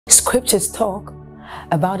Scriptures talk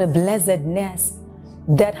about a blessedness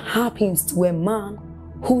that happens to a man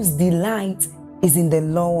whose delight is in the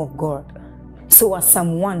law of God. So as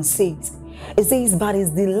Psalm 1 says, it says, but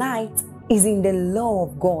his delight is in the law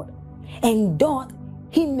of God, and doth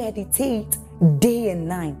he meditate day and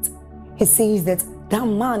night. He says that that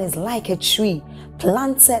man is like a tree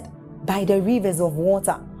planted by the rivers of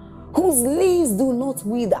water, whose leaves do not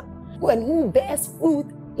wither, and who bears fruit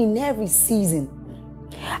in every season.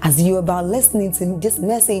 As you're about listening to this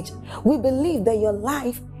message, we believe that your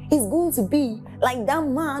life is going to be like that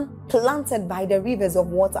man planted by the rivers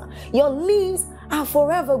of water. Your leaves are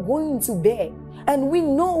forever going to bear. And we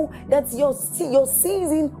know that your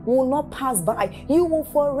season will not pass by. You will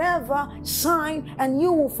forever shine and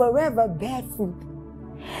you will forever bear fruit.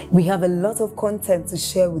 We have a lot of content to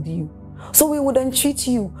share with you. So we would entreat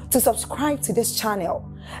you to subscribe to this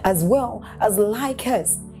channel, as well as like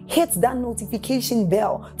us. Hit that notification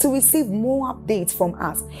bell to receive more updates from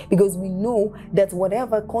us, because we know that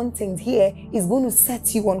whatever content here is going to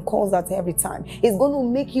set you on course at every time. It's going to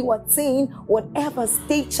make you attain whatever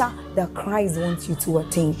stature that Christ wants you to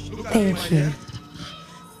attain. Thank you.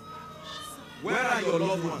 Where are your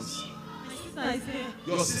loved ones? My sister is here.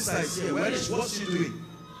 Your sister is here. What's she doing?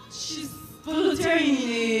 She's volunteering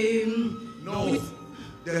in No.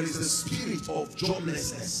 There is a spirit of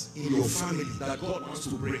joblessness in your family that God wants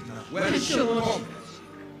to break now. Where is she? Come.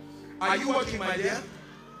 Are you working, my dear?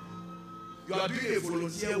 You are doing a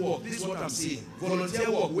volunteer work. This is what I'm saying.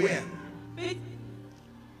 Volunteer work where? Faith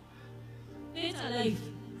Alive.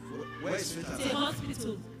 Where is Faith It's a Alive?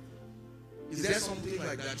 hospital. Is there something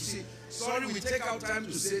like that? You see, sorry, we take our time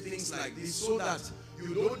to say things like this so that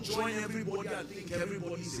you don't join everybody and think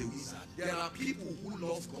everybody is a wizard. There are people who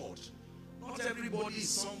love God. Not everybody is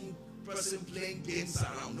some person playing games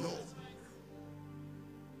around. No.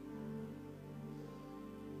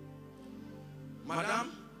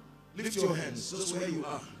 Madam, lift your hands just where you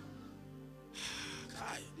are.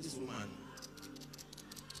 Kai, this woman.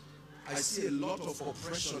 I see a lot of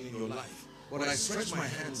oppression in your life, but I stretch my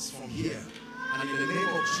hands from here, and in the name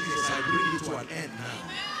of Jesus, I bring it to an end now.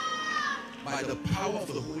 By the power of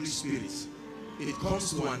the Holy Spirit, it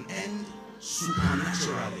comes to an end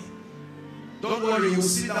supernaturally. Don't worry, you will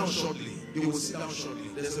sit down shortly. You will sit down shortly.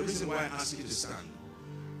 There's a reason why I ask you to stand.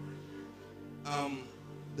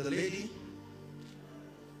 The lady,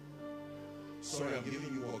 sorry, I'm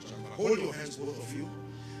giving you work. Hold your hands, both of you.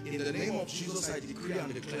 In the name of Jesus, I decree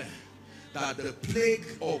and declare that the plague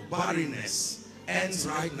of barrenness ends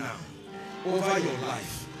right now over your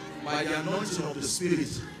life by the anointing of the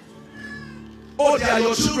Spirit. Oh, they are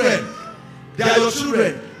your children. They are your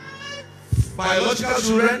children. Biological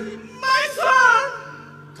children. My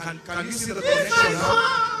son! Can you see the connection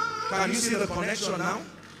now? Can you see the connection now?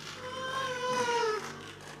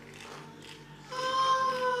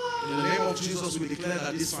 In the name of Jesus, we declare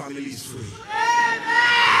that this family is free.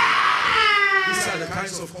 These are the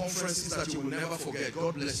kinds of conferences that you will never forget.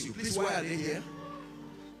 God bless you. Please, why are they here?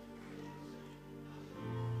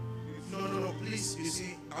 No, please, you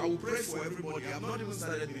see, I will pray for everybody. I have not even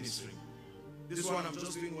started ministering. This one, I'm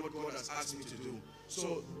just doing what God has asked me to do.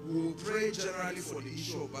 So, we will pray generally for the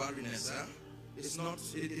issue of barrenness. It's not,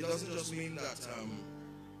 it doesn't just mean that,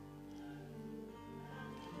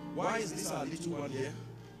 why is this our little one here?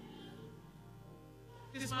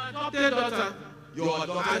 This is my adopted daughter. Your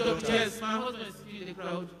adopted daughter? Yes, my husband is in the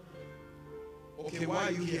crowd. Okay, why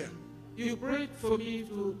are you here? You prayed for me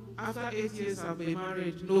to, after 8 years of my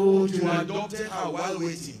marriage, no You children. adopted her while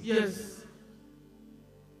waiting. Yes.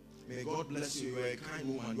 May God bless you. You are a kind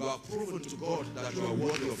woman. You have proven to God that you are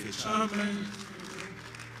worthy of a child. Amen.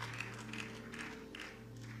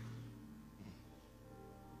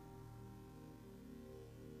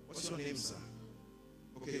 What's your name, sir?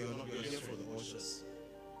 Okay, you're here for the ushers.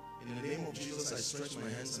 In the name of Jesus, I stretch my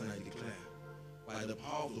hands and I declare, by the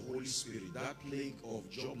power of the Holy Spirit, that plague of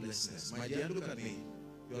joblessness. My dear, look at me.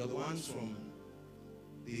 You are the ones from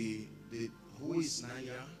the who is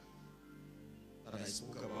Naya that I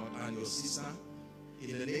spoke about, and your sister.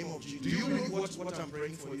 In the name of Jesus. Do you know what I'm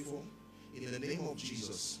praying for you for? In the name of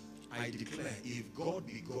Jesus, I declare, if God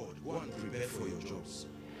be God, go and prepare for your jobs.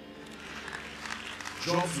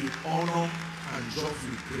 Jobs with honor and jobs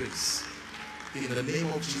with grace. In the name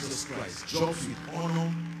of Jesus Christ. Jobs with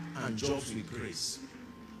honor and jobs with grace.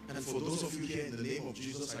 And for those of you here, in the name of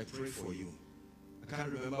Jesus, I pray for you. I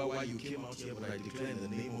can't remember why you came out here, but I declare in the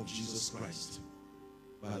name of Jesus Christ,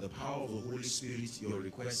 by the power of the Holy Spirit, your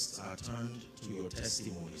requests are turned to your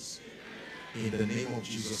testimonies. In the name of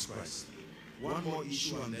Jesus Christ. One more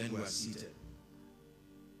issue and then we are seated.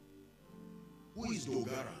 Who is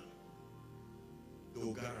Dogara?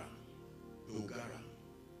 Dogara, Dogara,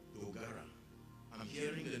 Dogara. I'm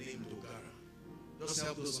hearing the name Dogara. Just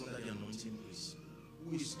help us under the anointing, please.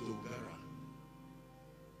 Who is Dogara?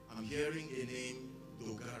 I'm hearing a name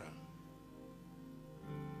Dogara.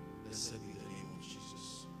 Blessed be the name of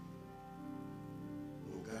Jesus.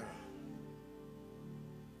 Dogara.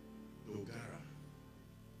 Dogara.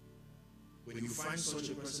 When you find such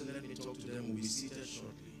a person, let me talk to them. We'll be seated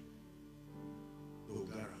shortly.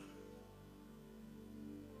 Dogara.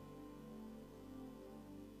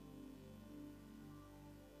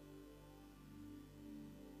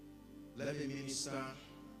 Let me minister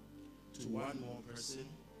to one more person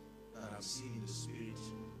that I've seen in the spirit.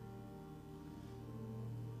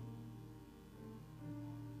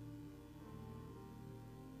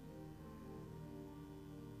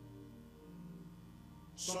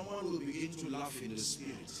 Someone will begin to laugh in the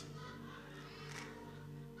spirit.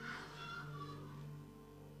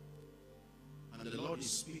 And the Lord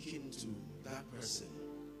is speaking to that person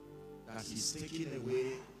that He's taking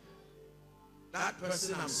away. That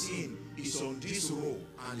person I'm seeing is on this row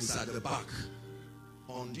and is at the back.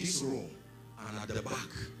 On this row and at the back.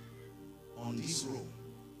 On this row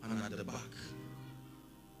and at the back.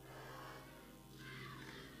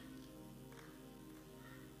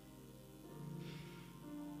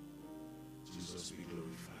 Jesus be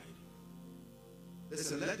glorified.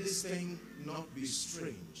 Listen, let this thing not be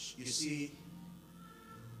strange. You see,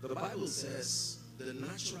 the Bible says the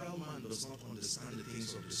natural man does not understand the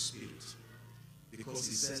things of the spirit, because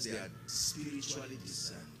it says they are spiritually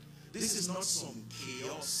discerned. This is not some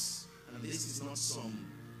chaos, and this is not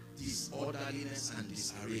some disorderliness and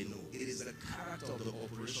disarray. No, it is the character of the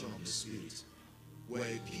operation of the spirit,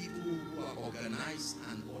 where people who are organized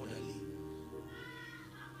and orderly.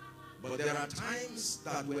 But there are times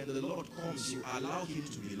that when the Lord comes, you allow Him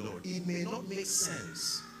to be Lord. It may not make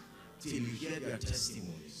sense till you hear their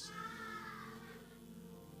testimonies.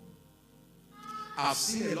 I've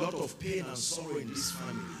seen a lot of pain and sorrow in this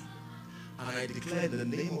family, and I declare in the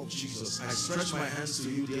name of Jesus, I stretch my hands to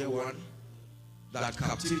you, dear one, that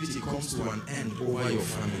captivity comes to an end over your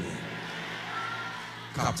family.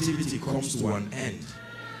 Captivity comes to an end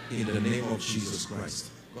in the name of Jesus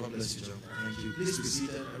Christ. God bless you, John. Thank you. Please be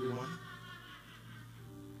seated, everyone.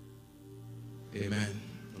 Amen.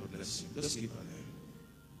 God bless you. Just keep on there.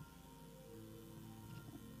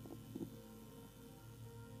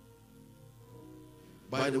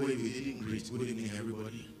 By the way, we didn't greet. Good evening,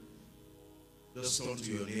 everybody. Just turn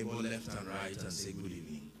to your neighbor left and right and say good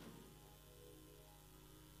evening.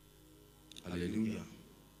 Hallelujah.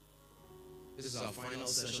 This is our final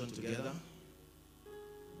session together.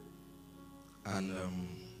 And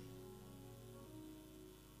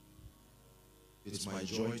it's my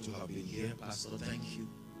joy to have been here, Pastor. Thank you.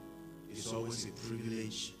 It's always a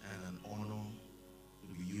privilege and an honor to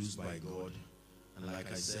be used by God. And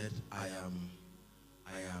like I said, I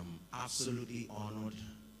am absolutely honored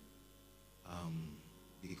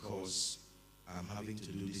because I'm having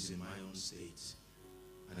to do this in my own state,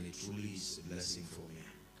 and it truly is a blessing for me.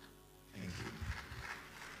 Thank you.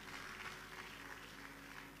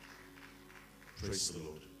 Praise the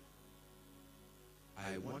Lord.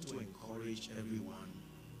 I want to encourage everyone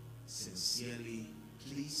sincerely,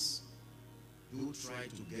 please do try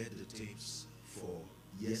to get the tapes for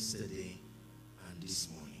yesterday and this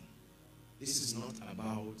morning. This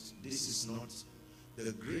is not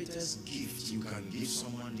the greatest gift you can give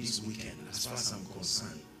someone this weekend, as far as I'm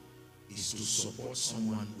concerned, is to support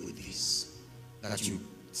someone with this. That you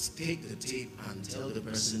take the tape and tell the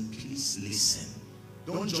person, please listen.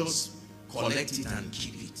 Don't just collect it and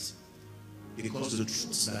keep it. Because the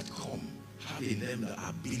truths that come have in them the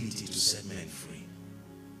ability to set men free.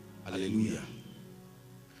 Hallelujah.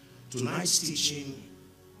 Tonight's teaching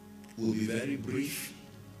will be very brief,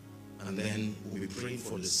 and then we'll be praying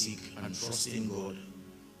for the sick and trusting God.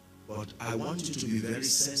 But I want you to be very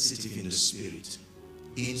sensitive in the spirit.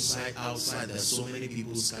 Inside, outside, there's so many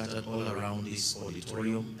people scattered all around this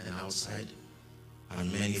auditorium and outside,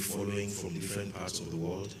 and many following from different parts of the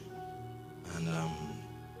world. And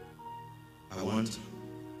I want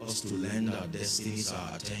us to lend our destinies,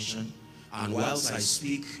 our attention. And whilst I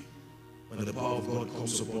speak, when the power of God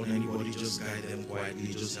comes upon anybody, just guide them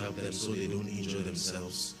quietly, just help them so they don't injure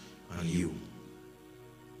themselves and you.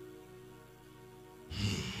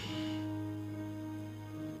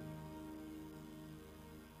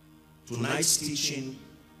 Tonight's teaching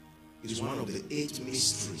is one of the 8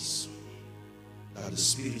 mysteries that the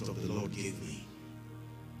Spirit of the Lord gave me.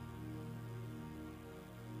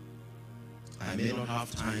 I may not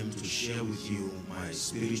have time to share with you my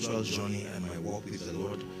spiritual journey and my walk with the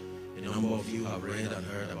Lord A number of you have read and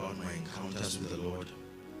heard about my encounters with the Lord.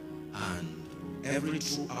 And every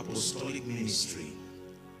true apostolic ministry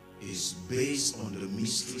is based on the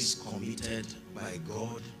mysteries committed by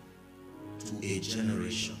God to a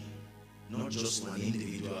generation, not just to an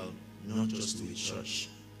individual, not just to a church.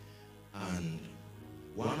 And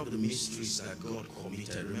one of the mysteries that God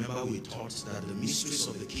committed, remember we taught that the mysteries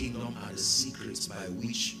of the kingdom are the secrets by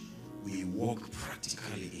which we walk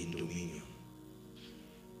practically in dominion.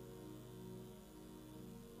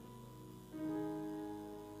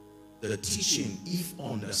 The teaching, if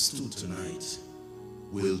understood tonight,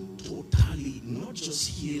 will totally not just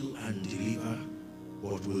heal and deliver,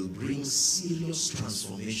 but will bring serious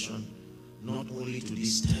transformation, not only to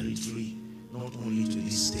this territory, not only to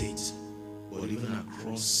this state, but even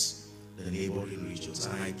across the neighboring regions.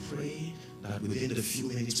 And I pray that within the few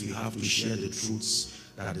minutes we have to share the truths,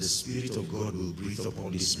 that the Spirit of God will breathe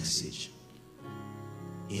upon this message.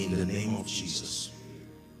 In the name of Jesus.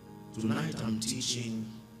 Tonight I'm teaching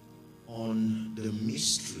on the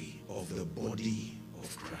mystery of the body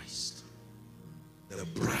of Christ, the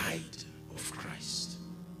bride of Christ.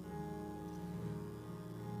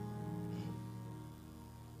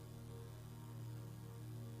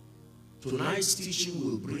 Tonight's teaching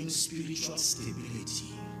will bring spiritual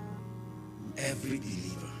stability to every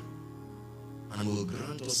believer and will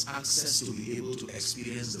grant us access to be able to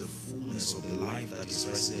experience the fullness of the life that is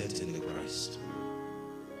resident in the Christ.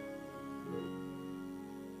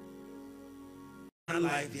 Eternal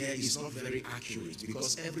life here is not very accurate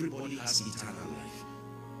because everybody has eternal life.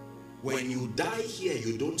 When you die here,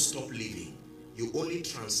 you don't stop living. You only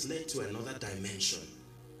translate to another dimension,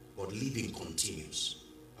 but living continues.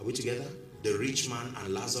 Are we together? The rich man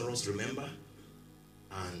and Lazarus, remember?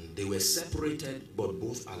 And they were separated, but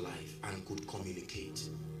both alive and could communicate.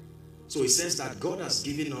 So it says that God has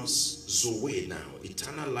given us Zoe now,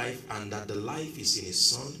 eternal life, and that the life is in his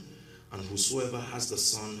Son, and whosoever has the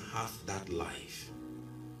Son hath that life.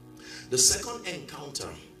 The second encounter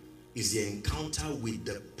is the encounter with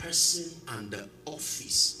the person and the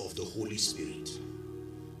office of the Holy Spirit.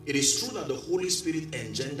 It is true that the Holy Spirit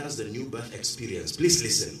engenders the new birth experience. Please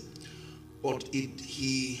listen. But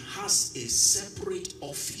he has a separate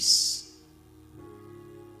office.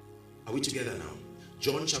 Are we together now?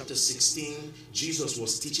 John chapter 16, Jesus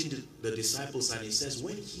was teaching the disciples, and he says,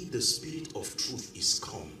 when he, the Spirit of truth, is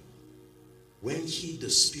come, when he, the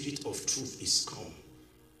Spirit of truth, is come,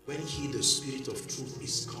 when he, the Spirit of truth,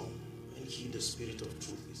 is come, when he, the Spirit of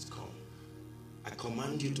truth, is come, I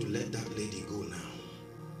command you to let that lady go now.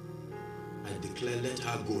 I declare, let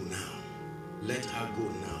her go now. Let her go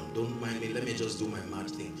now. Don't mind me. Let me just do my mad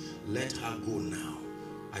thing. Let her go now.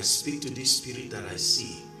 I speak to this spirit that I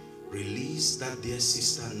see. Release that dear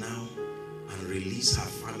sister now and release her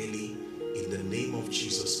family in the name of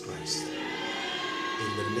Jesus Christ.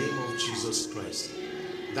 In the name of Jesus Christ.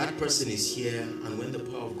 That person is here, and when the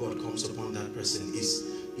power of God comes upon that person, is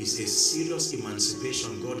a serious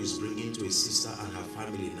emancipation God is bringing to his sister and her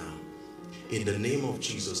family now. In the name of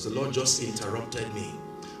Jesus. The Lord just interrupted me.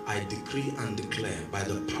 I decree and declare by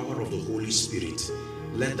the power of the Holy Spirit,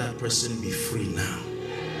 let that person be free now.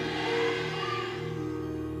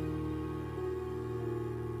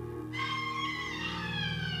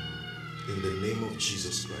 In the name of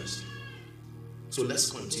Jesus Christ. So let's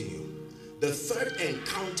continue. The third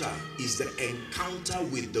encounter is the encounter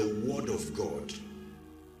with the Word of God.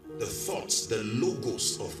 The thoughts, the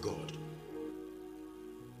logos of God.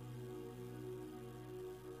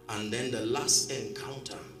 And then the last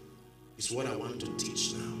encounter is what I want to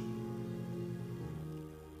teach now.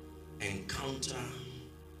 Encounter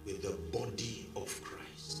with the body of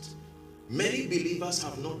Christ. Many believers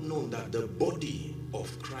have not known that the body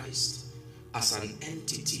of Christ as an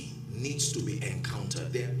entity needs to be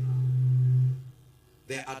encountered.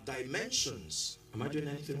 There are dimensions. Am I doing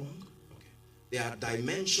anything wrong? Okay. There are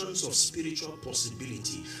dimensions of spiritual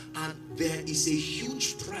possibility, and there is a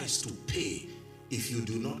huge price to pay if you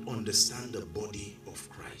do not understand the body of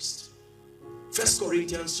Christ. 1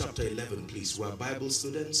 Corinthians chapter 11, please. We're Bible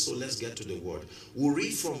students, so let's get to the word. We'll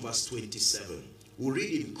read from verse 27. We'll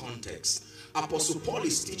read in context. Apostle Paul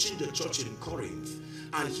is teaching the church in Corinth,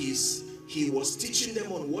 and he was teaching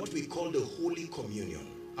them on what we call the Holy Communion.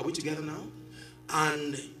 Are we together now?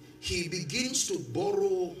 And he begins to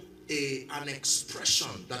borrow an expression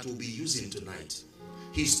that we'll be using tonight.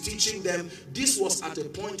 He's teaching them. This was at a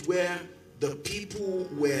point where the people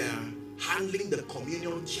were handling the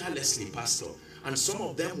communion carelessly, Pastor. And some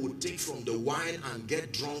of them would take from the wine and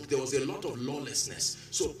get drunk. There was a lot of lawlessness.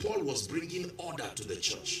 So Paul was bringing order to the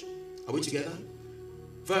church. Are we together?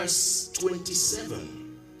 Verse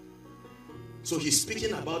 27. So he's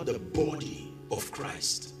speaking about the body of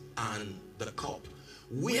Christ and the cup.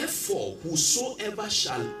 Wherefore, whosoever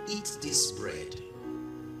shall eat this bread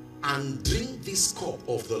and drink this cup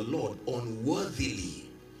of the Lord unworthily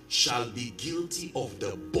shall be guilty of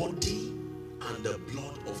the body and the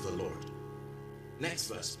blood of the Lord. Next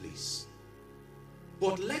verse, please.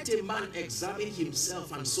 But let a man examine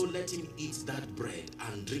himself, and so let him eat that bread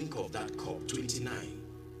and drink of that cup. 29.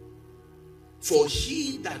 For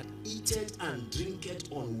he that eateth and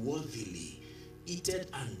drinketh unworthily eateth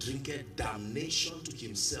and drinketh damnation to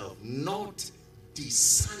himself, not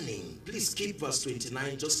discerning. Please keep verse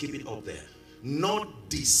 29, just keep it up there. Not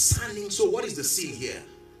discerning. So what is the sin here?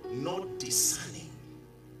 Not discerning.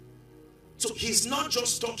 So he's not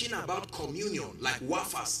just talking about communion like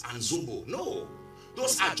wafers and zobo. No,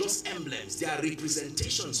 those are just emblems. They are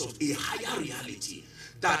representations of a higher reality,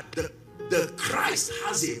 that the Christ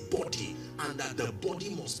has a body and that the body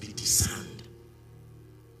must be discerned.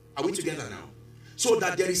 Are we together now? So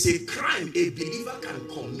that there is a crime a believer can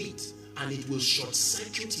commit and it will short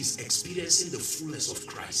circuit his experiencing the fullness of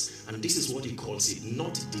Christ. And this is what he calls it,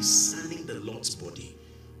 not discerning the Lord's body.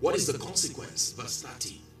 What is the consequence? Verse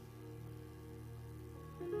 30.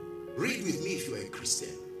 Read with me if you are a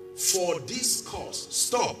Christian. For this cause,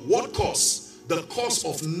 stop. What cause? The cause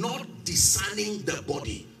of not discerning the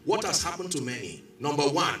body. What has happened to many? Number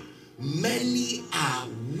one, many are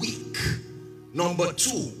weak. Number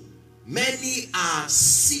two, many are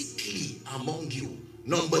sickly among you.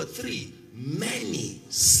 Number three, many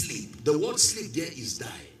sleep. The word sleep there is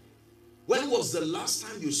die. When was the last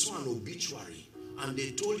time you saw an obituary and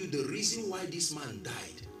they told you the reason why this man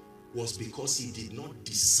died was because he did not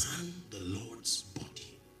discern the Lord's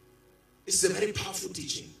body? It's a very powerful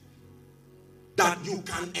teaching. That you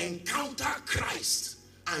can encounter Christ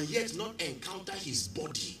and yet not encounter his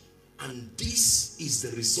body. And this is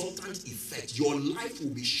the resultant effect. Your life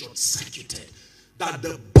will be short-circuited. That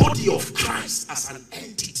the body of Christ as an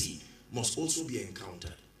entity must also be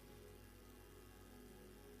encountered.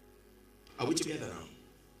 Are we together now?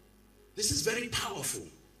 This is very powerful.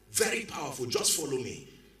 Very powerful. Just follow me.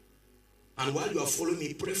 And while you are following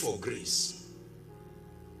me, pray for grace,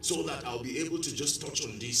 so that I'll be able to just touch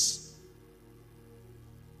on this.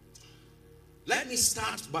 Let me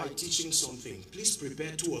start by teaching something. Please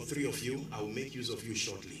prepare 2 or 3 of you. I will make use of you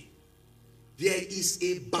shortly. There is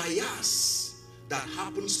a bias that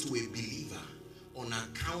happens to a believer on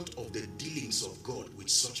account of the dealings of God with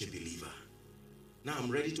such a believer. Now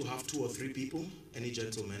I'm ready to have 2 or 3 people. Any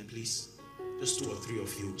gentlemen, please? Just 2 or 3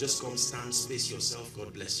 of you. Just come, stand, space yourself.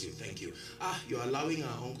 God bless you. Thank you. You're allowing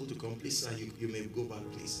our uncle to come. Please, you may go back,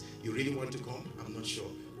 please. You really want to come? I'm not sure.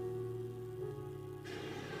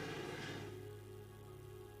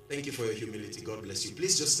 Thank you for your humility. God bless you.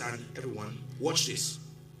 Please just stand, everyone. Watch this.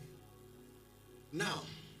 Now,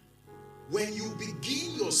 when you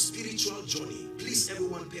begin your spiritual journey, please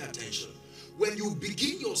everyone pay attention. When you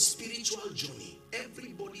begin your spiritual journey,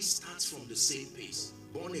 everybody starts from the same pace.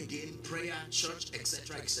 Born again, prayer, church,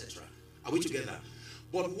 etc., etc. Are we together?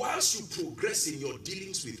 But whilst you progress in your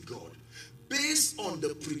dealings with God, based on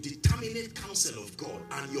the predeterminate counsel of God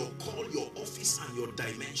and your call, your office, and your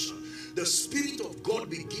dimension, the Spirit of God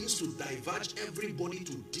begins to diverge everybody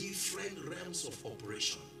to different realms of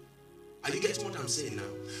operation. Are you getting what I'm saying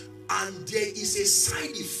now? And there is a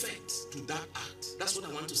side effect to that act. That's what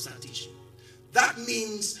I want to start teaching. That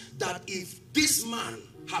means that if this man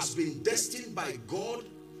has been destined by God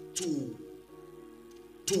to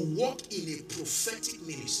walk in a prophetic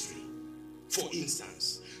ministry, for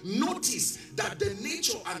instance, notice that the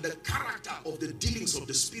nature and the character of the dealings of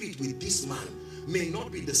the Spirit with this man may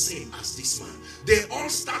not be the same as this man. They all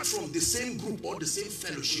start from the same group or the same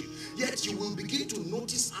fellowship, yet you will begin to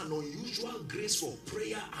notice an unusual grace for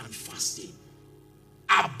prayer and fasting.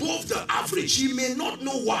 Above the average, he may not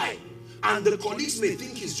know why, and the colleagues may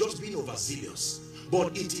think he's just being overzealous.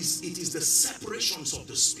 But it is the separations of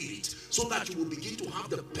the Spirit, so that you will begin to have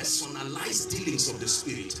the personalized dealings of the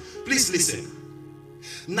Spirit. Please listen.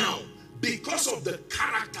 Now, because of the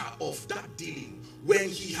character of that dealing, when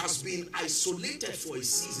he has been isolated for a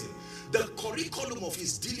season, the curriculum of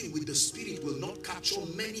his dealing with the Spirit will not capture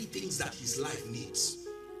many things that his life needs.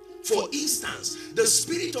 For instance, the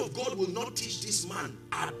Spirit of God will not teach this man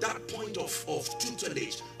at that point of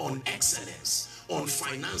tutelage on excellence, on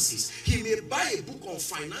finances. He may buy a book on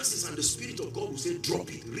finances and the Spirit of God will say,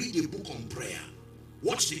 drop it, read a book on prayer.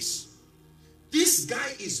 Watch this. This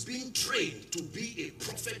guy is being trained to be a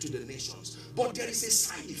prophet to the nations, but there is a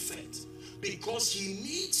side effect. Because he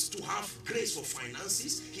needs to have grace for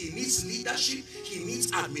finances, he needs leadership, he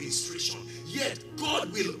needs administration. Yet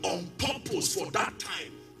God will on purpose for that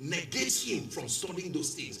time negate him from studying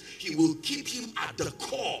those things. He will keep him at the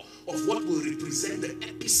core of what will represent the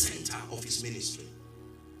epicenter of his ministry.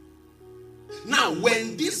 Now,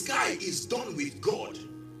 when this guy is done with God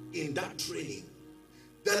in that training,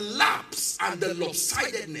 the lapse and the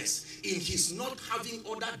lopsidedness in his not having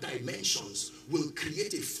other dimensions will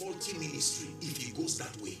create a faulty ministry if he goes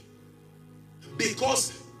that way.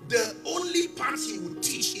 Because the only part he would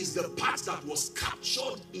teach is the part that was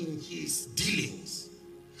captured in his dealings.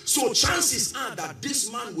 So chances are that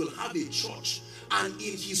this man will have a church, and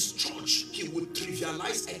in his church he would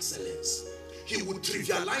trivialize excellence. He would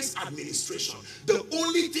trivialize administration. The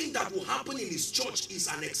only thing that will happen in his church is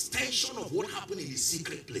an extension of what happened in his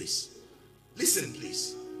secret place. Listen,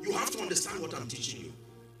 please. You have to understand what I'm teaching you.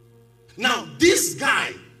 Now, this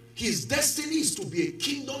guy, his destiny is to be a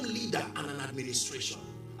kingdom leader and an administrator.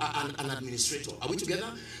 Are we together?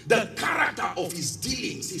 The character of his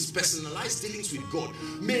dealings, his personalized dealings with God,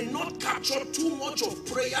 may not capture too much of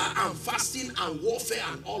prayer and fasting and warfare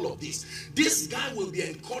and all of this. This guy will be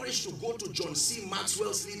encouraged to go to John C.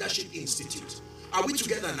 Maxwell's Leadership Institute. Are we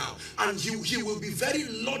together now? And he will be very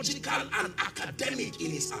logical and academic in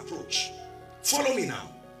his approach. Follow me now.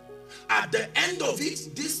 At the end of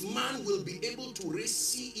it, this man will be able to raise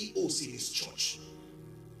CEOs in his church.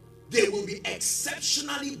 They will be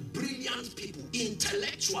exceptionally brilliant people,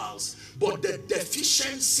 intellectuals, but the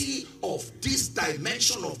deficiency of this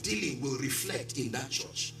dimension of dealing will reflect in that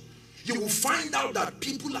church. You will find out that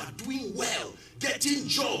people are doing well, getting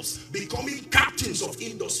jobs, becoming captains of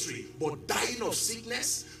industry, but dying of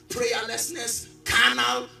sickness, prayerlessness,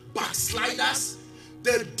 carnal, backsliders.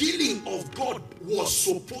 The dealing of God was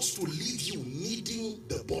supposed to leave you needing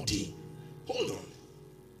the body. Hold on.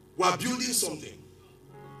 We are building something.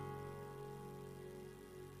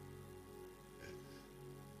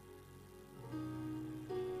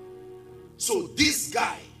 So this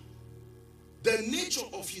guy, the nature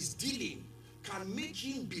of his dealing can make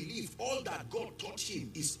him believe all that God taught him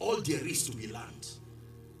is all there is to be learned.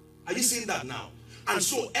 Are you seeing that now? And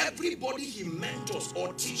so everybody he mentors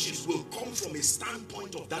or teaches will come from a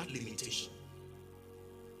standpoint of that limitation.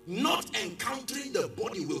 Not encountering the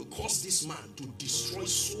body will cause this man to destroy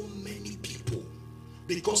so many people,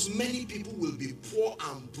 because many people will be poor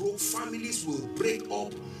and broke, families will break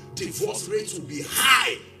up, divorce rates will be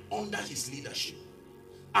high under his leadership.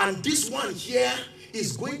 And this one here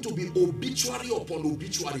is going to be obituary upon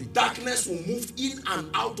obituary. Darkness will move in and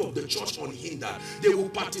out of the church unhindered. They will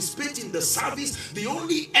participate in the service. The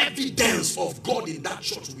only evidence of God in that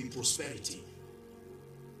church will be prosperity.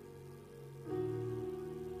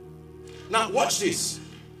 Now watch this.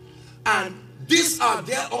 And these are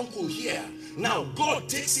their uncle here. Now God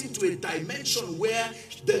takes him to a dimension where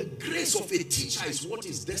the grace of a teacher is what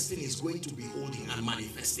his destiny is going to be holding and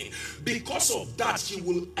manifesting. Because of that, he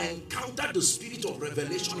will encounter the spirit of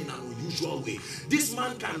revelation in an unusual way. This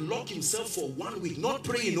man can lock himself for 1 week, not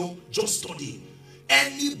praying, just studying.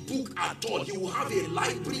 Any book at all, he will have a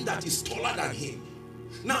library that is taller than him.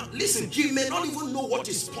 Now listen, he may not even know what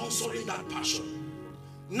is sponsoring that passion.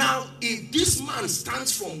 Now, if this man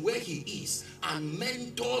stands from where he is and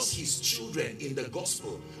mentors his children in the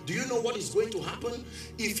gospel, do you know what is going to happen?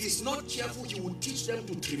 If he's not careful, he will teach them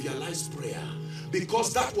to trivialize prayer,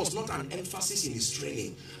 because that was not an emphasis in his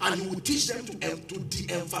training. And he will teach them to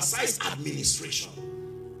de-emphasize administration.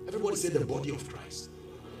 Everybody say the body of Christ.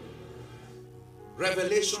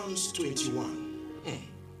 Revelations 21.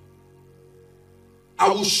 I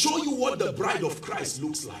will show you what the bride of Christ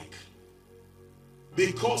looks like.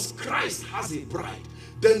 Because Christ has a bride.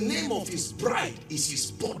 The name of his bride is his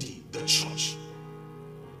body, the church.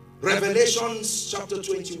 Revelations chapter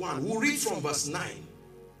 21. We'll read from verse 9.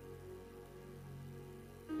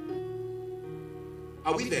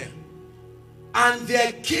 Are we there? And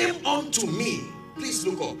there came unto me, please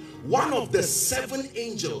look up, one of the 7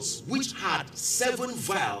 angels which had 7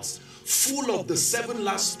 vials full of the 7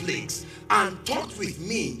 last plagues, and talked with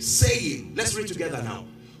me, saying, let's read together now.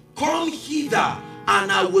 Come hither,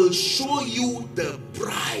 and I will show you the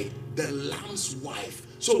bride, the Lamb's wife.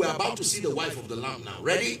 So we're about to see the wife of the Lamb now.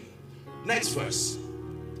 Ready? Next verse.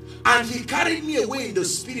 And he carried me away in the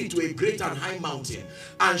spirit to a great and high mountain,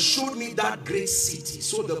 and showed me that great city.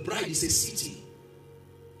 So the bride is a city.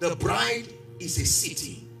 The bride is a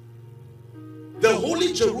city. The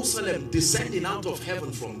holy Jerusalem descending out of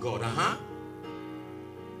heaven from God.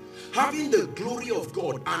 Having the glory of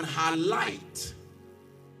God, and her light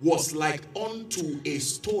was like unto a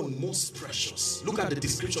stone most precious. Look at the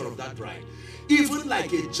description of that bride. Even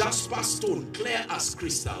like a jasper stone, clear as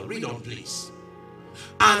crystal. Read on, please.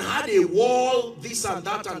 And had a wall, this and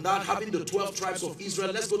that, having the 12 tribes of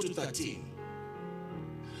Israel. Let's go to 13.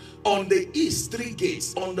 On the east, 3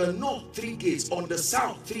 gates. On the north, 3 gates. On the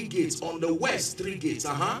south, 3 gates. On the west, 3 gates.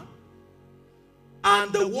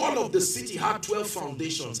 And the wall of the city had 12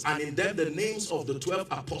 foundations, and in them the names of the 12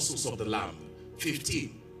 apostles of the Lamb.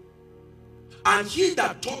 15. And he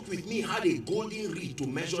that talked with me had a golden reed to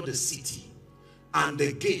measure the city, and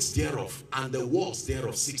the gates thereof, and the walls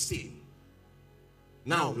thereof. 16.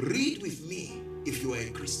 Now read with me if you are a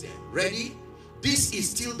Christian. Ready? This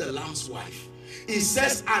is still the Lamb's wife. It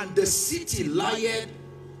says, and the city lieth.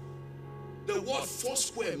 The word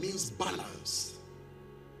foursquare means balanced.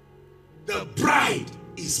 The bride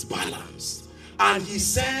is balanced. And he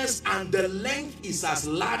says, and the length is as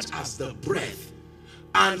large as the breadth.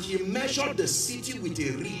 And he measured the city with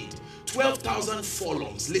a reed, 12,000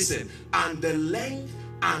 furlongs. Listen, and the length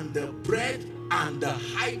and the breadth and the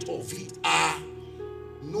height of it are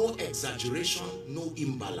no exaggeration, no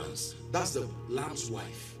imbalance. That's the Lamb's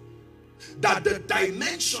wife. That the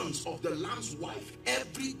dimensions of the Lamb's wife,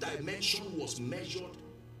 every dimension was measured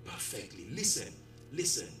perfectly. Listen,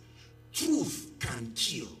 listen. Truth can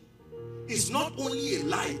kill. It's not only a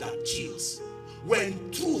lie that kills.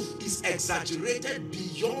 When truth is exaggerated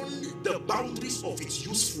beyond the boundaries of its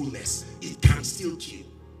usefulness, it can still kill.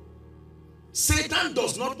 Satan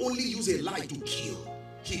does not only use a lie to kill,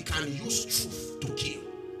 he can use truth to kill.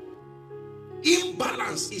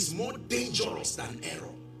 Imbalance is more dangerous than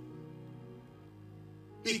error,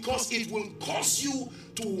 because it will cause you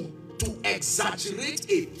to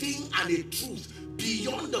exaggerate a thing and a truth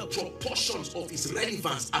beyond the proportions of its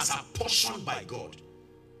relevance as apportioned by God.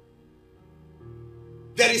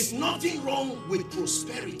 There is nothing wrong with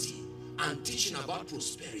prosperity and teaching about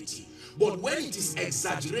prosperity, but when it is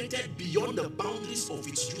exaggerated beyond the boundaries of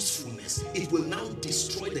its usefulness, it will now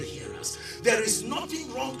destroy the hearers. There is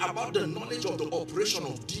nothing wrong about the knowledge of the operation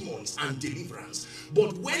of demons and deliverance,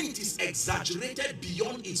 but when it is exaggerated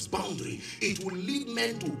beyond its boundary, it will lead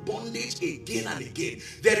men to bondage again and again.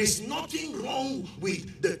 There is nothing wrong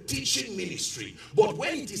with the teaching ministry, but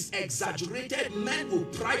when it is exaggerated, men will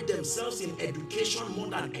pride themselves in education more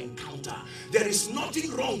than encounter. There is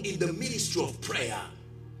nothing wrong in the ministry of prayer.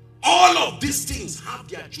 All of these things have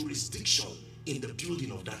their jurisdiction in the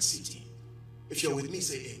building of that city. If you're with me,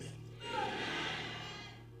 say amen.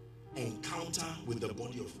 Encounter with the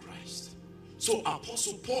body of Christ. So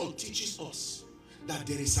Apostle Paul teaches us that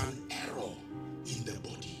there is an error in the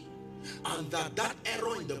body, and that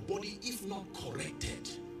error in the body, if not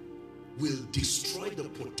corrected, will destroy the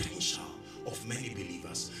potential of many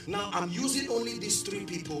believers. Now I'm using only these 3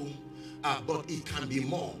 people, but it can be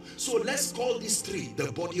more. So let's call these 3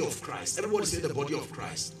 the body of Christ. Everybody say the body of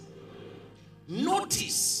Christ.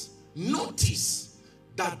 Notice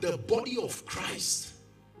that the body of Christ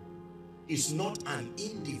is not an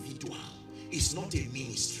individual. It's not a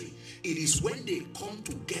ministry. It is when they come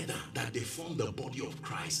together that they form the body of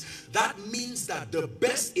Christ. That means that the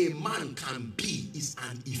best a man can be is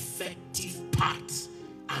an effective part,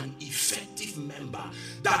 an effective member.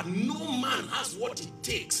 That no man has what it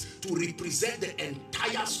takes to represent the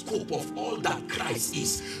entire scope of all that Christ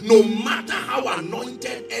is. No matter how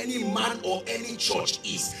anointed any man or any church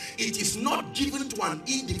is, it is not given to an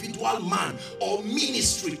individual man or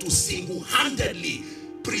ministry to single-handedly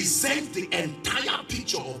present the entire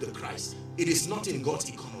picture of the Christ. It is not in God's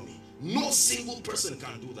economy. No single person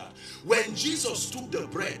can do that. When Jesus took the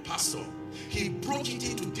bread, Pastor, he broke it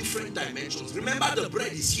into different dimensions. Remember, the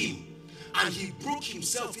bread is him. And he broke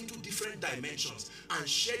himself into different dimensions and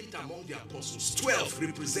shared it among the apostles, 12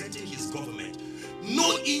 representing his government.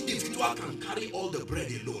 No individual can carry all the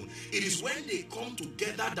bread alone. It is when they come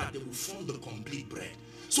together that they will form the complete bread.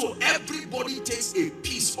 So everybody takes a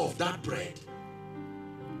piece of that bread.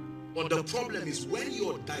 But the problem is when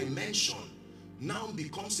your dimension now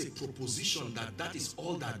becomes a proposition that is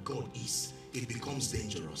all that God is, it becomes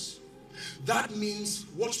dangerous. That means,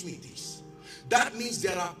 watch me this, that means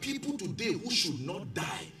there are people today who should not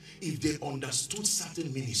die if they understood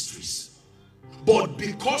certain ministries. But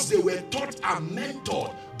because they were taught and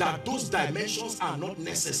mentored that those dimensions are not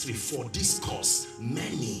necessary for this cause,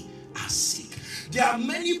 many are sick. There are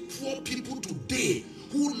many poor people today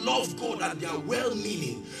who love God and they are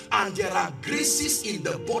well-meaning, and there are graces in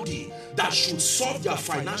the body that should solve their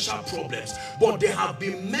financial problems, but they have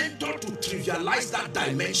been mentored to trivialize that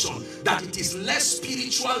dimension, that it is less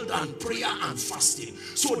spiritual than prayer and fasting.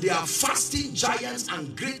 So they are fasting giants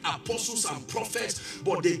and great apostles and prophets,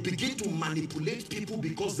 but they begin to manipulate people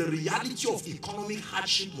because the reality of economic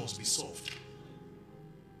hardship must be solved.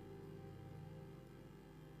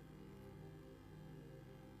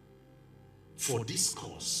 For this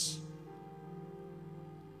cause,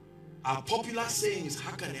 our popular saying is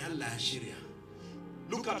Hakane Allah Sharia.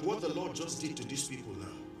 Look at what the Lord just did to these people now.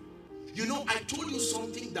 You know, I told you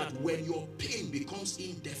something, that when your pain becomes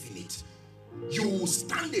indefinite, you will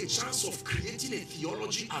stand a chance of creating a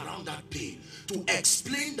theology around that pain to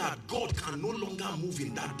explain that God can no longer move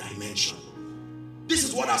in that dimension. This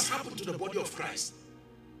is what has happened to the body of Christ.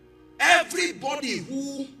 Everybody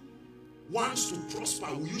who wants to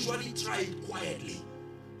prosper will usually try it quietly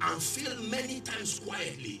and fail many times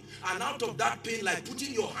quietly. And out of that pain, like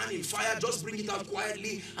putting your hand in fire, just bring it out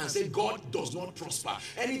quietly and say, God does not prosper.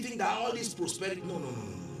 Anything that all this prosperity, no.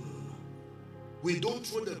 We don't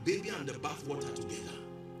throw the baby and the bathwater together.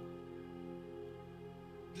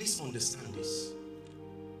 Please understand this.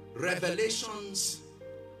 Revelations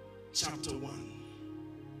chapter 1.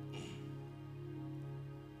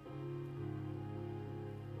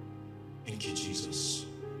 Thank you, Jesus.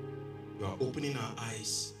 You are opening our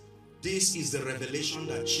eyes. This is the revelation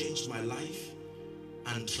that changed my life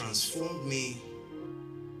and transformed me.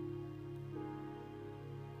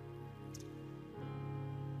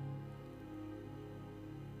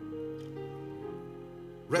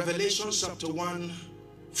 Revelation chapter 1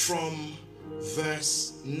 from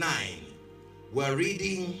verse 9. We're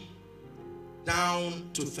reading down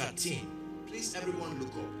to 13. Please, everyone,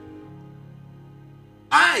 look up.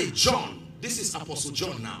 I, John, this is Apostle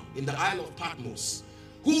John now, in the Isle of Patmos,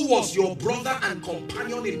 who was your brother and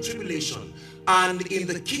companion in tribulation and in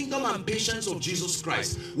the kingdom and patience of Jesus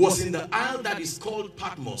Christ, was in the isle that is called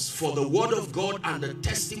Patmos for the word of God and the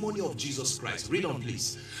testimony of Jesus Christ. Read on,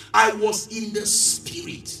 please. I was in the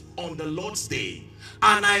spirit on the Lord's day,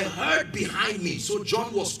 and I heard behind me, so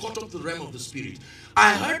John was caught up to the realm of the spirit.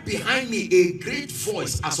 I heard behind me a great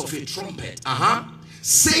voice as of a trumpet,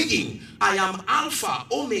 saying, I am Alpha,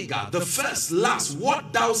 Omega, the first, last.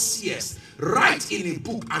 What thou seest, write in a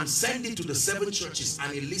book and send it to the 7 churches.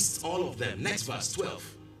 And it lists all of them. Next verse,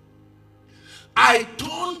 12. I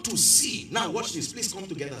turned to see. Now watch this. Please come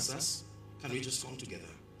together, sirs. Can we just come together?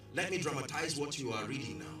 Let me dramatize what you are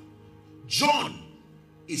reading now. John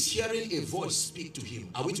is hearing a voice speak to him.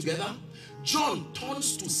 Are we together? John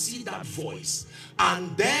turns to see that voice.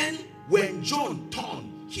 And then when John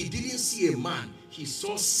turned, he didn't see a man. He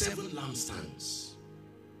saw 7 lampstands.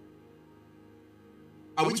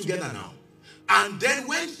 Are we together now? And then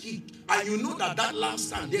when and you know that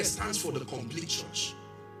lampstand there stands for the complete church.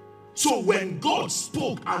 So when God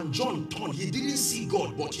spoke and John turned, he didn't see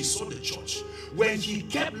God, but he saw the church. When he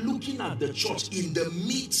kept looking at the church in the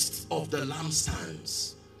midst of the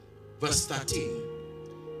lampstands, verse 13,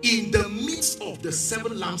 in the midst of the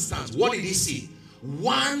 7 lampstands, what did he see?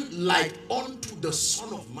 One like unto the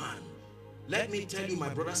Son of Man. Let me tell you, my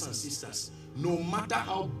brothers and sisters, no matter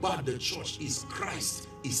how bad the church is, Christ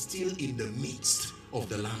is still in the midst of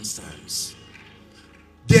the lampstands.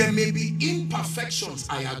 There may be imperfections,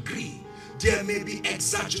 I agree. There may be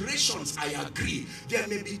exaggerations, I agree. There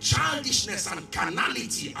may be childishness and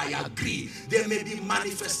carnality, I agree. There may be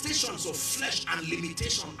manifestations of flesh and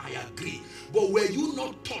limitation, I agree. But were you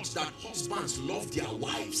not taught that husbands love their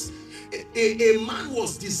wives? A man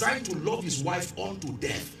was designed to love his wife unto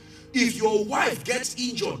death. If your wife gets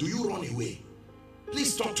injured, do you run away?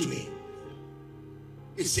 Please talk to me.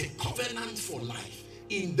 It's a covenant for life.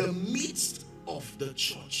 In the midst of the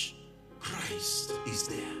church, Christ is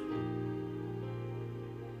there.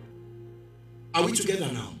 Are we together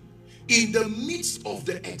now? In the midst of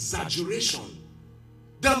the exaggeration,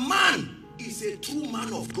 the man is a true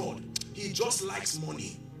man of God. He just likes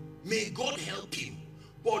money. May God help him.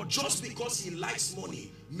 But just because he likes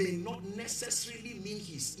money may not necessarily mean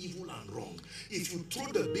he's evil and wrong. If you throw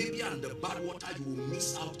the baby and the bathwater, you will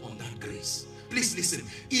miss out on that grace. Please listen.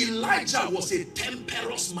 Elijah was a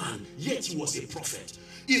temperous man, yet he was a prophet.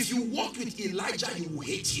 If you walk with Elijah, you will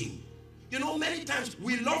hate him. You know, many times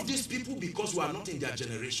we love these people because we are not in their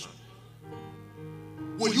generation.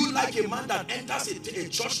 Will you like a man that enters a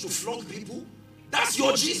church to flog people? That's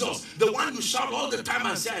your Jesus, the one you shout all the time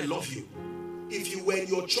and say, I love you. If you were in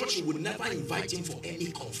your church, you would never invite him for any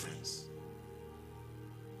conference.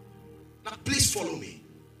 Now, please follow me.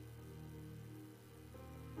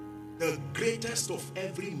 The greatest of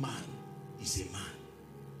every man is a man.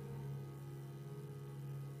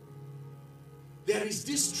 There is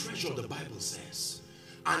this treasure, the Bible says,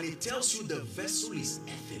 and it tells you the vessel is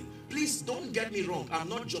earthen. Please don't get me wrong. I'm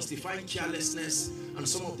not justifying carelessness and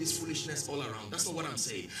some of this foolishness all around. That's not what I'm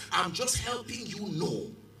saying. I'm just helping you know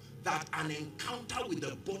that an encounter with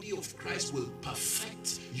the body of Christ will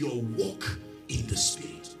perfect your walk in the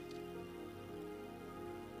Spirit.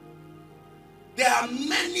 There are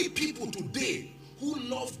many people today who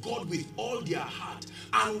love God with all their heart,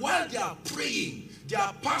 and while they are praying,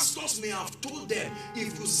 Their pastors may have told them,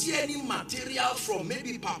 if you see any material from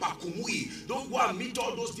maybe Papa Kumui, don't go and meet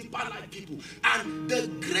all those deeper life people. And the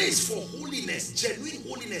grace for holiness, genuine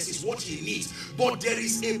holiness, is what he needs. But there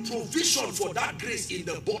is a provision for that grace in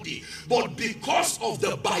the body. But because of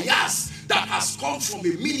the bias that has come from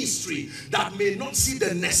a ministry that may not see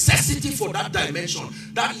the necessity for that dimension,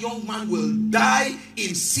 that young man will die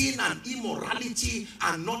in sin and immorality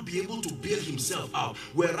and not be able to bail himself out.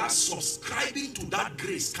 Whereas subscribing to that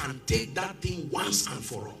grace can take that thing once and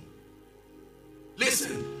for all.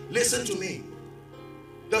 Listen to me.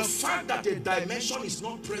 The fact that a dimension is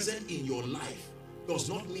not present in your life does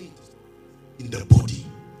not mean in the body.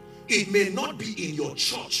 It may not be in your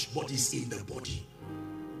church, but it's in the body.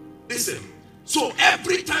 Listen, so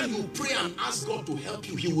every time you pray and ask God to help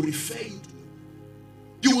you, he will refer you to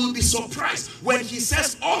you. You will be surprised when he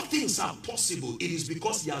says all things are possible. It is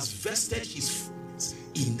because he has vested his fullness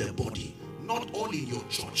in the body. Not all in your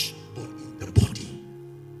church, but in the body.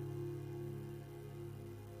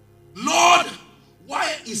 Lord,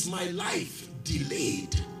 why is my life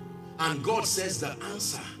delayed? And God says the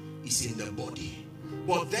answer is in the body.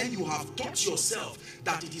 But then you have taught yourself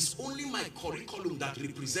that it is only my curriculum that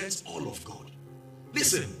represents all of God.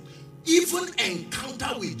 Listen, even encounter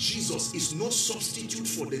with Jesus is no substitute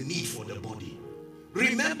for the need for the body.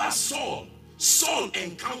 Remember Saul. Saul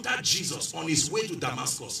encountered Jesus on his way to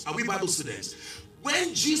Damascus. Are we Bible students?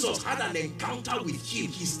 When Jesus had an encounter with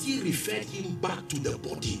him, he still referred him back to the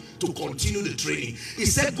body to continue the training. He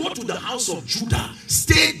said, go to the house of Judah.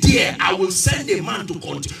 Stay there. I will send a man to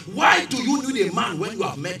continue. Why do you need a man when you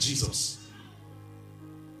have met Jesus?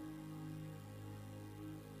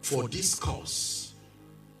 For this cause,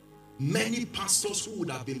 many pastors who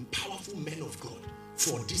would have been powerful men of God,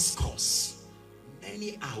 for this cause,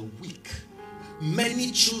 many are weak. Many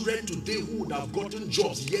children today who would have gotten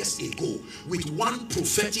jobs years ago with one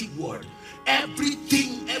prophetic word,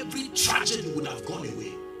 everything, every tragedy would have gone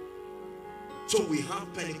away. So we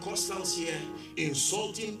have Pentecostals here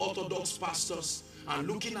insulting Orthodox pastors and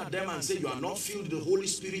looking at them and say, you are not filled with the Holy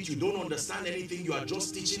Spirit, you don't understand anything, you are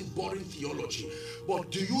just teaching boring theology. But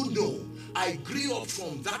do you know, I grew up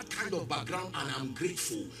from that kind of background and I'm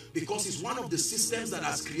grateful because it's one of the systems that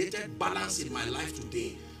has created balance in my life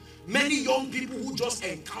today. Many young people who just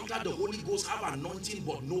encounter the Holy Ghost have anointing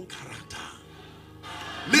but no character.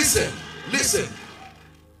 Listen.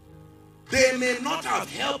 They may not have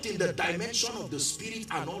helped in the dimension of the Spirit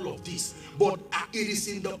and all of this, but it is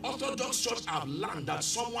in the Orthodox Church I've learned that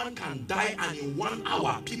someone can die and in 1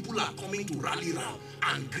 hour people are coming to rally around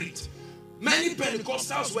and greet. Many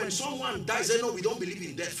Pentecostals, when someone dies, they know we don't believe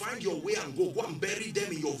in death. Find your way and go and bury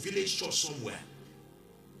them in your village church somewhere.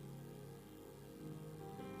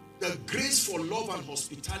 The grace for love and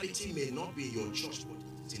hospitality may not be in your church, but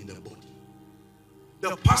it's in the body.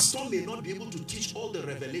 The pastor may not be able to teach all the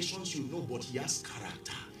revelations you know, but he has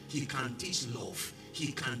character. He can teach love.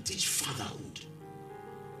 He can teach fatherhood.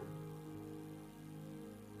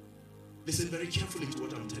 Listen very carefully to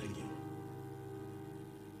what I'm telling you.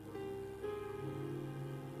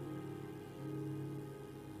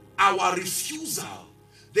 Our refusal.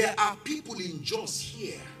 There are people in Jos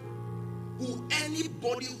here who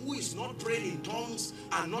anybody who is not praying in tongues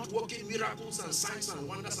and not working miracles and signs and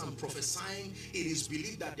wonders and prophesying, it is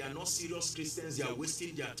believed that they are not serious Christians, they are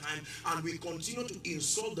wasting their time, and we continue to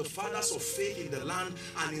insult the fathers of faith in the land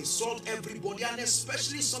and insult everybody, and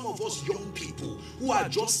especially some of us young people who are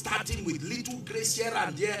just starting with little grace here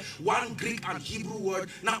and there, one Greek and Hebrew word.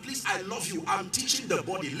 Now please, I love you, I'm teaching the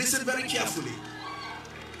body. Listen very carefully.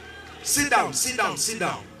 Sit down, sit down, sit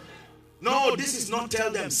down. No, this is not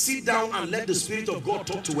tell them. Sit down and let the Spirit of God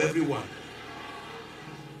talk to everyone.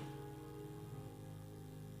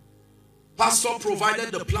 Pastor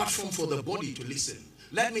provided the platform for the body to listen.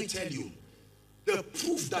 Let me tell you, the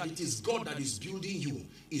proof that it is God that is building you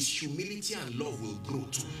is humility and love will grow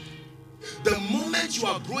too. The moment you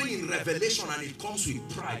are growing in revelation and it comes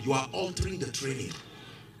with pride, you are altering the training.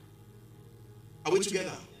 Are we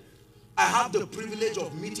together? I have the privilege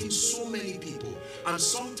of meeting so many people, and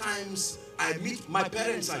sometimes I meet, my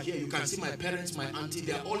parents are here, you can see my parents, my auntie,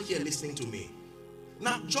 they are all here listening to me.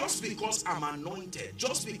 Now, just because I'm anointed,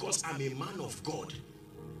 just because I'm a man of God,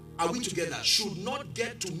 are we together, should not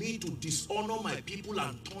get to me to dishonor my people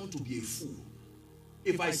and turn to be a fool.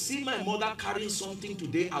 If I see my mother carrying something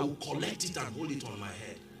today, I will collect it and hold it on my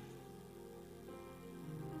head.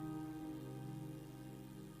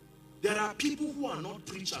 There are people who are not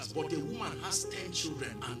preachers, but a woman has 10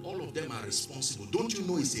 children and all of them are responsible. Don't you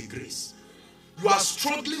know it's a grace? You are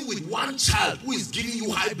struggling with one child who is giving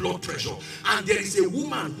you high blood pressure, and there is a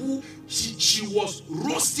woman who she was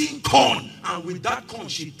roasting corn, and with that corn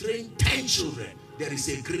she trained 10 children. There is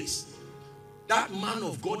a grace. That man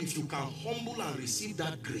of God, if you can humble and receive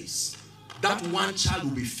that grace, that one child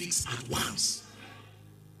will be fixed at once.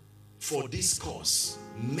 For this cause,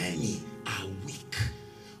 many are weak.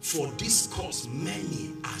 For this cause,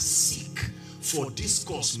 many are sick. For this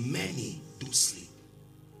cause, many do sleep.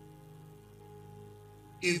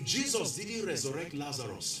 If Jesus didn't resurrect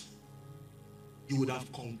Lazarus, you would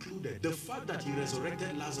have concluded the fact that he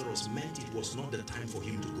resurrected Lazarus meant it was not the time for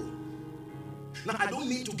him to go. Now, I don't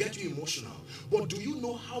mean to get you emotional, but do you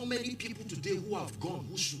know how many people today who have gone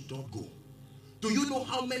who should not go? Do you know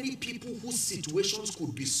how many people whose situations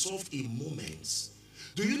could be solved in moments?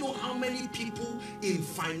 Do you know how many people in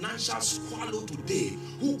financial squalor today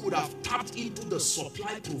who could have tapped into the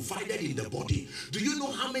supply provided in the body? Do you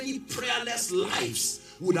know how many prayerless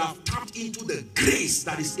lives would have tapped into the grace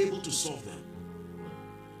that is able to solve them?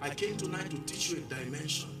 I came tonight to teach you a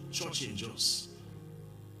dimension, church in Jos.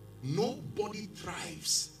 Nobody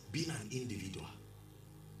thrives being an individual.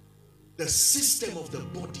 The system of the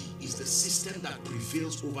body is the system that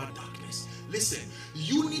prevails over darkness. Listen,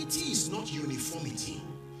 unity is not uniformity.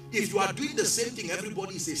 If you are doing the same thing,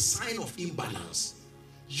 everybody is a sign of imbalance.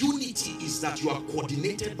 Unity is that you are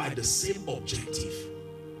coordinated by the same objective.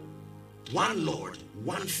 One Lord,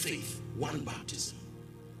 one faith, one baptism.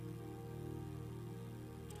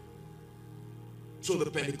 So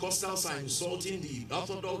the Pentecostals are insulting the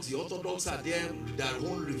Orthodox are there with their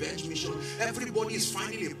own revenge mission. Everybody is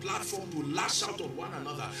finding a platform to lash out on one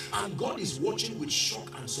another. And God is watching with shock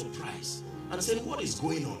and surprise and saying, what is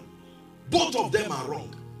going on? Both of them are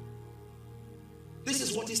wrong. This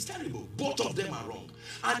is what is terrible. Both of them are wrong.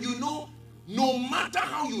 And you know, no matter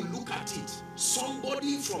how you look at it,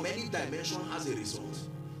 somebody from any dimension has a result.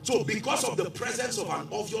 So because of the presence of an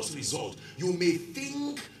obvious result, you may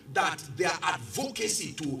think that their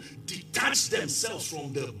advocacy to detach themselves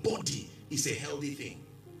from the body is a healthy thing.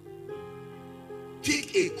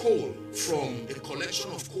 Pick a coal from a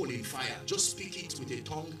collection of coal in fire. Just pick it with a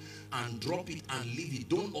tongue and drop it and leave it.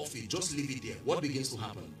 Don't off it, just leave it there. What begins to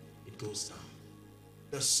happen? It goes down.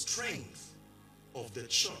 The strength of the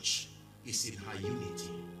church is in her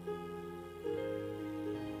unity.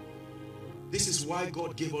 This is why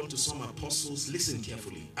God gave unto some apostles, listen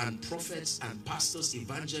carefully, and prophets and pastors,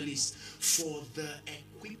 evangelists, for the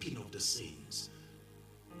equipping of the saints,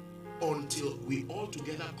 until we all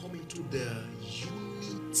together come into the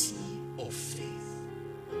unity of faith.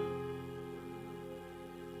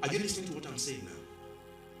 Are you listening to what I'm saying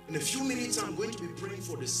now? In a few minutes, I'm going to be praying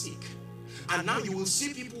for the sick. And now you will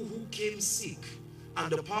see people who came sick,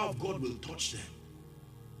 and the power of God will touch them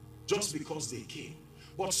just because they came.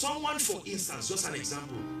 But someone, for instance, just an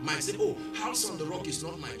example, might say, oh, House on the Rock is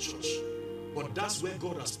not my church. But that's where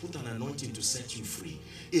God has put an anointing to set you free.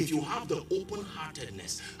 If you have the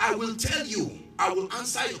open-heartedness, I will tell you, I will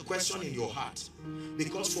answer your question in your heart.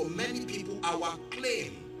 Because for many people, our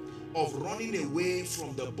claim of running away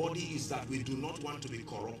from the body is that we do not want to be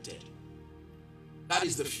corrupted. That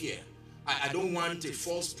is the fear. I don't want a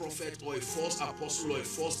false prophet or a false apostle or a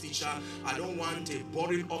false teacher. I don't want a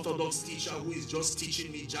boring Orthodox teacher who is just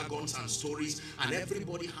teaching me jargons and stories, and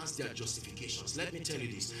everybody has their justifications. Let me tell you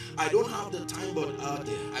this. I don't have the time, but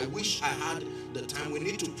I wish I had the time. We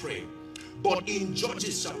need to pray. But in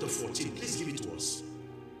Judges chapter 14, please give it to us.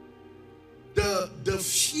 The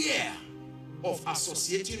fear of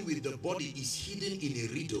associating with the body is hidden in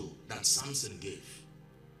a riddle that Samson gave.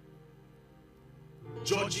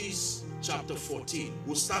 Judges chapter 14.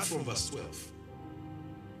 We'll start from verse 12.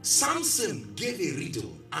 Samson gave a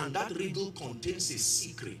riddle, and that riddle contains a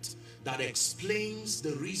secret that explains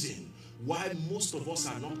the reason why most of us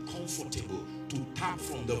are not comfortable to tap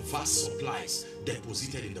from the vast supplies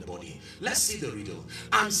deposited in the body. Let's see the riddle.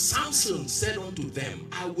 And Samson said unto them,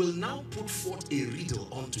 I will now put forth a riddle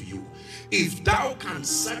unto you. If thou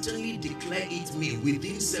canst certainly declare it me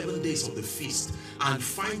within 7 days of the feast, and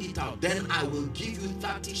find it out, then I will give you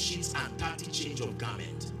 30 sheets and 30 change of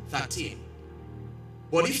garment. 13.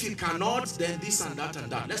 But if you cannot, then this and that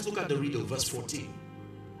and that. Let's look at the riddle, verse 14.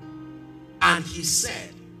 And he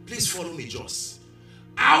said, please follow me, Jos.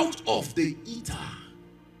 Out of the eater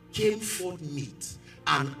came forth meat,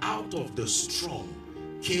 and out of the strong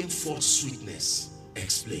came forth sweetness.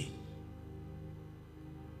 Explain.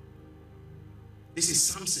 This is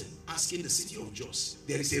Samson asking the city of Jos.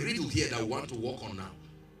 There is a riddle here that we want to work on now.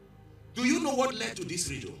 Do you know what led to this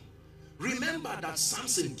riddle? Remember that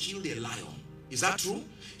Samson killed a lion. Is that true?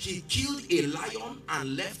 He killed a lion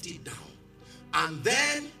and left it down. And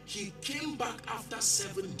then he came back after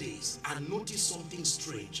 7 days and noticed something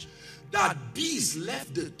strange. That bees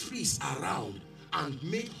left the trees around and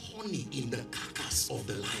made honey in the carcass of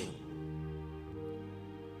the lion.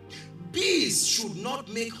 Bees should not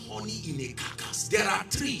make honey in a carcass. There are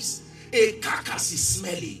trees. A carcass is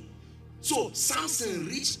smelly. So Samson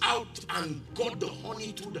reached out and got the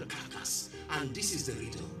honey through the carcass. And this is the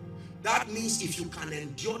riddle. That means if you can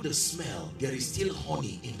endure the smell, there is still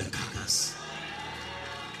honey in the carcass.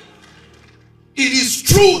 It is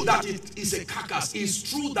true that it is a carcass. It is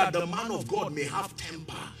true that the man of God may have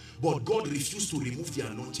temper, but God refused to remove the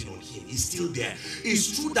anointing on him. It's still there.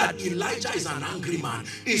 It's true that Elijah is an angry man.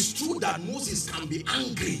 It's true that Moses can be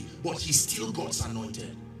angry, but he's still God's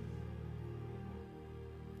anointed.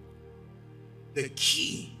 The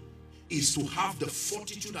key is to have the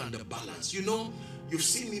fortitude and the balance. You know, you've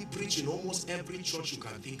seen me preach in almost every church you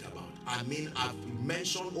can think about. I mean, I've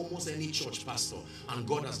mentioned almost any church pastor, and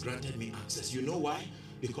God has granted me access. You know why?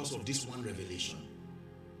 Because of this one revelation.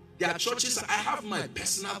 There are churches, I have my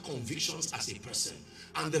personal convictions as a person.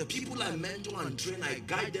 And the people I mentor and train, I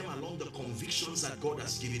guide them along the convictions that God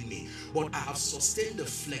has given me. But I have sustained the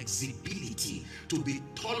flexibility to be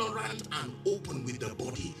tolerant and open with the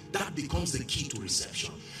body. That becomes the key to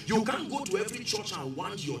reception. You can't go to every church and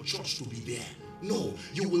want your church to be there. No,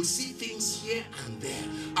 you will see things here and there.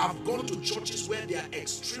 I've gone to churches where they are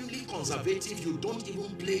extremely conservative. You don't even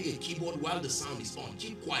play a keyboard while the sound is on.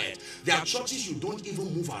 Keep quiet. There are churches you don't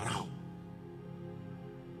even move around.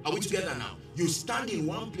 Are we together now? You stand in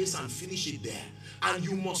one place and finish it there. And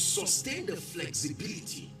you must sustain the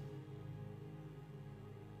flexibility.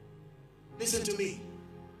 Listen to me.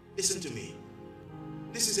 Listen to me.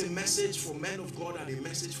 This is a message for men of God and a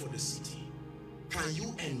message for the city. Can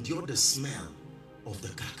you endure the smell of the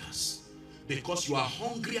carcass? Because you are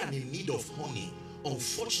hungry and in need of honey.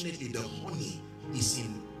 Unfortunately, the honey is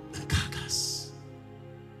in the carcass.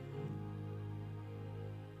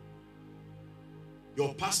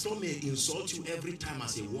 Your pastor may insult you every time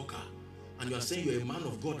as a worker, and you are saying you're a man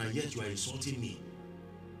of God and yet you are insulting me.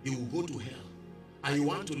 You will go to hell. And you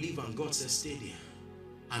want to leave and God says stay there.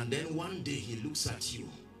 And then one day he looks at you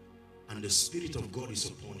and the Spirit of God is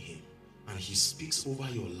upon him and he speaks over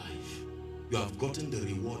your life. You have gotten the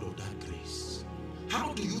reward of that grace.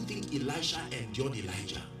 How do you think Elisha endured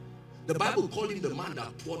Elijah? The Bible called him the man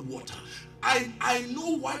that poured water. I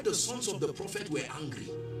know why the sons of the prophet were angry.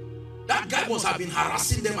 That guy must have been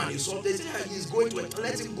harassing them and insulting. They say, hey, he's going to,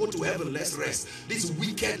 let him go to heaven, let's rest. This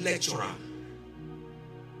wicked lecturer.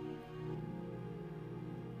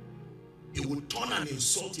 He would turn and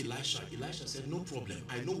insult Elisha. Elisha said, no problem.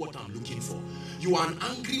 I know what I'm looking for. You are an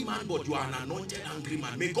angry man, but you are an anointed angry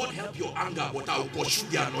man. May God help your anger, but I will pursue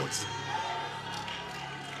the anointing.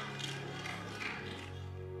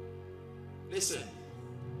 Listen,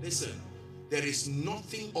 listen. There is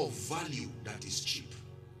nothing of value that is cheap.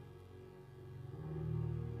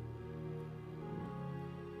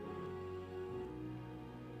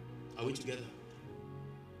 Are we together?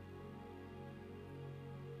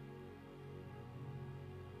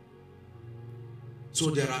 So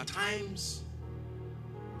there are times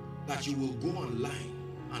that you will go online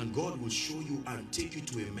and God will show you and take you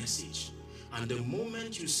to a message. And the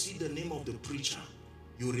moment you see the name of the preacher,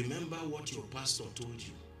 you remember what your pastor told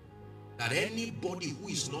you. That anybody who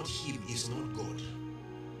is not him is not God.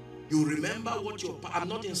 You remember what your... I'm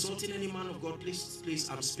not insulting any man of God. Please, please,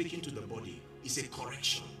 I'm speaking to the body. It's a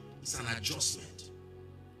correction. It's an adjustment.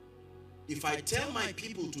 If I tell my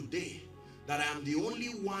people today that I am the only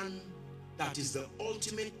one that is the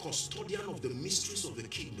ultimate custodian of the mysteries of the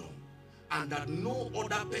kingdom, and that no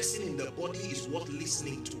other person in the body is worth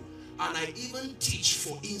listening to, and I even teach,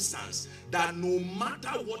 for instance, that no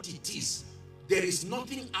matter what it is, there is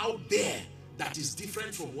nothing out there that is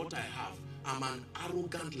different from what I have, I'm an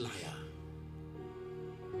arrogant liar.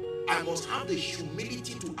 I must have the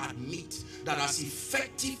humility to admit that as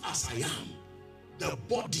effective as I am, the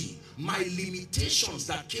body, my limitations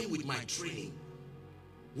that came with my training,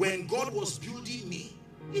 when God was building me,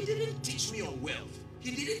 he didn't teach me on wealth.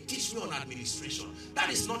 He didn't teach me on administration. That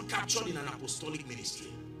is not captured in an apostolic ministry.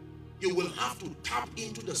 You will have to tap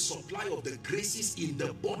into the supply of the graces in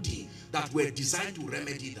the body that were designed to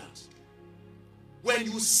remedy that. When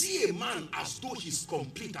you see a man as though he's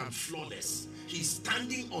complete and flawless, he's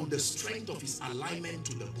standing on the strength of his alignment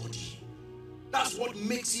to the body. That's what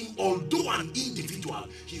makes him, although an individual,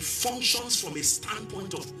 he functions from a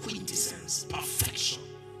standpoint of quintessence, perfection.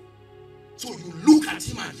 So you look at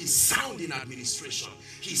him and he's sound in administration,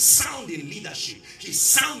 he's sound in leadership, he's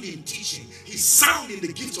sound in teaching, he's sound in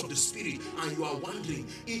the gifts of the Spirit, and you are wondering,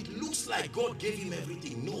 it looks like God gave him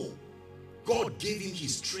everything. No. God gave him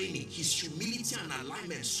his training, his humility and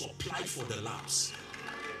alignment supplied for the lapse.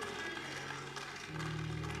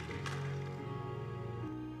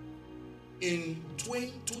 In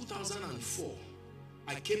 2004,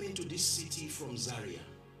 I came into this city from Zaria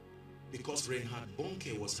because Reinhard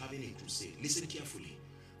Bonke was having a crusade. Listen carefully.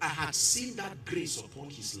 I had seen that grace upon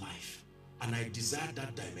his life and I desired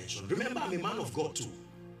that dimension. Remember, I'm a man of God too.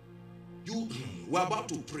 We're about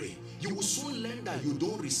to pray. You will soon learn that you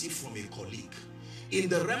don't receive from a colleague. In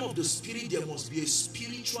the realm of the spirit, there must be a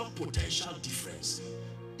spiritual potential difference.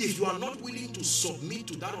 If you are not willing to submit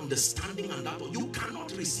to that understanding and that, you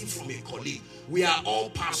cannot receive from a colleague. We are all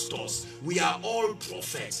pastors. We are all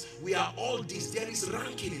prophets. We are all this. There is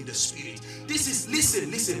ranking in the spirit. This is, listen,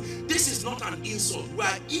 this is not an insult. We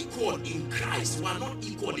are equal in Christ. We are not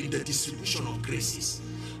equal in the distribution of graces.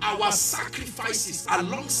 Our sacrifices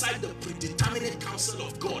alongside the predeterminate counsel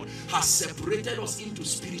of God has separated us into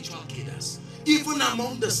spiritual cadres. Even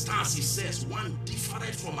among the stars, he says, one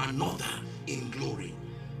different from another in glory.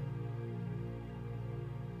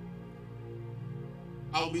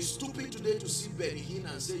 I'll be stupid today to see Benny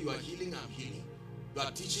Hinn and say, you are healing, I'm healing. You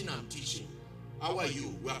are teaching, I'm teaching. How are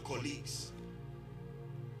you? We are colleagues.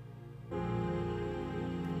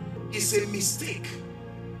 It's a mistake.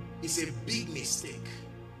 It's a big mistake.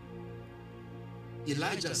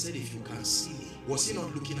 Elijah said, if you can see me, was he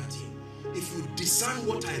not looking at him? If you discern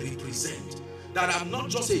what I represent, that I'm not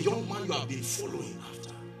just a young man you have been following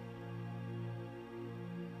after.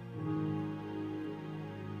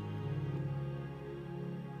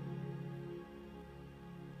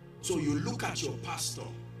 So you look at your pastor,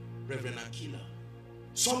 Reverend Akila.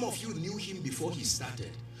 Some of you knew him before he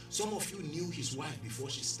started. Some of you knew his wife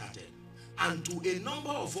before she started. And to a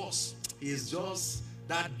number of us, he is just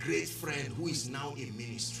that great friend who is now in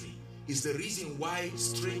ministry. Is the reason why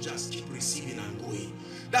strangers keep receiving and going.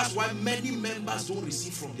 That's why many members don't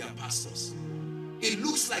receive from their pastors. It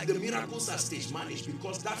looks like the miracles are stage managed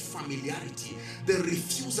because that familiarity, the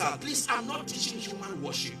refusal. Please, I'm not teaching human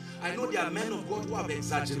worship. I know there are men of God who have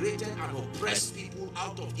exaggerated and oppressed people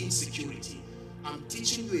out of insecurity. I'm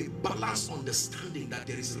teaching you a balanced understanding that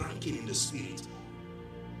there is ranking in the spirit.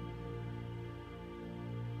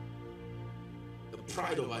 The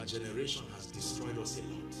pride of our generation has destroyed us a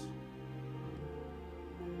lot.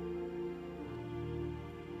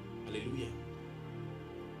 Hallelujah.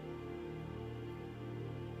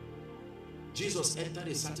 Jesus entered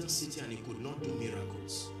a certain city and he could not do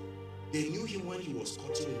miracles. They knew him when he was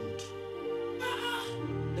cutting wood.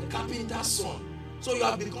 The carpenter's son. So you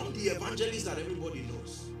have become the evangelist that everybody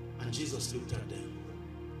knows. And Jesus looked at them.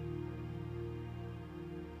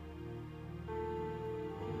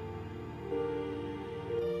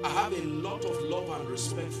 I have a lot of love and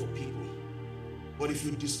respect for people. But if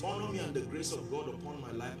you dishonor me and the grace of God upon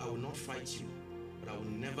my life, I will not fight you. But I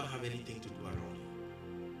will never have anything to do around you.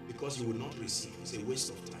 Because you will not receive. It's a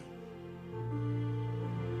waste of time.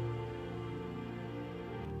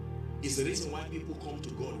 It's the reason why people come to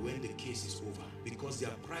God when the case is over. Because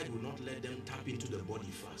their pride will not let them tap into the body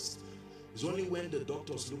first. It's only when the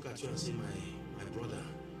doctors look at you and say, my brother,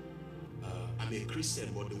 I'm a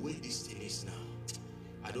Christian, but the way this thing is now,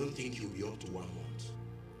 I don't think you'll be up to 1 month.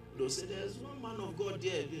 They'll say, there's one man of God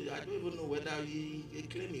there. I don't even know whether he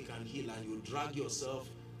claim he can heal, and you drag yourself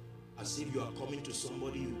as if you are coming to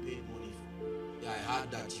somebody you paid money for. Yeah, I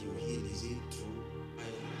heard that you heal. Is it true?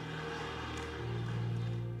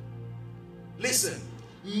 Listen,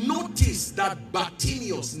 notice that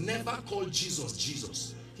Bartimaeus never called Jesus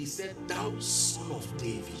Jesus. He said, thou son of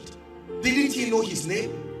David. Didn't he know his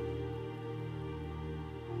name?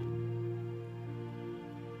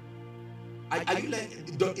 Are you like,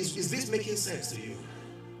 is this making sense to you?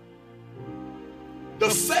 The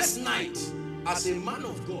first night, as a man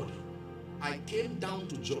of God, I came down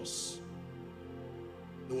to Jos.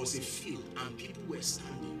 There was a field and people were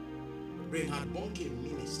standing. Reinhard Bonke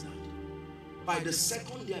ministered. By the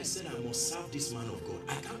second day, I said, I must serve this man of God.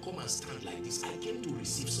 I can't come and stand like this. I came to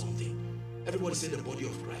receive something. Everybody said the body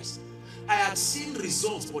of Christ. I had seen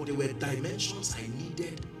results, but there were dimensions I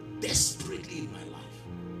needed desperately in my life.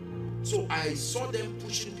 So I saw them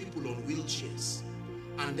pushing people on wheelchairs.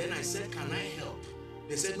 And then I said, can I help?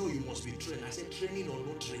 They said, no, you must be trained. I said, training or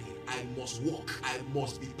no training, I must walk. I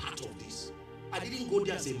must be part of this. I didn't go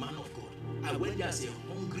there as a man of God. I went there as a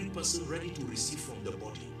hungry person ready to receive from the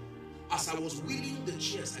body. As I was wheeling the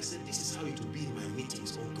chairs, I said, this is how it will be in my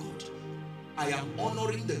meetings, oh God. I am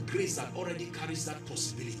honoring the grace that already carries that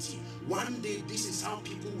possibility. One day, this is how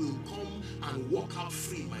people will come and walk out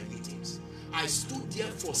free in my meetings. I stood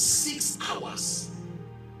there for 6 hours.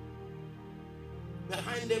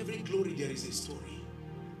 Behind every glory, there is a story.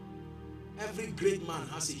 Every great man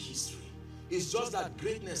has a history. It's just that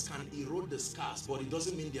greatness can erode the scars, but it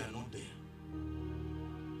doesn't mean they are not there.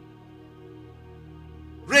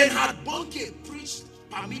 Reinhard Bonnke preached,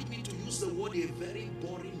 permit me to use the word, a very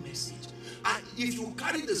boring message. And if you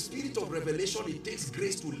carry the spirit of revelation, it takes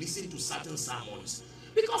grace to listen to certain sermons.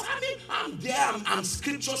 Because I mean, I'm there, and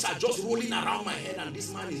scriptures are just rolling around my head, and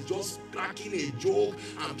this man is just cracking a joke,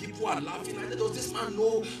 and people are laughing. And does this man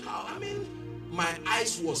know how? I mean, my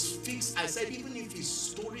eyes was fixed. I said, even if his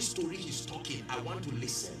story he's talking, I want to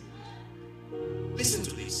listen. Listen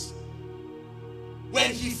to this.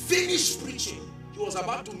 When he finished preaching, he was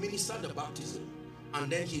about to minister the baptism,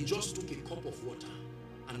 and then he just took a cup of water,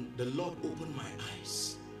 and the Lord opened my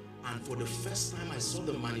eyes. And for the first time, I saw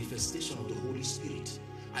the manifestation of the Holy Spirit.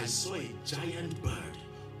 I saw a giant bird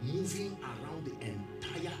moving around the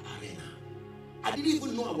entire arena. I didn't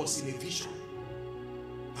even know I was in a vision.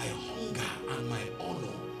 My hunger and my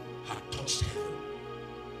honor had touched heaven.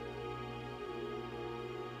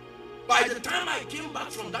 By the time I came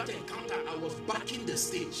back from that encounter, I was back in the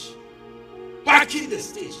stage. Back in the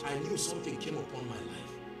stage, I knew something came upon my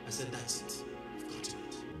life. I said, that's it. I've gotten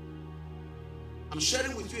it. I'm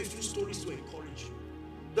sharing with you a few stories to encourage you.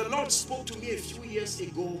 The Lord spoke to me a few years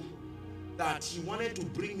ago that he wanted to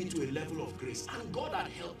bring me to a level of grace. And God had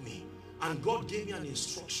helped me. And God gave me an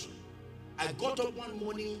instruction. I got up one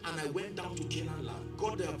morning and I went down to Canaan land.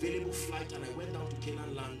 Got the available flight and I went down to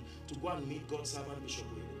Canaan land to go and meet God's servant Bishop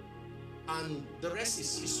Wade. And the rest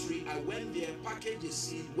is history. I went there, packaged a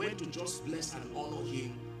seed, went to just bless and honor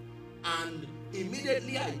him. And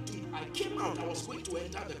immediately I did. I came out. I was going to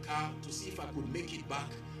enter the car to see if I could make it back,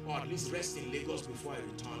 or at least rest in Lagos before I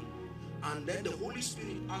returned. And then the Holy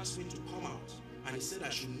Spirit asked me to come out. And he said I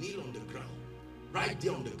should kneel on the ground. Right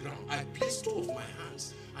there on the ground. I placed two of my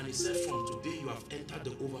hands. And he said, from today you have entered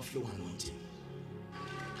the overflow anointing.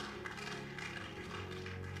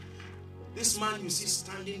 This man you see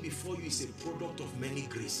standing before you is a product of many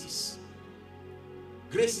graces.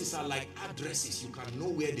 Graces are like addresses. You can know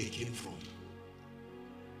where they came from.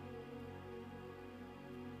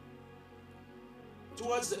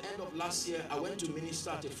 Towards the end of last year, I went to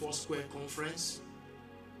minister at a Foursquare conference.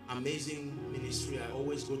 Amazing ministry. I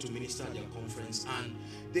always go to minister at their conference. And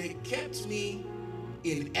they kept me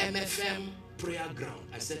in MFM prayer ground.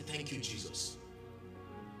 I said, thank you, Jesus.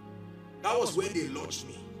 That was when they launched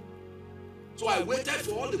me. So I waited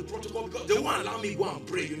for all the protocol because they won't allow me to go and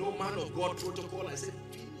pray. You know, man of God protocol. I said,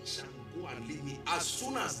 finish and go and leave me. As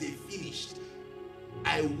soon as they finished,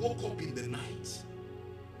 I woke up in the night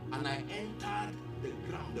and I entered the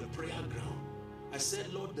ground, the prayer ground. I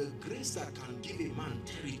said, Lord, the grace that can give a man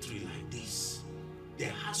territory like this,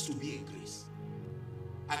 there has to be a grace.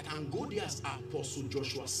 I can go there as Apostle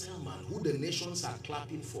Joshua Selman, who the nations are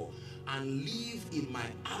clapping for, and live in my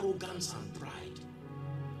arrogance and pride.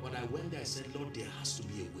 But I went there, I said, Lord, there has to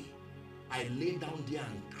be a way. I lay down there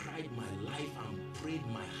and cried my life and prayed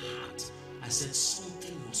my heart. I said,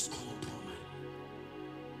 something must come upon my life.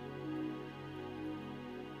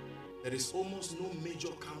 There is almost no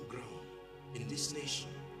major campground in this nation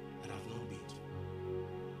that I've not been to.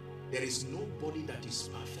 There is nobody that is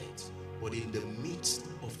perfect, but in the midst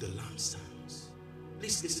of the lampstands.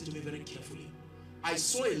 Please listen to me very carefully. I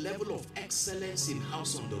saw a level of excellence in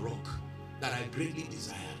House on the Rock that I greatly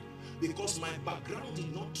desired, because my background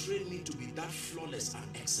did not train me to be that flawless and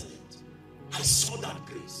excellent. I saw that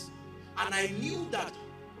grace, and I knew that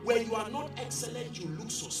when you are not excellent, you look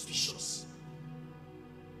suspicious.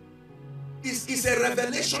 It's a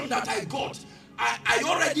revelation that I got. I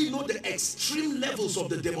already know the extreme levels of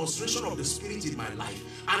the demonstration of the Spirit in my life,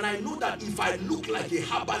 and I know that if I look like a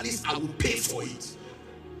herbalist, I will pay for it.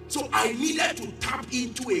 So I needed to tap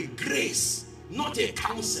into a grace, not a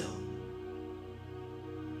counsel.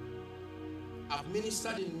 I've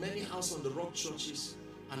ministered in many House on the Rock churches,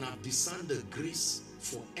 and I've discerned the grace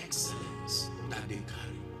for excellence that they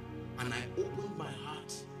carry. And I opened my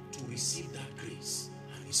heart to receive that grace,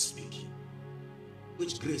 and He's speaking.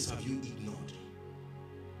 Which grace have you ignored?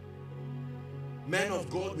 Men of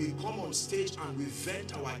God, we come on stage and we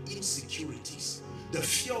vent our insecurities. The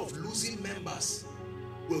fear of losing members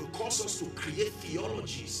will cause us to create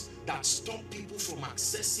theologies that stop people from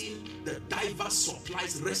accessing the diverse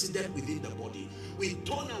supplies resident within the body. We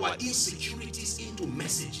turn our insecurities into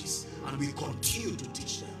messages and we continue to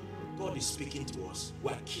teach them. God is speaking to us.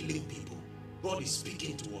 We're killing people. God is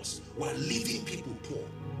speaking to us. We're leaving people poor.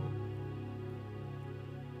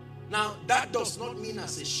 Now, that does not mean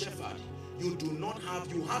as a shepherd, You do not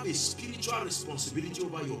have, you have a spiritual responsibility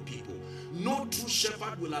over your people. No true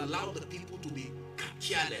shepherd will allow the people to be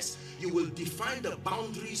careless. You will define the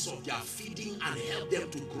boundaries of their feeding and help them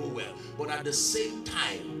to grow well. But at the same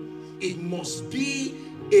time, it must be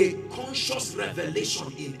a conscious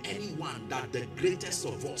revelation in anyone that the greatest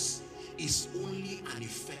of us is only an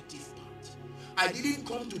effective part. I didn't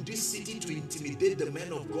come to this city to intimidate the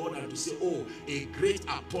men of God and to say, oh, a great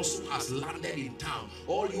apostle has landed in town.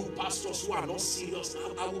 All you pastors who are not serious,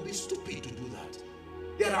 I will be stupid to do that.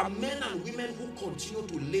 There are men and women who continue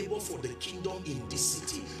to labor for the kingdom in this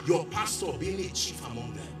city. Your pastor being a chief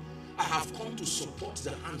among them. I have come to support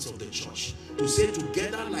the hands of the church, to say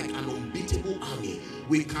together like an unbeatable army,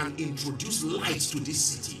 we can introduce light to this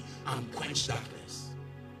city and quench darkness.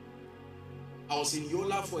 I was in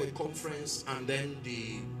Yola for a conference, and then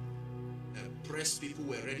the press people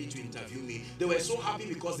were ready to interview me. They were so happy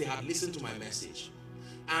because they had listened to my message.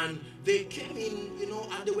 And they came in, you know,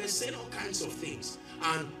 and they were saying all kinds of things.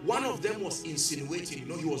 And one of them was insinuating, you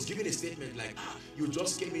know, he was giving a statement like, you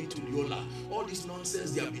just came into Yola. All this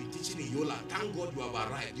nonsense they have been teaching in Yola, thank God you have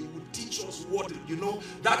arrived. You would teach us what, you know,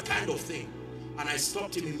 that kind of thing. And I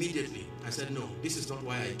stopped him immediately. I said, no, this is not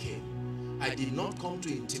why I came. I did not come to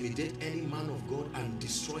intimidate any man of God and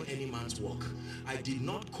destroy any man's work. I did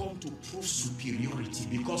not come to prove superiority,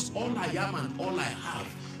 because all I am and all I have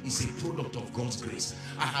is a product of God's grace.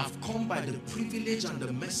 I have come by the privilege and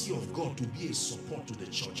the mercy of God to be a support to the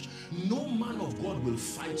church. No man of God will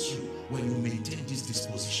fight you when you maintain this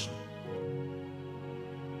disposition.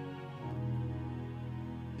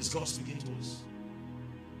 Is God speaking to us?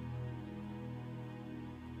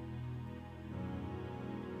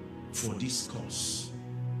 For this cause,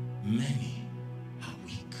 many are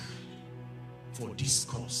weak. For this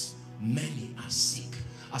cause, many are sick.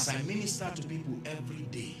 As I minister to people every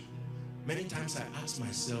day, many times I ask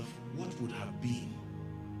myself, what would have been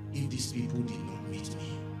if these people did not meet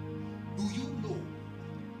me? Do you know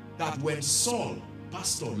that when Saul,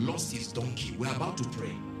 pastor, lost his donkey, we're about to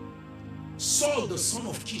pray. Saul, the son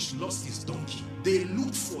of Kish, lost his donkey. They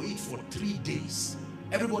looked for it for 3 days.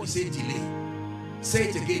 Everybody say delay. Say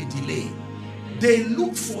it again, delay. They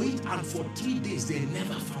looked for it, and for 3 days they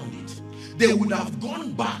never found it. They would have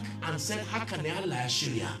gone back and said,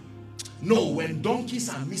 no, when donkeys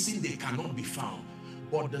are missing, they cannot be found.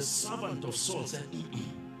 But the servant of Saul said,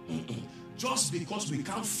 just because we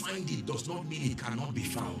can't find it does not mean it cannot be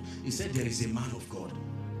found. He said, there is a man of God.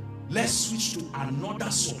 Let's switch to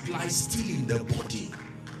another supply still in the body.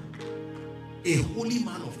 A holy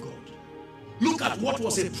man of God. Look at what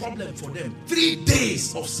was a problem for them. 3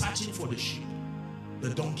 days of searching for the sheep,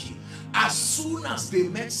 the donkey. As soon as they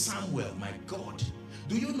met Samuel, my God,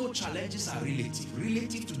 do you know challenges are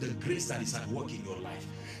relative to the grace that is at work in your life?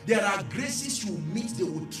 There are graces you meet, they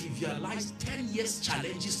will trivialize 10 years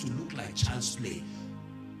challenges to look like child's play.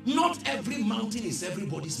 Not every mountain is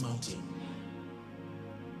everybody's mountain.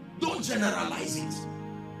 Don't generalize it.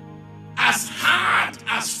 As hard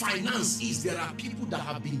as finance is, there are people that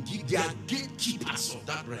have been given, they are gatekeepers of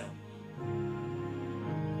that realm.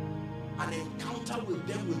 An encounter with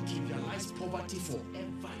them will trivialize poverty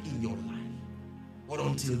forever in your life. But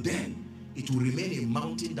until then, it will remain a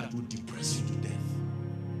mountain that will depress you to death.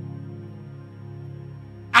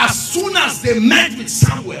 As soon as they met with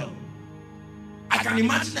Samuel, I can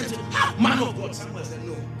imagine them saying, man of God. Samuel said,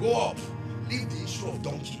 no, go up. Leave the issue of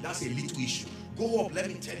donkey. That's a little issue. Go up, let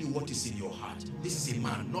me tell you what is in your heart. This is a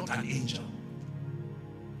man, not an angel.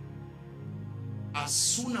 As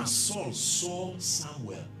soon as Saul saw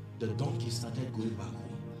Samuel, the donkey started going back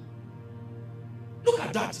home. Look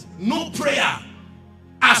at that. No prayer.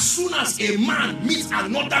 As soon as a man meets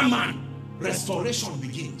another man, restoration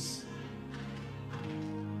begins.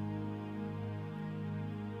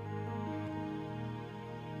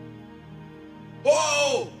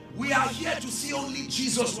 Oh, we are here to see only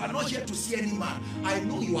Jesus. We are not here to see any man. I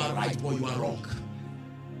know you are right, but you are wrong.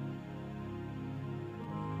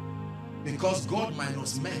 Because God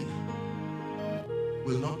minus men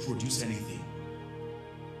will not produce anything.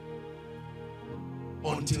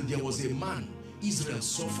 Until there was a man, Israel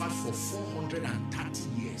suffered for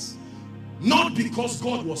 430 years. Not because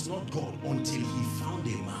God was not God, until he found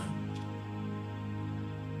a man.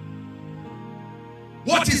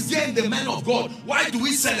 What is there in the men of God? Why do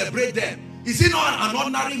we celebrate them? Is he not an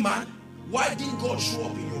ordinary man? Why didn't God show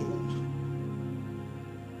up in your home?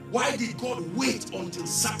 Why did God wait until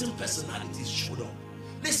certain personalities showed up?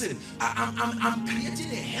 Listen, I'm creating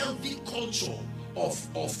a healthy culture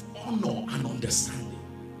of honor and understanding.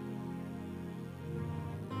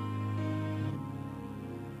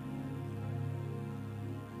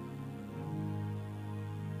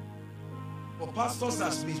 pastors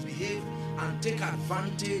that misbehave and take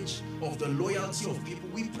advantage of the loyalty of people,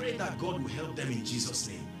 we pray that God will help them in Jesus'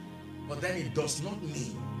 name. But then it does not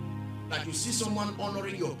mean that you see someone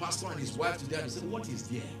honoring your pastor and his wife today and you say, what is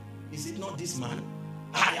there? Is it not this man?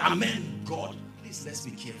 Amen, God. Please, let's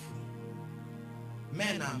be careful.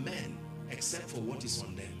 Men are men except for what is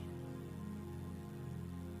on them.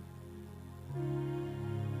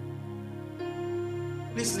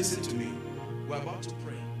 Please listen to me. We're about to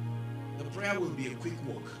pray. The prayer will be a quick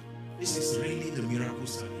walk. This is really the miracle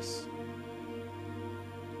service.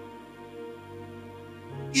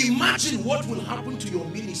 Imagine what will happen to your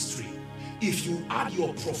ministry if you add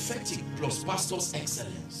your prophetic plus pastor's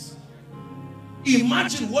excellence.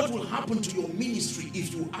 Imagine what will happen to your ministry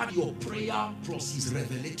if you add your prayer plus his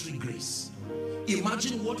revelatory grace.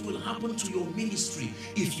 Imagine what will happen to your ministry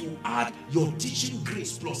if you add your teaching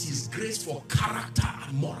grace plus his grace for character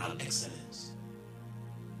and moral excellence.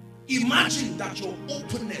 Imagine that your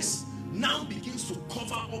openness now begins to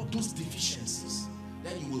cover up those deficiencies.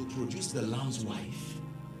 Then you will produce the Lamb's wife,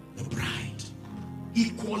 the bride,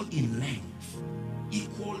 equal in length,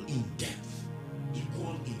 equal in depth,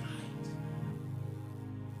 equal in height.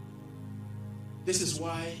 This is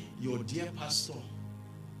why your dear pastor,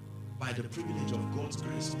 by the privilege of God's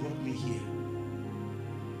grace, brought me here.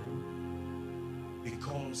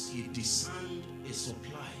 Because he discerned a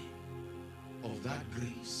supply of that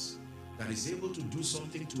grace that is able to do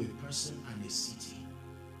something to a person and a city.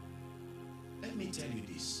 Let me tell you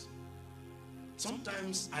this.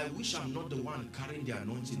 Sometimes I wish I'm not the one carrying the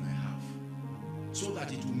anointing I have, so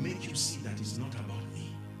that it will make you see that it's not about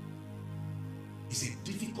me. It's a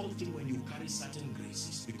difficult thing when you carry certain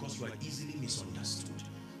graces because you are easily misunderstood.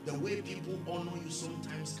 The way people honor you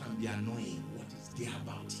sometimes can be annoying. What is there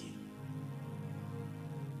about him?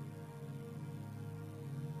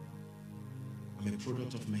 I'm a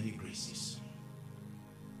product of many graces.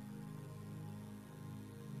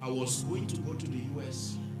 I was going to go to the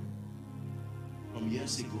US some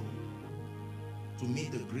years ago to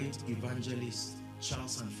meet the great evangelist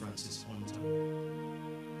Charles and Francis Hunter.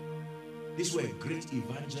 These were great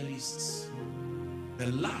evangelists, the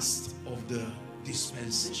last of the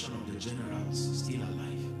dispensation of the generals still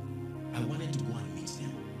alive. I wanted to go and meet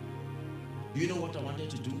them. Do you know what I wanted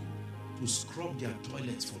to do? To scrub their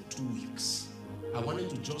toilets for 2 weeks. I wanted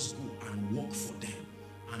to just go and work for them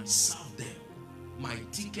and serve them. My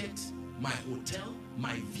ticket, my hotel,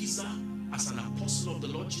 my visa, as an apostle of the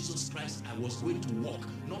Lord Jesus Christ, I was going to work,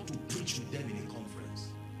 not to preach with them in a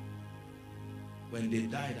conference. When they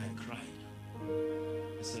died, I cried.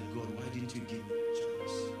 I said, God, why didn't you give me a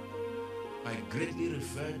chance? My greatly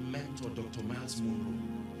revered mentor, Dr. Miles Monroe,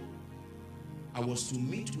 I was to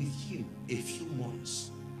meet with him a few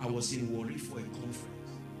months. I was in Warri for a conference.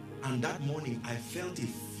 And that morning, I felt a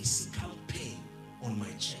physical pain on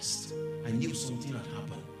my chest. I knew something had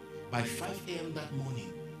happened. By 5 a.m. that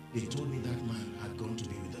morning, they told me that man had gone to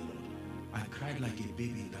be with the Lord. I cried like a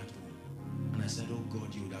baby in that room. And I said, oh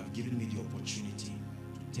God, you would have given me the opportunity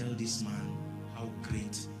to tell this man how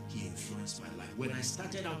great he influenced my life. When I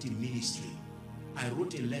started out in ministry, I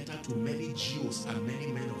wrote a letter to many GOs and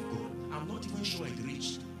many men of God. I'm not even sure it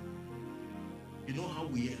reached. You know how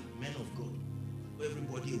we are, men of God.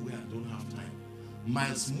 Everybody aware and don't have time.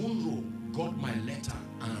 Miles Monroe got my letter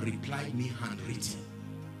and replied me handwritten.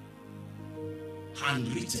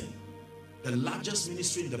 Handwritten. The largest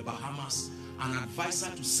ministry in the Bahamas, an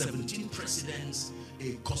advisor to 17 presidents,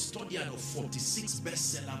 a custodian of 46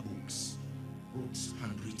 bestseller books, wrote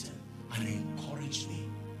handwritten and encouraged me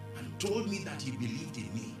and told me that he believed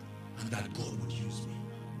in me and that God would use me.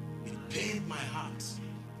 It pained my heart.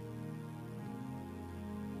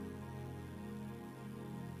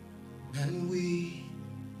 And we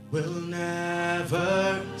will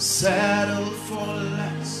never settle for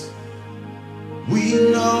less. We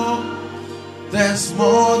know there's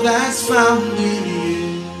more that's found in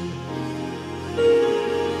you.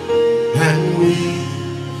 And we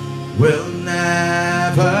will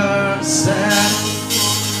never settle.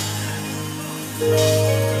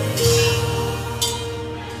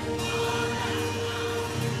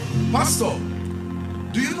 Pastor,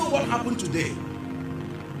 do you know what happened today?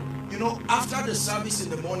 You know, after the service in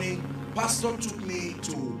the morning, Pastor took me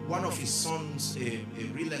to one of his sons, a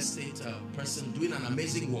real estate person doing an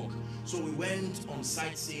amazing work. So we went on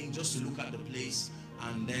sightseeing just to look at the place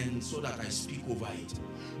and then so that I speak over it.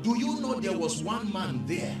 Do you know there was one man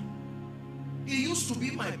there? He used to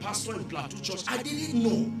be my pastor in Plateau Church. I didn't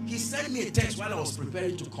know. He sent me a text while I was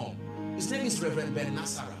preparing to come. His name is Reverend Ben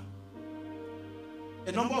Nasara.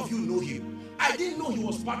 A number of you know him. I didn't know he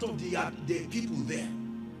was part of the people there.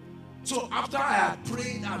 So after I had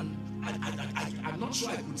prayed and I'm not sure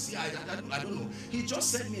I could see. I don't know. He just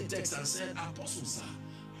sent me a text and said, Apostle, sir,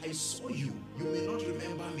 I saw you. You may not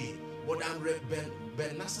remember me, but I'm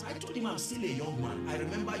Ben Nasser. I told him I'm still a young man. I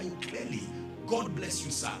remember you clearly. God bless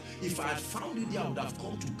you, sir. If I had found you there, I would have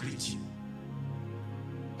come to greet you.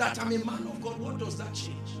 That I'm a man of God, what does that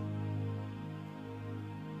change?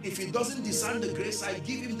 If he doesn't discern the grace, I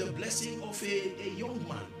give him the blessing of a young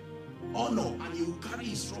man. Honor, and he will carry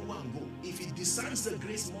his trouble and go. If he discerns the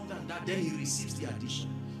grace more than that, then he receives the addition.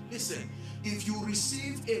 Listen, if you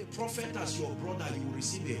receive a prophet as your brother, you will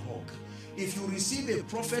receive a hug. If you receive a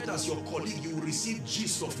prophet as your colleague, you will receive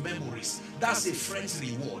gist of memories. That's a friend's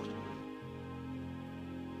reward.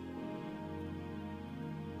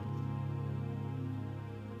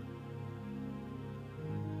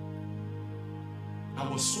 I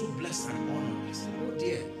was so blessed and honored. I said, oh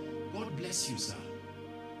dear, God bless you, sir.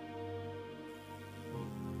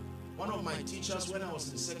 One of my teachers, when I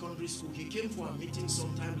was in secondary school, he came for a meeting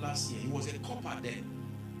sometime last year. He was a copper then.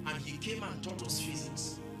 And he came and taught us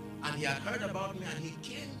physics. And he had heard about me, and he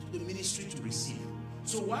came to the ministry to receive.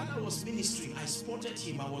 So while I was ministering, I spotted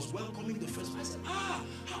him. I was welcoming the first one. I said, how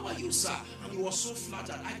are you, sir? And he was so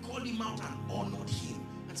flattered. I called him out and honored him.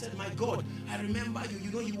 And said, my God, I remember you.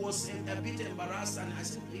 You know, he was a bit embarrassed. And I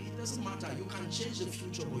said, it doesn't matter. You can change the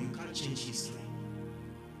future, but you can't change history.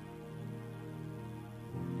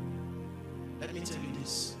 Let me tell you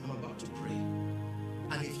this. I'm about to pray.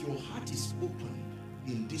 And if your heart is open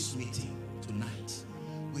in this meeting tonight,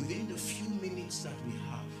 within the few minutes that we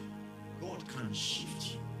have, God can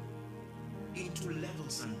shift you into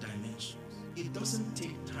levels and dimensions. It doesn't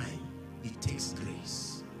take time. It takes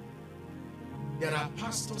grace. There are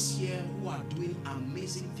pastors here who are doing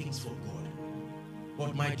amazing things for God.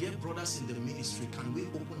 But my dear brothers in the ministry, can we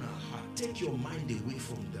open our heart? Take your mind away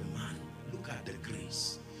from the man. Look at the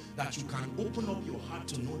grace. That you can open up your heart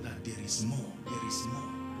to know that there is more. There is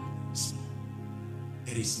more. It's more.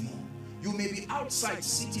 There is more. You may be outside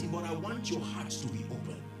sitting, but I want your heart to be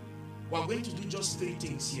open. We're going to do just 3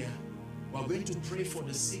 things here. We're going to pray for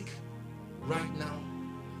the sick right now.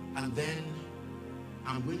 And then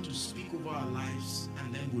I'm going to speak over our lives.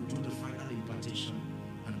 And then we'll do the final impartation.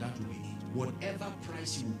 And that will be it. Whatever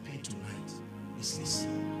price you will pay tonight is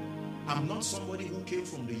listen. I'm not somebody who came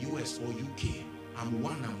from the US or UK. I'm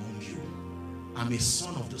one among you. I'm a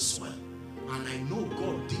son of the soil. And I know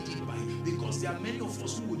God did it because there are many of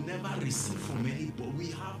us who will never receive from any, but we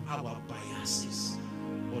have our biases.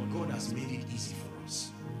 But God has made it easy for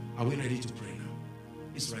us. Are we ready to pray now?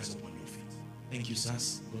 Please rise up on your feet. Thank you,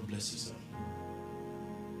 sirs. God bless you, sir.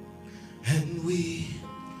 And we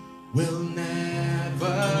will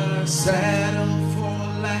never settle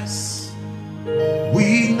for less.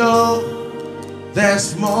 We know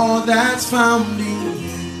there's more that's found in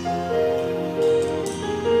you.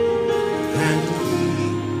 And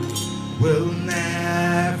we will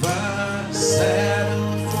never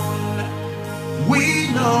settle for less. We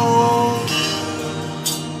know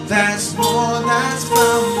there's more that's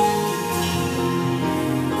found in you.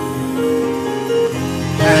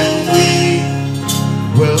 And we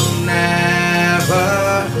will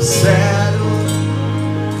never settle.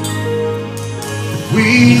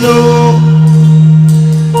 We know.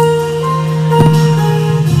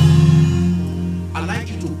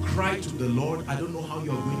 I don't know how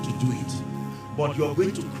you're going to do it, but you're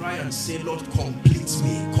going to cry and say, Lord, complete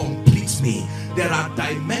me, complete me. There are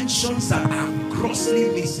dimensions that I'm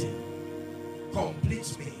grossly missing.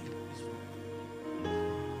 Complete me.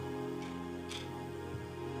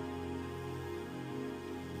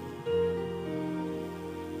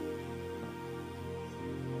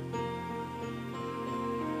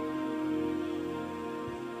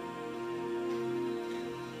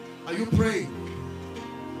 Are you praying?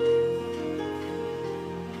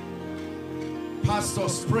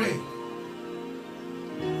 Pastors, pray.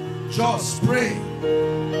 Just pray.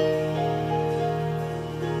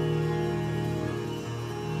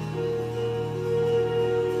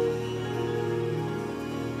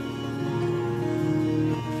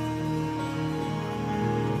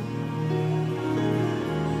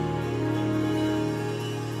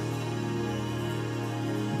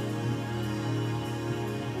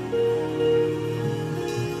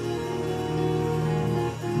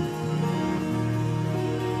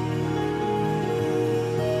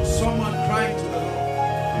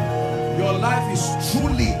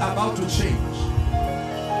 Truly about to change.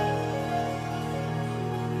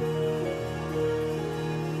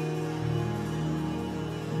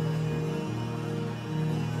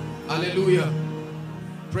 Hallelujah.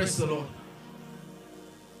 Praise the Lord.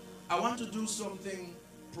 I want to do something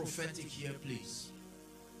prophetic here, please.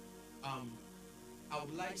 I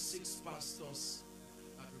would like 6 pastors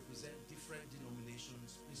that represent different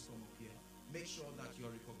denominations. Please come up here. Make sure that you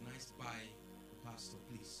are recognized by the pastor,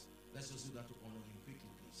 please. Let's just do that to honor him quickly,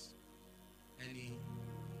 please. Any?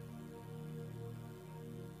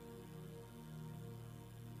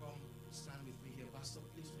 Come, stand with me here. Pastor,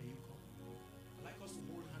 please, may you come. I'd like us to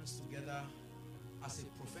hold hands together as a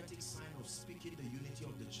prophetic sign of speaking the unity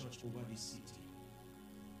of the church over this city.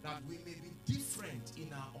 That we may be different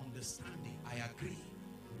in our understanding, I agree.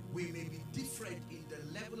 We may be different in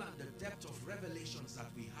the level and the depth of revelations that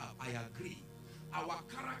we have, I agree. Our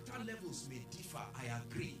character levels may differ, I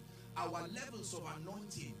agree. Our levels of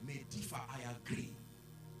anointing may differ, I agree.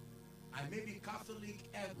 I may be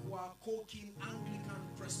Catholic, Equa, Cokin, Anglican,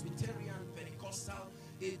 Presbyterian, Pentecostal.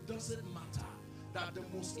 It doesn't matter. That the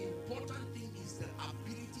most important thing is the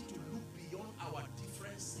ability to look beyond our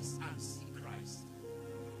differences and see Christ.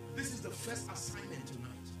 This is the first assignment tonight.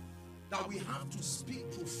 That we have to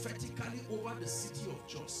speak prophetically over the city of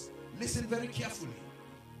Jos. Listen very carefully.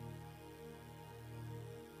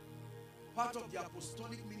 Part of the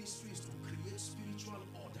apostolic ministry is to create spiritual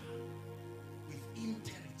order within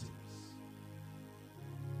territories.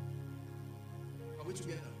 Are we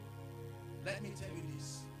together? Let me tell you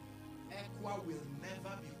this. Equa will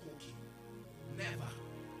never be Cokin. Never.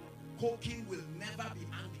 Cokin will never be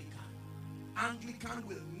Anglican. Anglican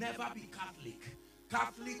will never be Catholic.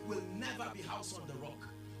 Catholic will never be House on the Rock.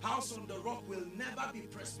 House on the Rock will never be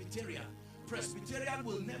Presbyterian. Presbyterian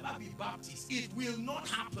will never be Baptist. It will not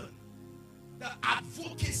happen. The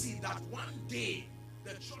advocacy that one day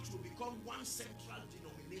the church will become one central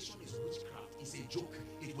denomination is witchcraft is a joke.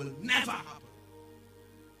 It will never happen.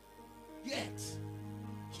 Yet,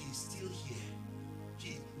 he is still here.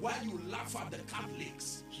 While you laugh at the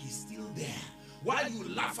Catholics, he's still there. While you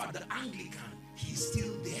laugh at the Anglican, he's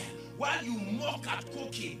still there. While you mock at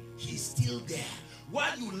Cokin, he's still there.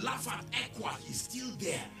 While you laugh at Equa, he's still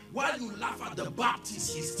there. While you laugh at the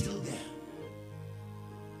Baptist, he's still there.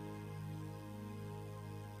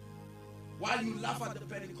 While you laugh at the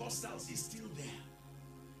Pentecostals, he's still there.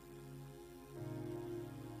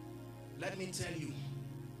 Let me tell you,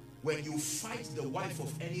 when you fight the wife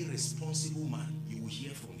of any responsible man, you will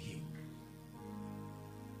hear from him.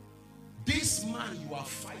 This man you are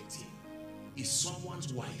fighting is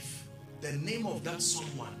someone's wife. The name of that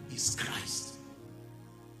someone is Christ.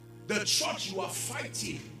 The church you are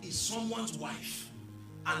fighting is someone's wife.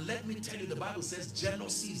 And let me tell you, the Bible says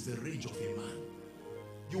jealousy is the rage of a man.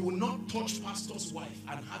 You will not touch pastor's wife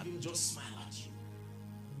and have him just smile at you.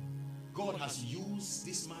 God has used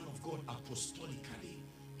this man of God apostolically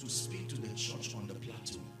to speak to the church on the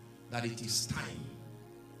plateau that it is time.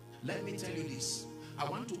 Let me tell you this. I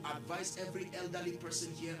want to advise every elderly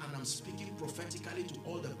person here, and I'm speaking prophetically to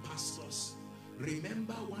all the pastors.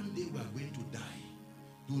 Remember, one day we are going to die.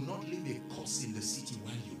 Do not leave a curse in the city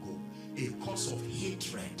while you go. A curse of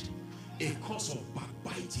hatred, a curse of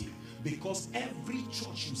backbiting, because every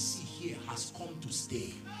church you see here has come to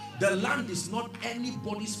stay. The land is not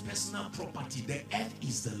anybody's personal property. The earth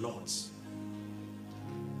is the Lord's.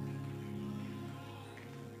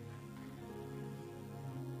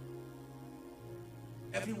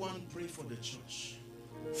 Everyone pray for the church.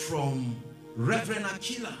 From Reverend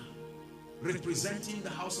Aquila, representing the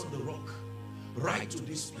House of the Rock, right to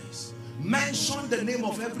this place. Mention the name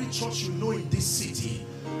of every church you know in this city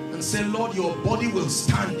and say, Lord, your body will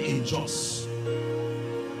stand in Jos.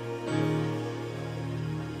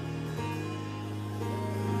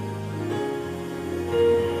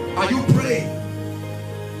 Are you praying?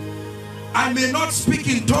 I may not speak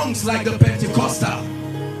in tongues like the Pentecostal,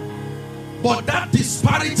 but that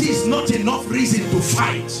disparity is not enough reason to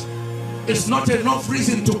fight. It's not enough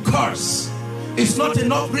reason to curse. It's not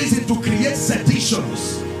enough reason to create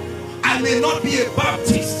seditions. I may not be a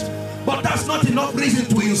Baptist, but that's not enough reason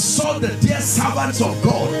to insult the dear servants of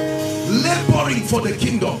God laboring for the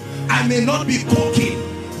kingdom. I may not be cooking,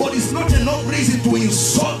 but it's not enough reason to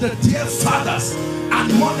insult the dear fathers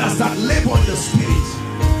and mothers that labor in the spirit.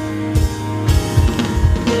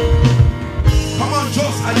 Come on,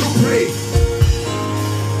 Jos, are you praying?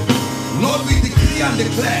 Lord, we decree and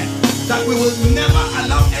declare that we will never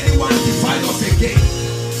allow anyone divide us again.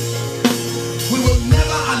 We will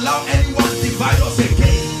never allow anyone divide us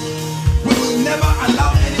again. We will never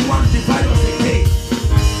allow anyone divide us again.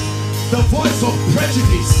 The voice of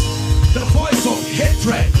prejudice, the voice of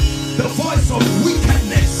hatred, the voice of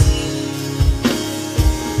wickedness,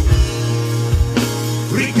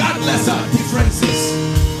 regardless our differences,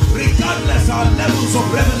 regardless our levels of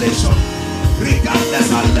revelation,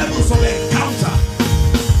 regardless our levels of encounter,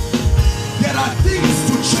 there are things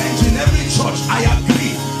to change in every church, I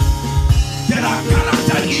agree. There are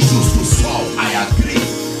character issues to solve. I agree.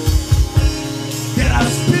 There are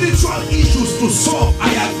spiritual issues to solve.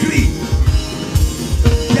 I agree.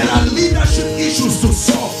 There are leadership issues to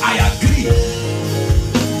solve. I agree.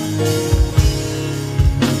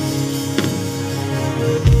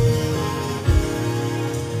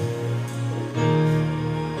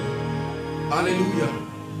 Hallelujah.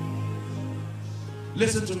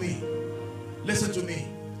 Listen to me. Listen to me.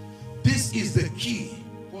 This is the key.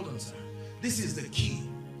 Hold on, sir. This is the key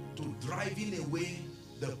to driving away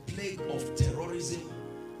the plague of terrorism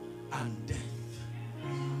and death.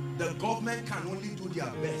 The government can only do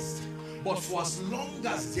their best, but for as long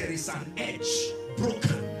as there is an edge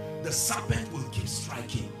broken, the serpent will keep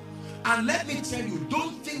striking. And let me tell you,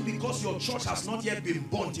 don't think because your church has not yet been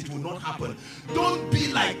burnt, it will not happen. Don't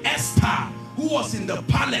be like Esther, who was in the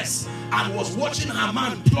palace and was watching her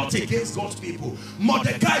man plot against God's people.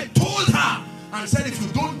 Mordecai told her and said, if you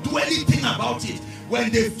don't do anything about it, when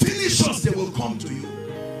they finish us, they will come to you.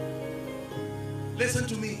 Listen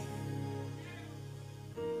to me.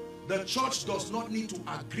 The church does not need to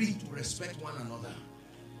agree to respect one another.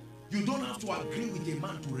 You don't have to agree with a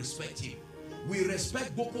man to respect him. We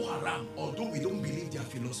respect Boko Haram, although we don't believe their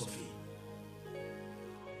philosophy.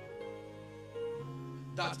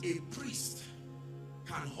 That a priest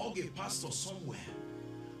can hug a pastor somewhere.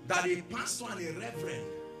 That a pastor and a reverend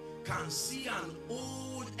can see an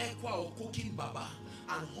old Ekwa or cooking Baba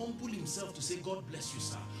and humble himself to say, God bless you,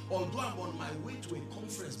 sir. Although I'm on my way to a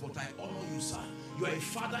conference, but I honor you, sir. You are a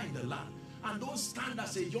father in the land. And don't stand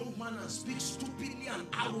as a young man and speak stupidly and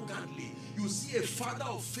arrogantly. You see a father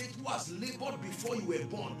of faith who has labored before you were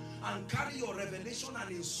born and carry your revelation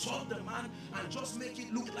and insult the man and just make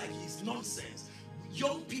it look like he's nonsense.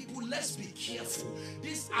 Young people, let's be careful.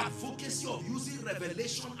 This advocacy of using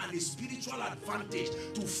revelation and a spiritual advantage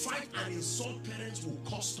to fight and insult parents will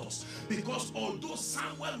cost us. Because although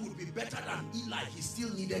Samuel would be better than Eli, he still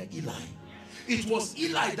needed Eli. It was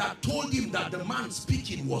Eli that told him that the man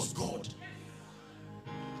speaking was God.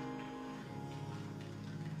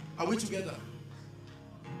 Are we together?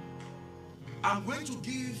 I'm going to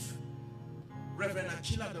give Reverend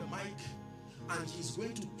Akila the mic, and he's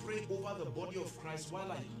going to pray over the body of Christ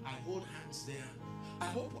while I hold hands there. I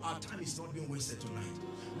hope our time is not being wasted tonight.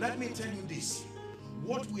 Let me tell you this.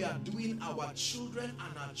 What we are doing, our children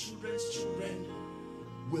and our children's children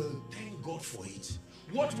will thank God for it.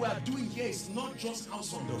 What we are doing here is not just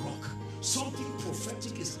House on the Rock. Something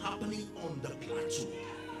prophetic is happening on the plateau.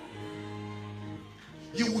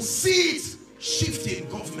 You will see it shift in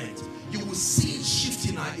government. You will see it shift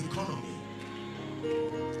in our economy.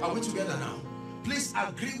 Are we together now? Please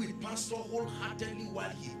agree with Pastor wholeheartedly while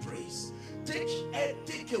he prays.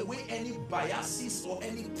 Take away any biases or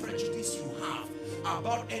any prejudice you have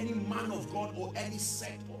about any man of God or any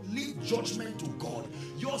sect. Leave judgment to God.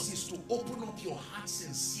 Yours is to open up your heart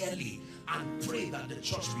sincerely and pray that the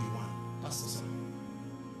church be one. Pastor Selman.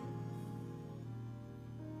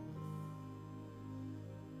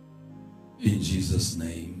 In Jesus'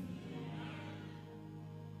 name.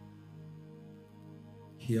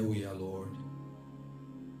 Here we are, Lord,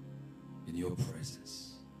 in your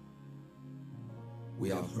presence. We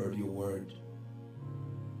have heard your word.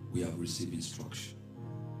 We have received instruction.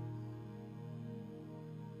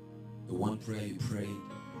 The one prayer you prayed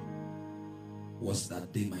was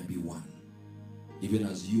that they might be one, even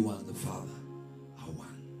as you and the Father are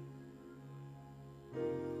one.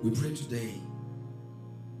 We pray today,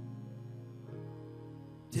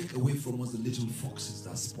 take away from us the little foxes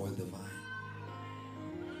that spoil the vine.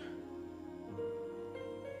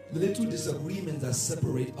 The little disagreements that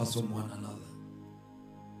separate us from one another.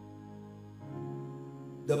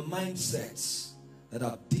 The mindsets that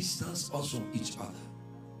have distanced us from each other.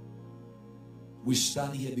 We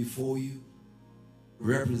stand here before you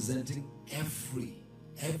representing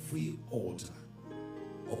every altar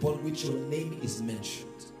upon which your name is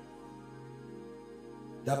mentioned.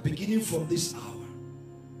 That beginning from this hour,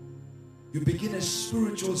 you begin a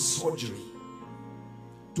spiritual surgery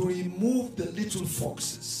to remove the little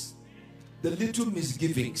foxes, the little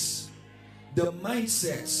misgivings, the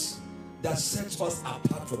mindsets that sets us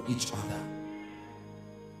apart from each other.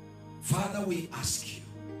 Father, we ask you,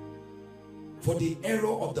 for the error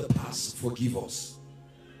of the past, forgive us.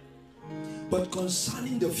 But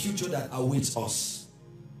concerning the future that awaits us,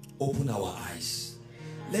 open our eyes.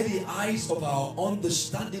 Let the eyes of our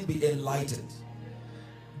understanding be enlightened.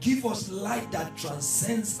 Give us light that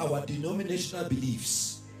transcends our denominational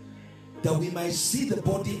beliefs, that we might see the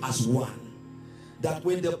body as one. That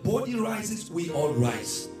when the body rises, we all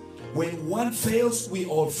rise. When one fails, we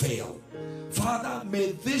all fail. Father,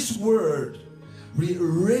 may this word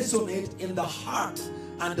resonate in the heart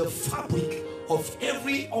and the fabric of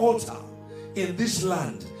every altar in this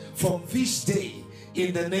land from this day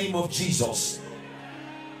in the name of Jesus.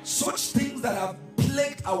 Such things that have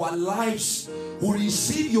plagued our lives will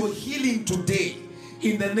receive your healing today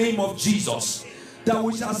in the name of Jesus. That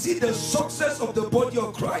we shall see the success of the body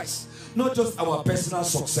of Christ, not just our personal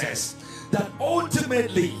success. That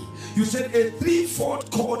ultimately, you said a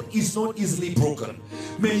three-fourth cord is not easily broken.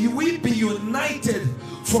 May we be united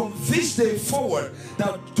from this day forward,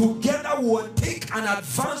 that together we will take and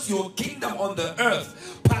advance your kingdom on the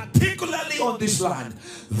earth, particularly on this land.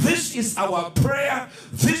 This is our prayer,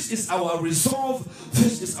 this is our resolve,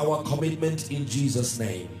 this is our commitment in Jesus'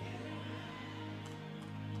 name.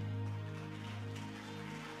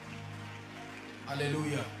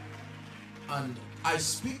 Hallelujah. And I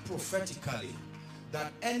speak prophetically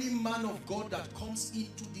that any man of God that comes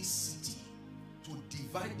into this city to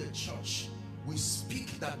divide the church, we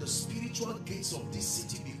speak that the spiritual gates of this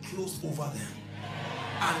city be closed over them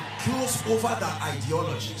and closed over their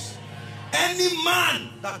ideologies. Any man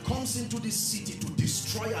that comes into this city to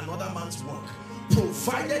destroy another man's work,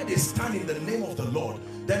 provided they stand in the name of the Lord,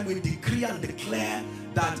 then we decree and declare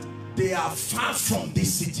that they are far from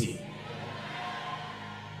this city.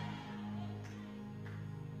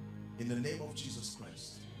 In the name of Jesus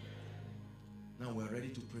Christ. Now we're ready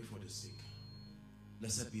to pray for the sick.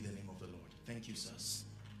 Blessed be the name of the Lord. Thank you, sirs.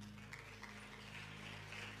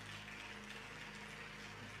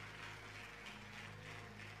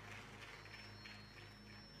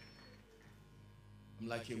 I'm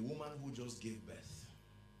like a woman who just gave birth.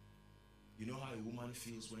 You know how a woman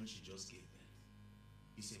feels when she just gave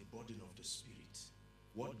birth? It's a burden of the spirit.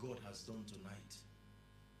 What God has done tonight,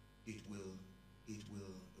 it will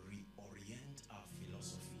reorient our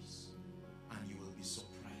philosophies, and you will be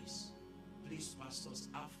surprised. Please, pastors,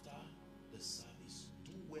 after the service,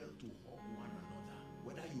 do well to hug one another,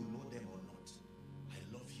 whether you know them or not. I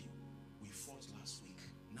love you. We fought last week.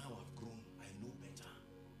 Now I've grown. I know better.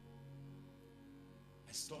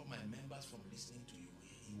 I stopped my members from listening to you.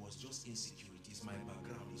 He was just insecurity. It's my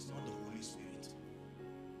background. It's not the Holy Spirit.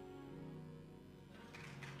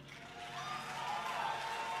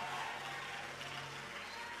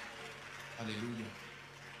 Hallelujah.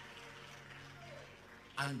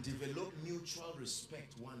 And develop mutual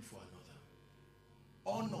respect one for another.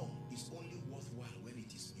 Honor is only worthwhile when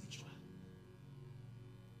it is mutual.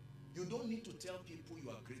 You don't need to tell people you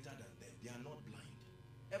are greater than them. They are not blind.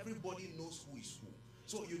 Everybody knows who is who.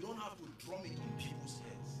 So you don't have to drum it on people's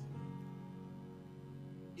heads.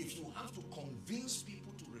 If you have to convince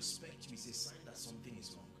people to respect you, it's a sign that something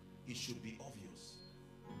is wrong. It should be obvious.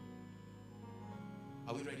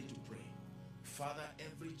 Are we ready to pray? Father,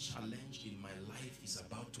 every challenge in my life is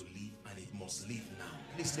about to leave, and it must leave now.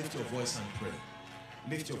 Please lift your voice and pray.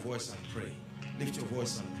 Lift your voice and pray. Lift your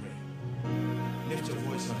voice and pray. Lift your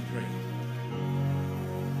voice and pray.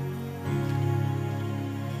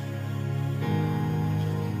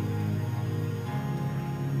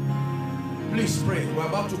 Please pray. We're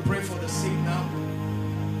about to pray for the sick now.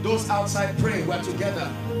 Those outside, pray. We're together.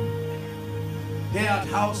 Here at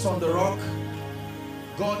House on the Rock,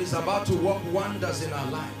 God is about to work wonders in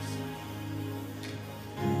our lives.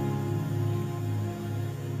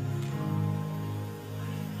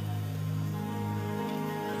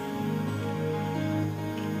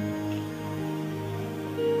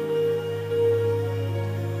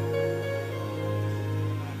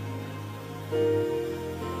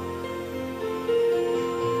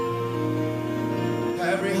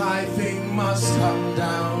 Every high thing must come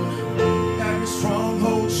down. Every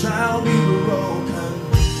stronghold shall be broken.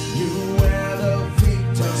 You wear the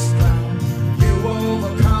victor's crown. You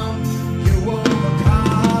overcome. You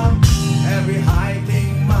overcome. Every high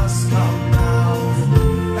thing must come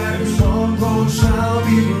down. Every stronghold shall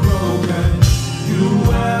be broken. You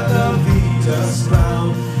wear the victor's crown.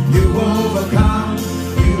 You overcome.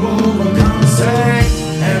 You overcome. Say,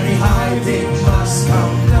 every high thing must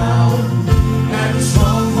come down. Every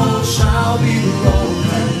stronghold shall be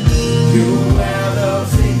broken. You wear the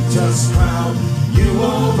victor's crown. You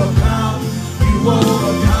overcome. You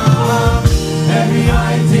overcome. Every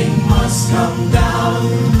high thing must come down.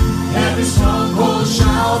 Every stronghold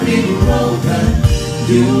shall be broken.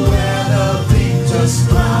 You wear the victor's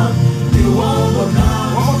crown. You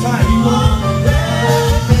overcome. One more time. You overcome.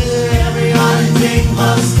 Every high thing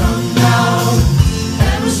must come down.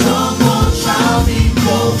 Every stronghold shall be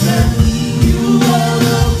broken. You are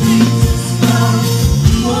the victor's crown.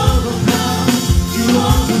 You overcome. You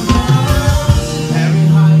overcome. Every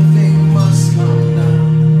high thing must come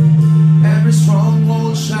down. Every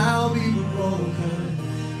stronghold shall be broken.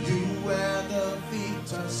 You wear the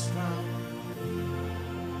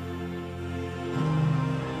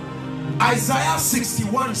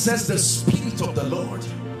 61 says, the Spirit of the Lord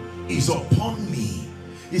is upon me.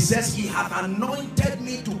 He says, he hath anointed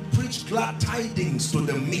me to preach glad tidings to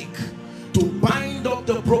the meek, to bind up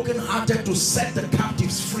the brokenhearted, to set the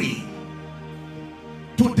captives free,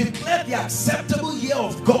 to declare the acceptable year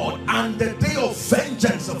of God and the day of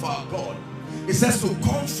vengeance of our God. It says to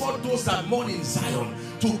comfort those that mourn in Zion,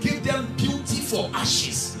 to give them beauty for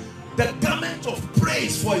ashes, the garment of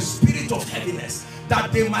praise for a spirit of heaviness,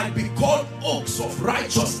 that they might be called oaks of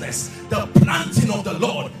righteousness, the planting of the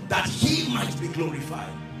Lord, that he might be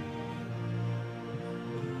glorified.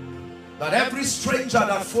 That every stranger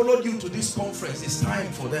that followed you to this conference, it's time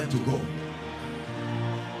for them to go.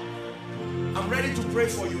 I'm ready to pray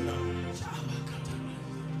for you now.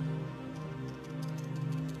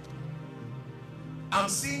 I'm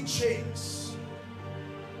seeing chains.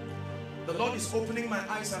 The Lord is opening my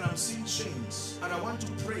eyes and I'm seeing chains. And I want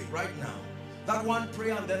to pray right now. That one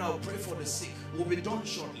prayer, and then I'll pray for the sick. We'll be done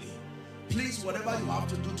shortly. Please, whatever you have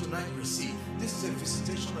to do tonight, receive. This is a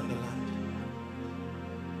visitation on the land.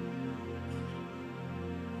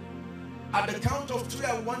 At the count of 3,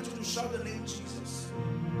 I want you to shout the name Jesus.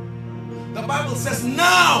 The Bible says,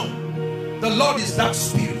 now the Lord is that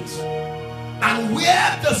Spirit. And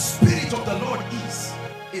where the Spirit of the Lord is,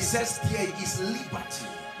 it says there is liberty.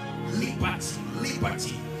 Liberty,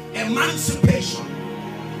 liberty, emancipation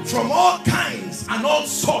from all kinds and all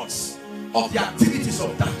sorts of the activities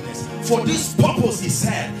of darkness. For this purpose, he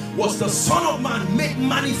said, was the Son of Man made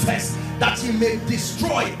manifest, that he may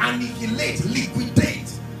destroy, annihilate,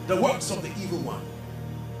 liquidate the works of the evil one.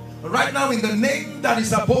 Right now, in the name that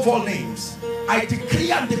is above all names, I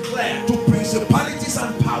decree and declare to principalities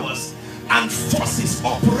and powers and forces,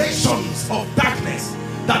 operations of darkness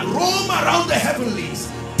that roam around the heavenlies,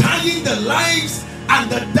 tying the lives and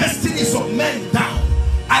the destinies of men down.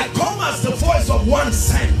 I come as the voice of one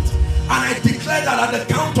sent, and I declare that at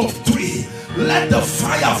the count of 3, let the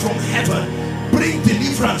fire from heaven bring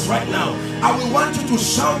deliverance right now. I will want you to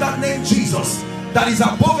shout that name Jesus that is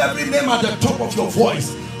above every name at the top of your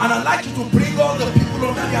voice. And I'd like you to bring all the people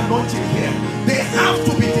under the anointing here. They have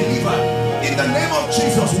to be delivered in the name of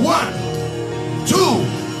Jesus. 1, 2,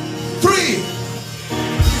 3.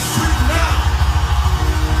 Be free now.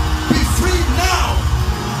 Be free now.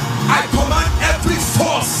 I command every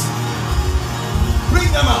force.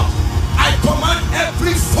 Bring them out. I command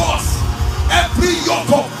every force, every yoke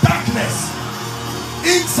of darkness,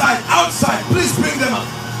 inside, outside, please bring them out.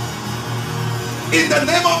 In the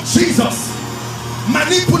name of Jesus,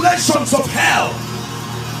 manipulations of hell,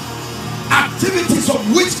 activities of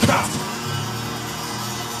witchcraft.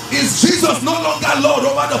 Is Jesus no longer Lord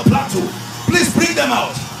over the plateau? Please bring them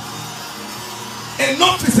out.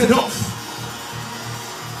 Enough is enough.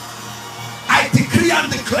 I decree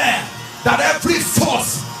and declare that every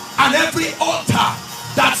force and every altar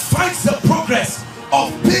that fights the progress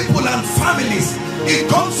of people and families, it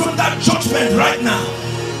comes under judgment right now.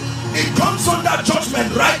 It comes under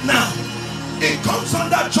judgment right now. It comes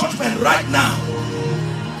under judgment right now.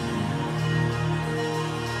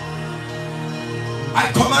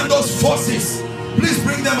 I command those forces, please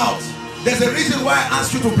bring them out. There's a reason why I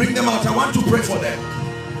asked you to bring them out. I want to pray for them.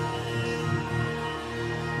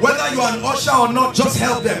 Whether you are an usher or not, just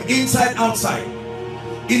help them inside, outside.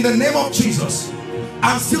 In the name of Jesus,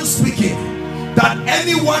 I'm still speaking that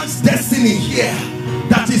anyone's destiny here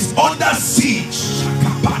that is under siege,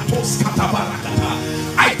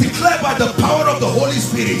 I declare by the power of the Holy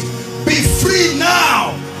Spirit, be free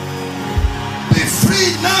now. Be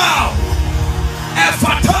free now.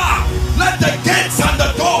 Ephata, let the gates and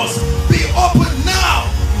the doors be open now.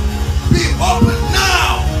 Be open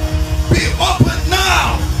now. Be open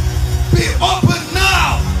now. Be open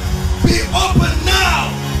now. Be open now.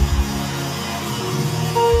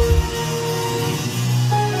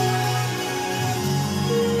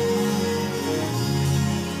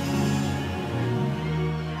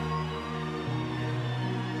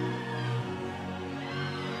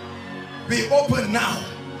 Be open now.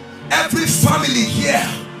 Every family here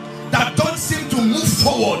that don't seem to move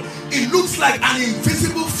forward, it looks like an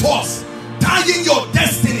invisible force tying your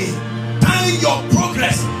destiny, tying your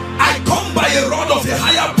progress. I come by a rod of a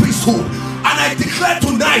higher priesthood and I declare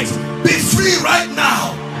tonight, be free right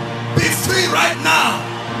now. Be free right now.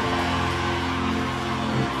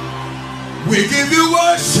 We give you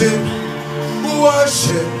worship,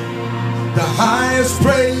 worship, the highest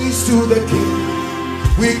praise to the King.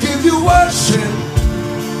 We give you worship,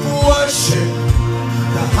 worship,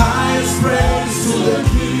 the highest praise to the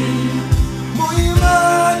King.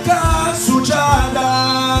 Muimaka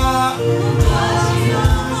sujada,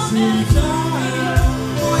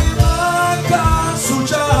 muimaka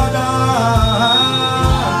sujada.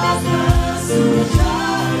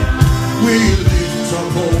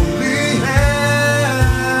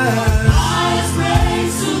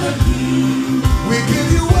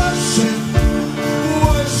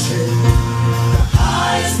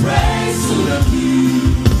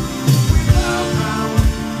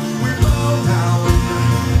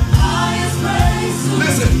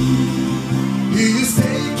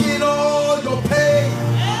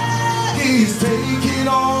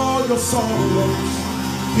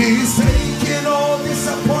 He's taking all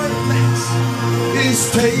disappointments.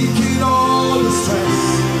 He's taking all the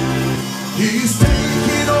stress. He's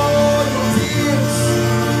taking all your fears.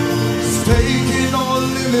 He's taking all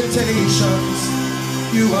limitations.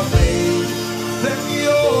 You have made them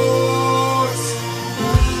yours.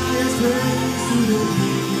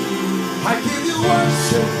 I give you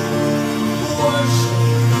worship, worship.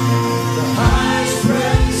 The highest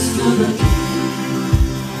praise to the King.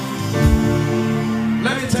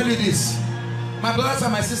 Let me tell you this, my brothers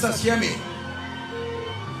and my sisters, hear me.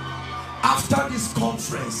 After this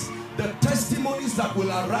conference, the testimonies that will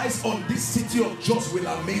arise on this city of Jos will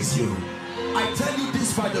amaze you. I tell you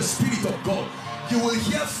this by the Spirit of God. You will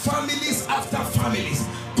hear families after families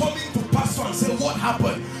coming to pastor and say, what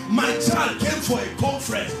happened? My child came for a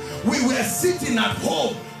conference. We were sitting at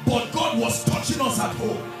home, but God was touching us at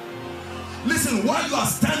home. Listen, while you are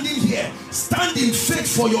standing here, stand in faith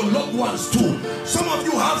for your loved ones too. Some of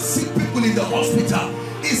you have sick people in the hospital.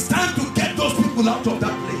 It's time to get those people out of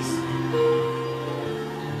that place.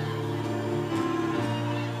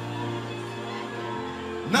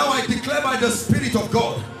 Now I declare by the Spirit of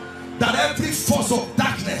God that every force of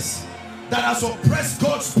darkness that has oppressed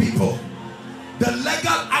God's people, the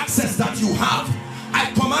legal access that you have, I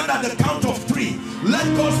command at the count of 3, let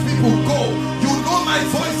God's people go. You know my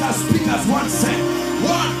voice, I speak as one said.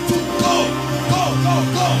 1, 2, go, go, go,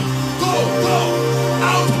 go, go, go.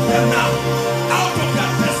 Out of them now, out of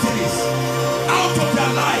their destinies, out of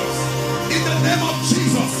their lives, in the name of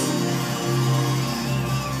Jesus.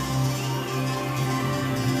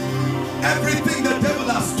 Everything the devil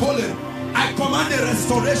has stolen, I command a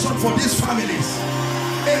restoration for these families.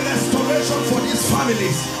 A restoration for these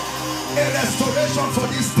families. A restoration for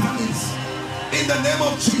these families. In the name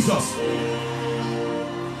of Jesus.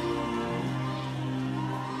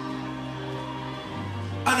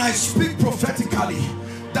 And I speak prophetically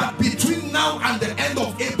that between now and the end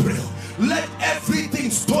of April, let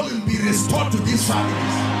everything stolen be restored to these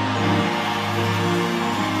families.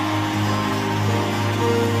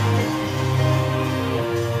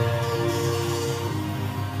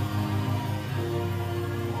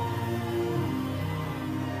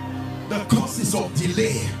 The causes of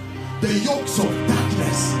delay, the yokes of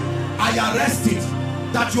darkness, I arrest it,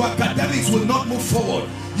 that your academics will not move forward.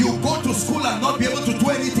 You go to school and not be able to do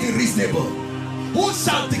anything reasonable. Who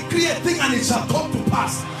shall decree a thing and it shall come to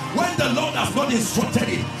pass when the Lord has not instructed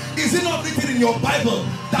it? Is it not written in your Bible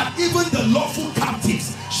that even the lawful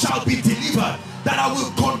captives shall be delivered? That I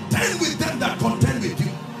will contend with them that contend with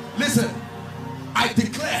you. Listen, I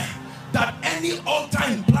declare that any altar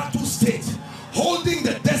in Plateau State holding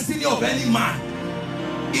the destiny of any man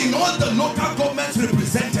in all the local governments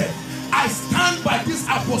represented, I stand by this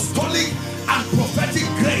apostolic and prophetic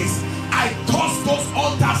grace. I curse those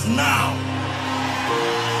altars now.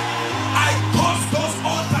 I curse those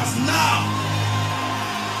altars now.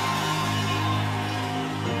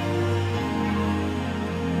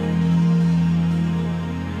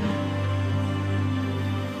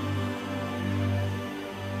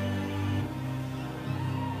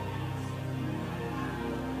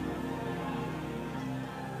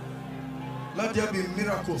 Let there be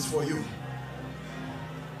miracles for you.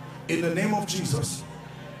 In the name of Jesus.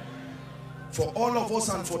 For all of us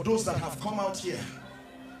and for those that have come out here,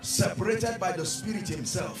 separated by the Spirit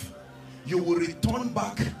Himself, you will return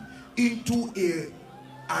back into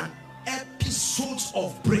an episode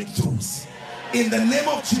of breakthroughs. In the name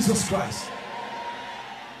of Jesus Christ.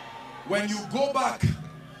 When you go back,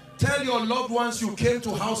 tell your loved ones you came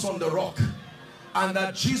to House on the Rock and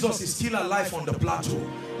that Jesus is still alive on the plateau.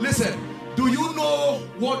 Listen, do you know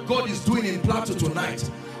what God is doing in Plateau tonight?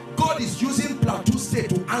 God is using Plateau State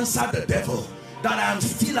to answer the devil that I am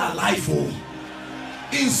still alive. Oh,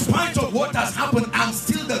 in spite of what has happened, I'm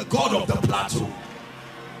still the God of the Plateau.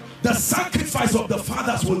 The sacrifice of the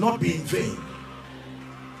fathers will not be in vain.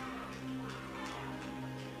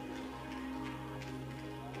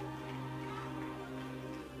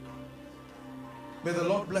 May the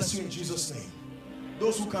Lord bless you in Jesus' name.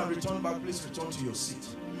 Those who can return back, please return to your seat.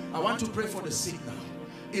 I want to pray for the sick now.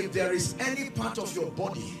 If there is any part of your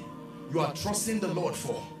body you are trusting the Lord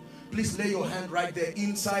for, please lay your hand right there,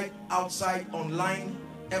 inside, outside, online,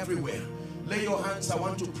 everywhere. Lay your hands. I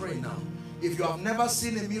want to pray now. If you have never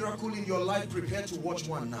seen a miracle in your life, prepare to watch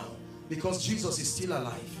one now, because Jesus is still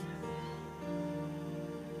alive.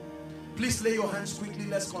 Please lay your hands quickly.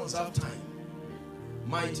 Let's conserve time.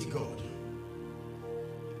 Mighty God.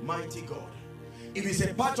 Mighty God. If it's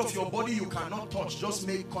a part of your body you cannot touch, just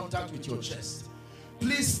make contact with your chest.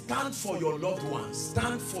 Please stand for your loved ones.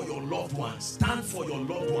 Stand for your loved ones. Stand for your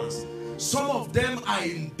loved ones. Some of them are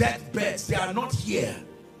in deathbeds. They are not here.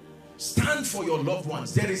 Stand for your loved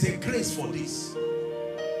ones. There is a grace for this.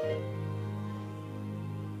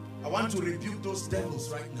 I want to rebuke those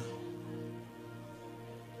devils right now.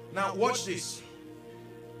 Now watch this.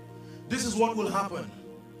 This is what will happen.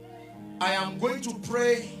 I am going to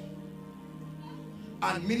pray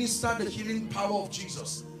and minister the healing power of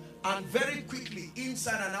Jesus. And very quickly,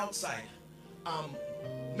 inside and outside,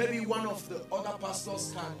 maybe one of the other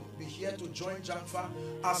pastors can be here to join Janfa.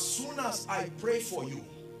 As soon as I pray for you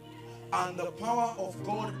and the power of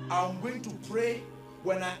God, I'm going to pray.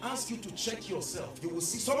 When I ask you to check yourself, you will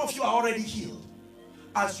see some of you are already healed.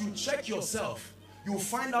 As you check yourself, you will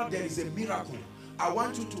find out there is a miracle. I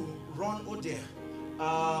want you to run over there.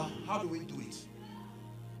 How do we do it?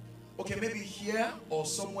 Okay, maybe here or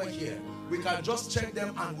somewhere here. We can just check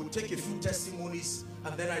them and we'll take a few testimonies,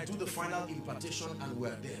 and then I do the final impartation and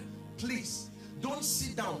we're there. Please, don't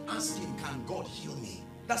sit down asking, can God heal me?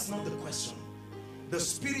 That's not the question. The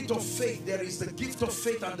spirit of faith, there is the gift of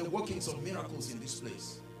faith and the workings of miracles in this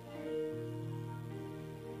place.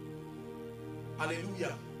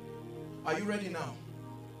 Hallelujah. Are you ready now?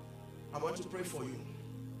 I want to pray for you.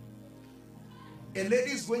 A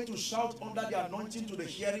lady is going to shout under the anointing to the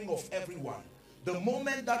hearing of everyone. The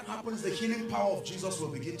moment that happens, the healing power of Jesus will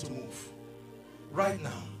begin to move. Right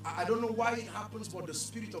now. I don't know why it happens, but the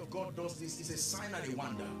Spirit of God does this. It's a sign and a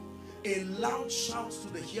wonder. A loud shout to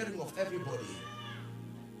the hearing of everybody.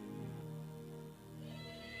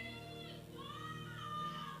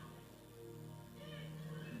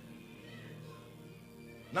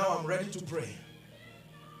 Now I'm ready to pray.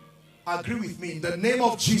 Agree with me in the name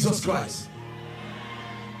of Jesus Christ.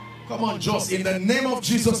 Come on, just in the name of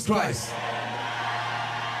Jesus Christ.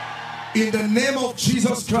 In the name of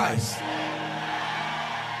Jesus Christ.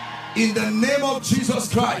 In the name of Jesus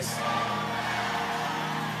Christ.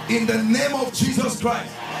 In the name of Jesus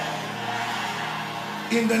Christ.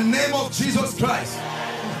 In the name of Jesus Christ.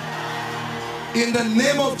 In the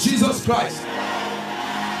name of Jesus Christ.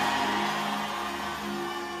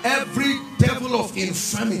 Every devil of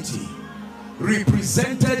infirmity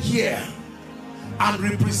represented here and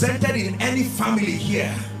represented in any family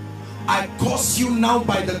here, I curse you now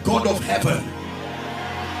by the God of heaven.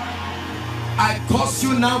 I curse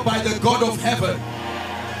you now by the God of heaven.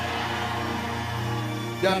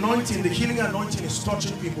 The anointing, the healing anointing is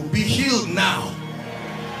touching people. Be healed now.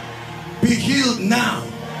 Be healed now.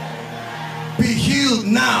 Be healed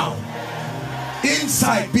now.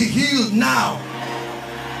 Inside, be healed now.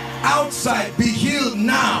 Outside, be healed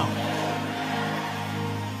now.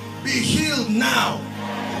 Be healed now.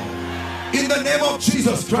 In the name of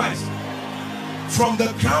Jesus Christ. From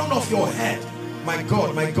the crown of your head, my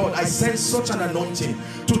God, I sense such an anointing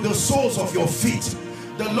to the soles of your feet.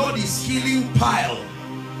 The Lord is healing Pile.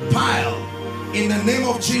 In the name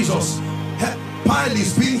of Jesus. Pile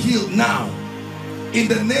is being healed now. In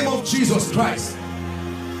the name of Jesus Christ.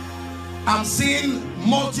 I'm seeing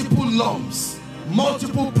multiple lumps.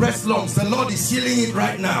 Multiple breast lumps. The Lord is healing it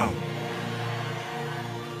right now.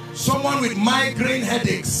 Someone with migraine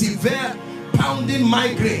headache, severe pounding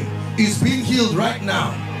migraine, is being healed right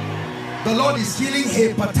now. The Lord is healing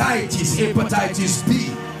hepatitis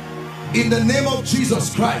B, in the name of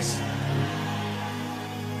Jesus Christ.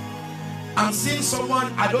 I'm seeing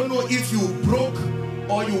someone, I don't know if you broke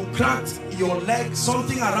or you cracked your leg,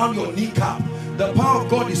 something around your kneecap. The power of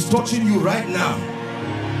God is touching you right now.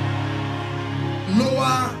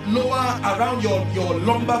 Lower around your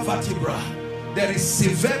lumbar vertebra, there is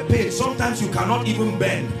severe pain. Sometimes you cannot even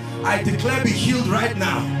bend. I declare, be healed right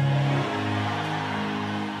now.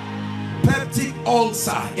 Peptic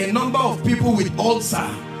ulcer, a number of people with ulcer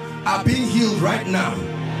are being healed right now.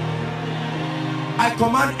 I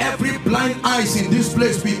command every blind eyes in this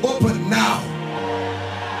place be open now.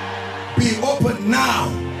 Be open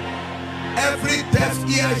now. Every deaf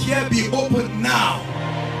ear here be open now.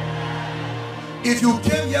 If you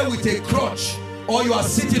came here with a crutch or you are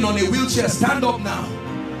sitting on a wheelchair, stand up now.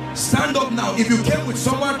 Stand up now. If you came with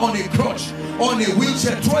someone on a crutch or on a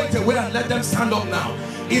wheelchair, throw it away and let them stand up now.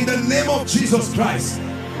 In the name of Jesus Christ,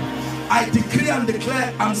 I decree and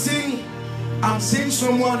declare, I'm seeing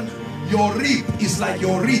someone, your rib is like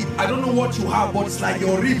your rib. I don't know what you have, but it's like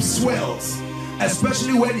your rib swells,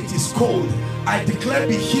 especially when it is cold. I declare,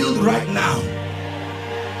 be healed right now.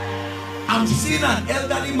 I'm seeing an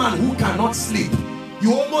elderly man who cannot sleep.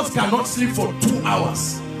 You almost cannot sleep for 2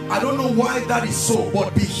 hours. I don't know why that is so,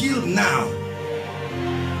 but be healed now.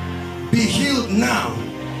 Be healed now.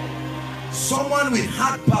 Someone with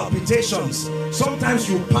heart palpitations, sometimes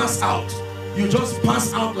you pass out. You just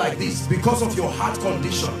pass out like this because of your heart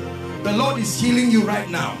condition. The Lord is healing you right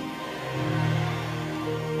now.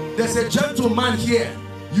 There's a gentleman here.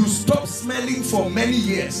 You stop smelling for many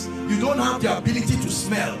years. You don't have the ability to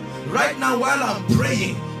smell. Right now, while I'm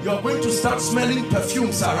praying, you're going to start smelling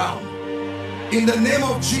perfumes around. In the name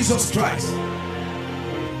of Jesus Christ.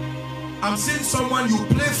 I'm seeing someone, you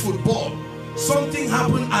play football. Something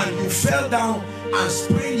happened and you fell down and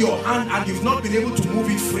sprained your hand and you've not been able to move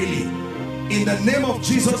it freely. In the name of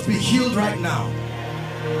Jesus, be healed right now.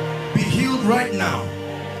 Be healed right now.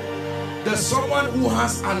 There's someone who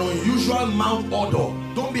has an unusual mouth odor.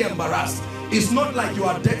 Don't be embarrassed. It's not like you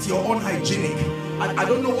are dirty or unhygienic. I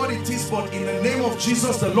don't know what it is, but in the name of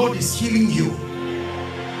Jesus, the Lord is healing you.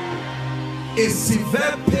 A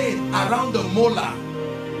severe pain around the molar.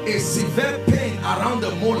 A severe pain around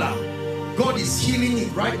the molar. God is healing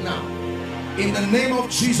it right now. In the name of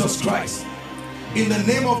Jesus Christ. In the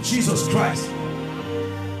name of Jesus Christ.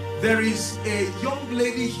 There is a young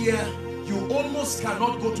lady here. You almost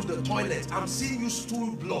cannot go to the toilet. I'm seeing you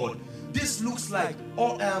stool blood. This looks like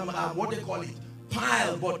what they call it,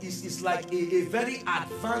 pile, but it's like a very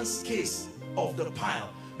advanced case of the pile,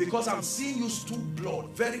 because I'm seeing you stool blood,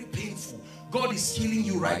 very painful. God is healing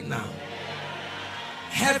you right now.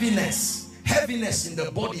 Heaviness in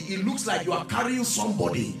the body. It looks like you are carrying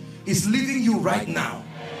somebody. It's leaving you right now.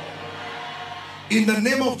 In the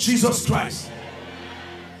name of Jesus Christ.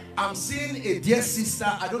 I'm seeing a dear sister.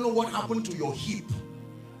 I don't know what happened to your hip,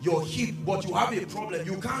 but you have a problem.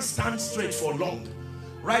 You can't stand straight for long.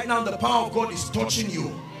 Right now, the power of God is touching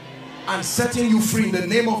you and setting you free in the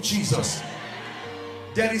name of Jesus.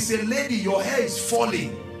 There is a lady, your hair is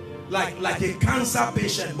falling like a cancer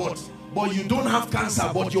patient, but you don't have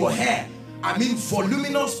cancer, but your hair, I mean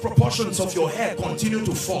voluminous proportions of your hair continue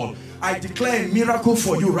to fall. I declare a miracle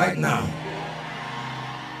for you right now.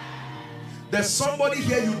 There's somebody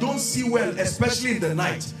here, you don't see well, especially in the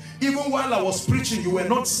night. Even while I was preaching, you were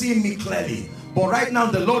not seeing me clearly. But right now,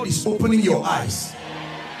 the Lord is opening your eyes.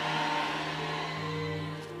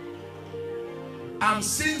 I'm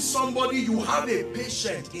seeing somebody, you have a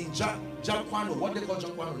patient in Jankwano. What they call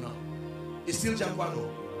Jankwano now? It's still Jankwano.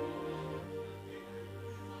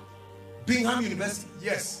 Bingham University.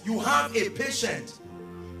 Yes, you have a patient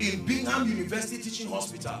in Bingham University Teaching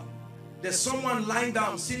Hospital. There's someone lying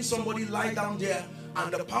down, seeing somebody lie down there,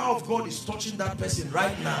 and the power of God is touching that person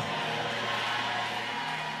right now.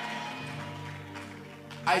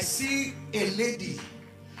 I see a lady,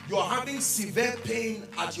 you're having severe pain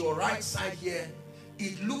at your right side here.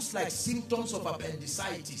 It looks like symptoms of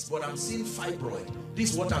appendicitis, but I'm seeing fibroid.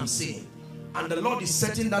 This is what I'm seeing. And the Lord is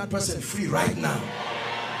setting that person free right now.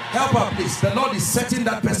 Help her, please. The Lord is setting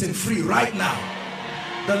that person free right now.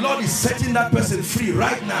 The Lord is setting that person free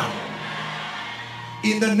right now.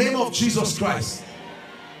 In the name of Jesus Christ.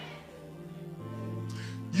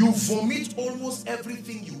 You vomit almost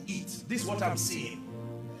everything you eat. This is what I'm seeing.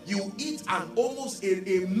 You eat and almost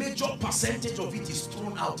a major percentage of it is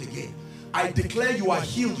thrown out again. I declare you are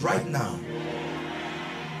healed right now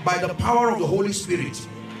by the power of the Holy Spirit.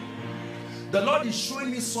 The Lord is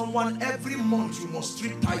showing me someone, every month you must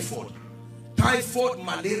treat typhoid. Typhoid,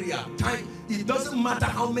 malaria, it doesn't matter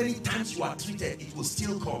how many times you are treated, it will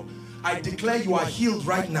still come. I declare you are healed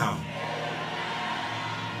right now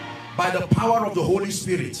by the power of the Holy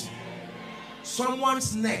Spirit.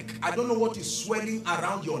 Someone's neck, I don't know what is swelling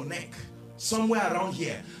around your neck, somewhere around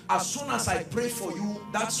here. As soon as I pray for you,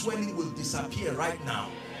 that swelling will disappear right now.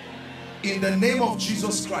 In the name of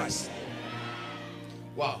Jesus Christ.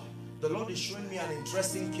 Wow, the Lord is showing me an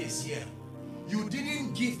interesting case here. You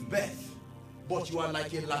didn't give birth, but you are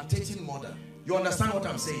like a lactating mother. You understand what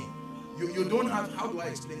I'm saying? You don't have, how do I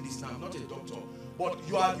explain this now? I'm not a doctor, but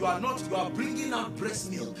you are bringing out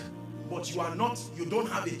breast milk, but you don't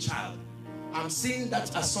have a child. I'm seeing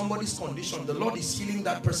that as somebody's condition. The Lord is healing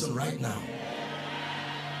that person right now.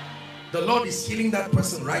 The Lord is healing that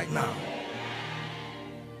person right now.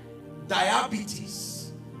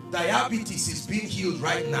 Diabetes is being healed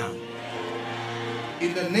right now.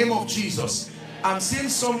 In the name of Jesus. I'm seeing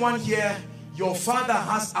someone here, your father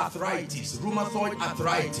has arthritis, rheumatoid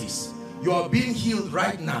arthritis. You are being healed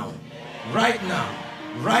right now. Right now.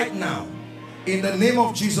 Right now. In the name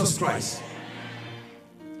of Jesus Christ.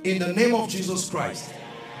 In the name of Jesus Christ.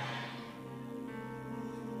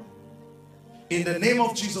 In the name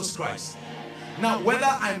of Jesus Christ. Now, whether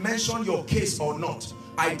I mention your case or not,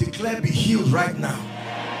 I declare be healed right now.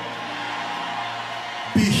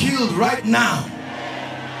 Be healed right now.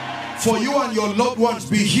 For you and your loved ones,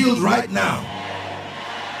 be healed right now.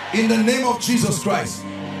 In the name of Jesus Christ.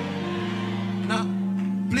 Now,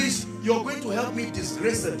 please you're going to help me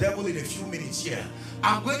disgrace the devil in a few minutes here.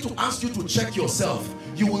 I'm going to ask you to check yourself.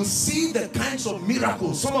 You will see the kinds of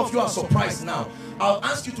miracles. Some of you are surprised now. I'll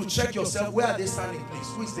ask you to check yourself. Where are they standing, please?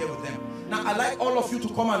 Who is there with them? Now, I'd like all of you to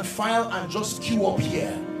come and file and just queue up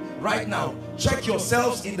here. Right now, check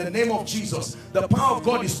yourselves in the name of Jesus. The power of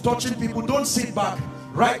God is touching people. Don't sit back.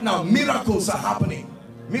 Right now, miracles are happening.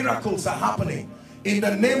 Miracles are happening. In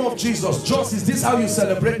the name of Jesus. Just, is this how you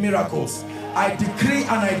celebrate miracles? I decree and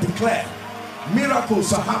I declare,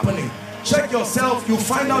 miracles are happening. Check yourself. You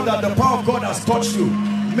find out that the power of God has touched you.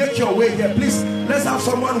 Make your way here. Please, let's have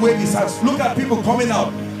someone wave his hands. Look at people coming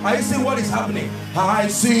out. Are you seeing what is happening? I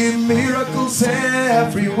see miracles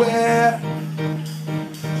everywhere.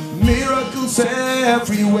 Miracles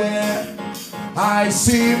everywhere. I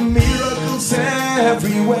see miracles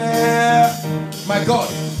everywhere. My God,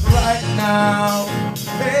 right now.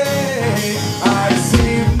 Hey, I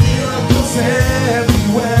see miracles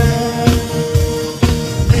everywhere.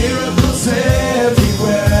 Miracles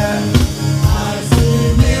everywhere. I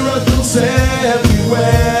see miracles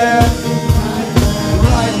everywhere.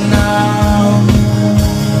 Right now.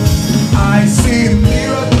 I see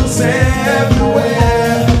miracles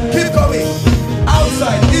everywhere. Keep coming.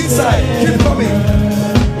 Outside, inside, keep coming.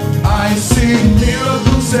 I see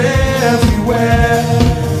miracles everywhere.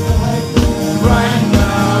 Right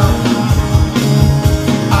now.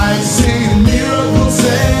 I see miracles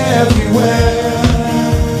everywhere.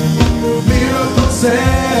 Miracles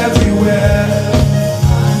everywhere.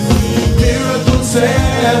 Miracles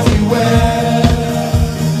everywhere.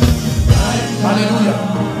 Hallelujah.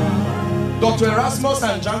 Dr. Erasmus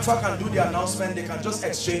and Janfa can do the announcement. They can just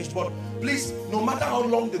exchange. But please, no matter how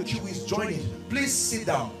long the queue is, join it. Please sit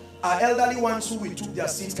down. Our elderly ones who we took their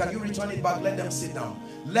seats, can you return it back? Let them sit down.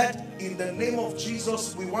 Let, in the name of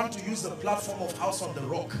Jesus, we want to use the platform of House on the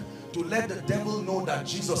Rock to let the devil know that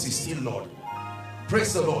Jesus is still Lord.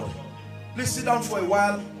 Praise the Lord. Please sit down for a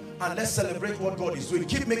while and let's celebrate what God is doing.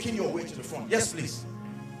 Keep making your way to the front. Yes, please.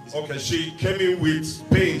 Okay, she came in with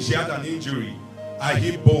pain. She had an injury. A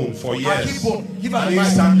hip bone for years. A hip bone. Give her the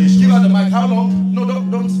mic. Give her the mic. How long? No,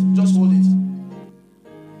 don't just hold it.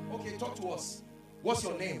 Okay, talk to us. What's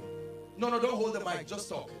your name? No, don't hold the mic. Just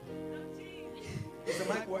talk. Is the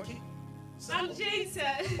mic working? I'm Jane,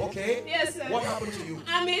 sir. Okay. Yes, sir. What happened to you?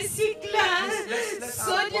 I'm a sick lad. Let's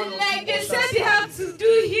so they said they have to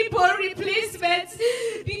do hip bone replacement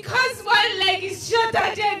because one leg is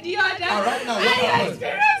shorter than the other. All right, now what I happened?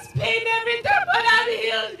 experience pain every time, but I'm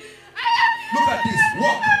healed. Look at this.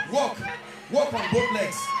 Walk on both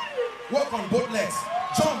legs. Walk on both legs.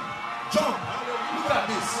 Jump. Look at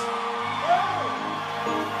this.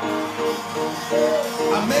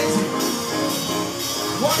 Amazing.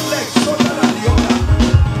 One leg shorter than the other.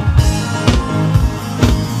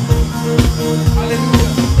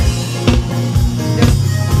 Hallelujah. Yes,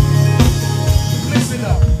 please. Please sit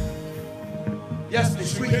down. Yes,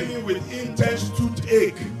 please. She came in with intense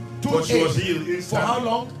toothache. But she was healed instantly. For how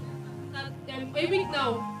long? A week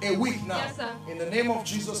now. A week now. Yes, sir. In the name of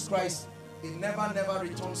Jesus Christ, it never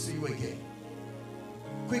returns to you again.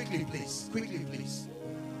 Quickly, please. Quickly.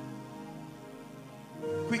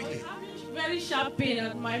 Very sharp pain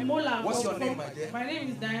at my molar. What's your name, my dear? My name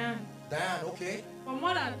is Diane. Diane, okay. For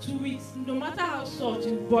more than 2 weeks, no matter how salt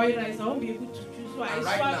in boiled rice, I won't be able to chew. So I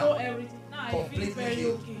right swallow now, everything. Now I completely feel very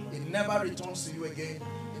healed. okay. It never returns to you again.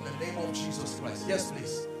 In the name of Jesus Christ. Yes,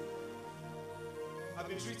 please. I've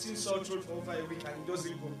been treating sore throat for over a week and it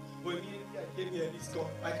doesn't go. But immediately I came here and it's gone.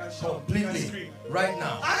 I can shout. I can scream. Right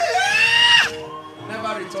now.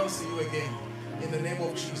 Never returns to you again. In the name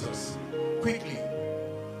of Jesus. Quickly.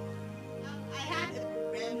 I had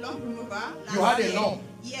a lump remover. You had a lump?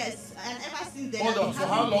 Yes. And ever since then. Hold on. For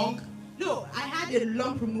how long? No, I had a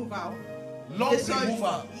lump removal. Lump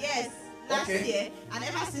removal? Yes. Last year. And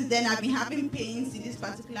ever since then I've been having pains in this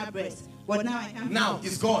particular breast. But now I can't. Now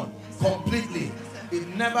it's gone. Completely. It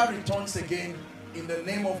never returns again in the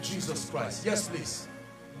name of Jesus Christ. Yes, please.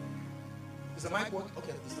 Is the mic working?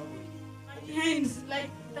 Okay, it's not working. My hands,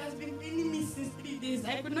 that's been paining me since 3 days.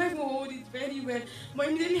 I could not even hold it very well. But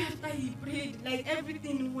immediately after he prayed,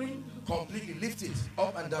 everything went. Completely. Lift it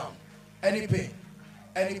up and down. Any pain.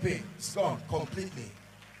 It's gone completely.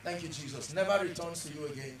 Thank you, Jesus. Never returns to you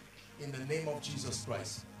again in the name of Jesus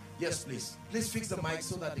Christ. Yes, please. Please fix the mic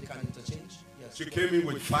so that they can interchange. Yes. She came in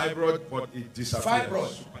with fibroid, but it disappeared.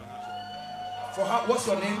 Fibroid. For how? What's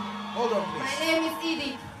your name? Hold on, please. My name is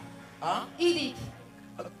Edith. Huh? Edith.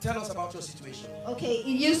 Tell us about your situation. Okay, it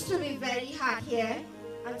used to be very hard here,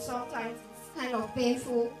 and sometimes it's kind of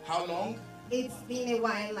painful. How long? It's been a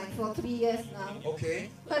while, like for 3 years now. Okay.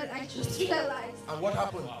 But I just realized. And what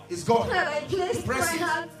happened? It's gone. That I placed Press my it.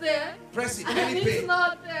 hands there. Press it. And Any it's pain?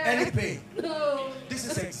 not there. Any pain? No. This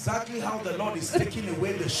is exactly how the Lord is taking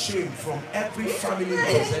away the shame from every family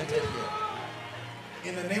represented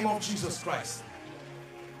here. In the name of Jesus Christ.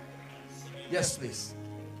 Yes, please.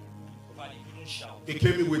 He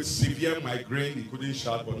came in with severe migraine. He couldn't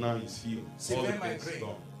shout, but now he's healed. Severe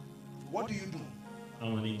migraine. What do you do?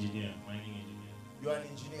 I'm an engineer, mining engineer. You are an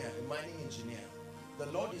engineer, a mining engineer. The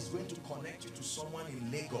Lord is going to connect you to someone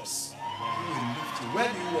in Lagos who will lift you.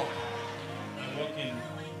 Where do you work? I work in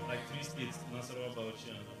like 3 states, Nasarawa, Bauchi,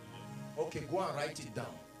 and Abuja. Okay, go and write it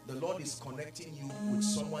down. The Lord is connecting you with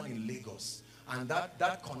someone in Lagos. And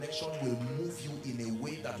that connection will move you in a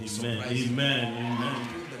way that will surprise you. Amen.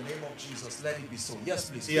 In the name of Jesus, let it be so. Yes,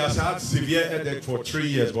 please. He has had severe headache for 3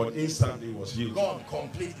 years, but instantly he was healed. Gone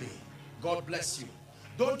completely. God bless you.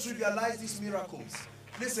 Don't trivialize these miracles.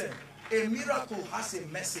 Listen, a miracle has a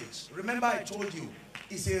message. Remember I told you,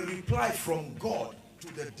 it's a reply from God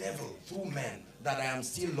to the devil through men that I am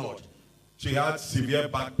still Lord. She had severe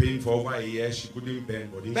back pain for over a year. She couldn't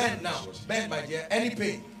bend. But bend now. Bend, my dear. Any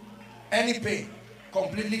pain. Any pain.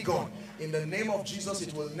 Completely gone. In the name of Jesus,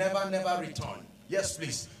 it will never, never return. Yes,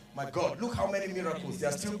 please. My God, look how many miracles. There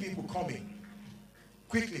are still people coming.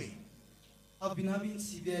 Quickly. I've been having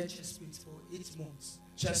severe chest pains for 8 months.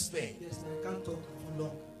 Chest pain? Yes, I can't talk for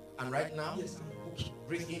long. And right now? Yes, I'm okay.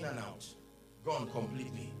 Breathe in and out. Gone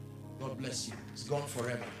completely. God bless you. It's gone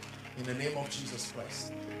forever. In the name of Jesus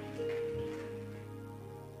Christ.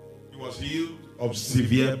 He was healed of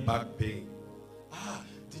severe back pain. Ah,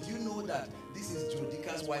 did you know that this is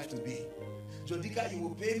Jodika's wife to be? Jodika, you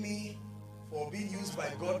will pay me for being used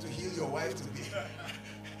by God to heal your wife to be.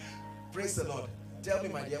 Praise the Lord. Tell me,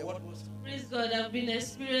 my dear, what was it? Praise God, I've been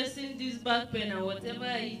experiencing this back pain, and whatever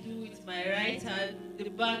I do with my right hand, the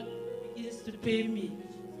back begins to pain me.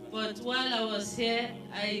 But while I was here,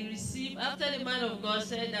 I received, after the man of God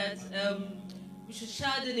said that we should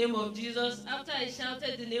shout the name of Jesus. After I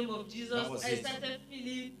shouted the name of Jesus, I started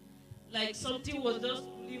feeling like something was just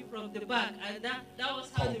pulling from the back, and that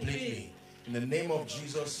was how completely. The pain. In the name of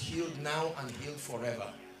Jesus, healed now and healed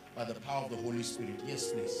forever by the power of the Holy Spirit.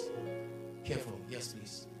 Yes, please. Careful. Yes,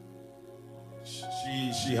 please.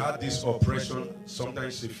 She had this oppression.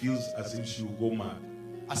 Sometimes she feels as if she will go mad.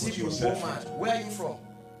 As if you will go mad. Where are you from?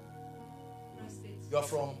 You are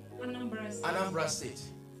from Anambra State. Anambra State.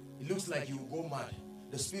 It looks like you will go mad.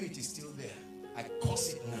 The spirit is still there. I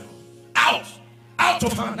curse it now. Out! Out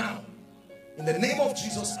of her now. In the name of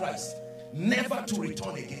Jesus Christ. Never to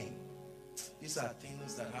return again. These are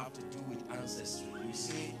things that have to do with ancestry. You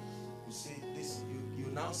see this, you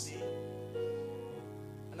now see.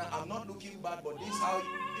 And I'm not looking bad, but this is how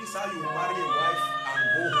you marry a wife and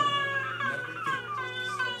go home. And everything.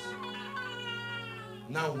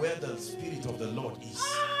 Now where the Spirit of the Lord is,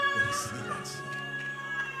 there is liberty.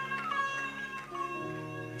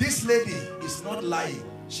 This lady is not lying.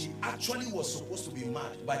 She actually was supposed to be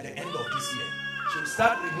mad by the end of this year. She'll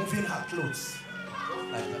start removing her clothes.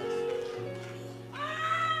 Like that.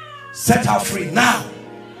 Set her free now.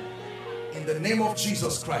 In the name of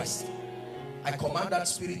Jesus Christ. I command that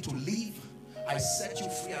spirit to leave. I set you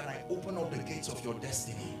free and I open up the gates of your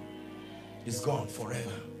destiny. It's gone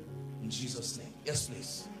forever. In Jesus' name. Yes,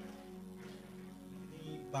 please.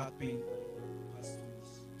 Back pain.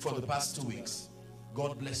 For the past 2 weeks.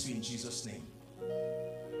 God bless you in Jesus' name.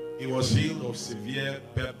 He was healed of severe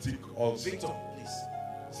peptic ulcer. Victor, please.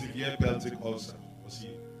 Severe peptic ulcer was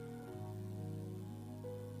healed.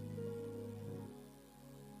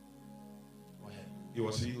 Go ahead. He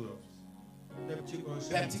was healed of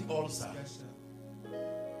peptic ulcer. Yes, sir.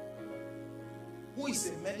 Who is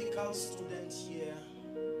a medical student here?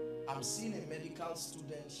 I'm seeing a medical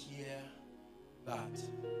student here that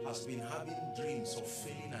has been having dreams of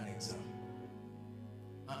failing an exam.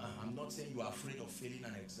 I'm not saying you are afraid of failing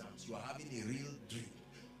an exam. You are having a real dream.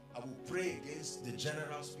 I will pray against the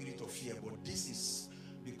general spirit of fear, but this is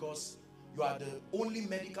because you are the only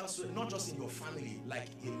medical student, not just in your family, like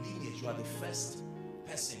a lineage. You are the first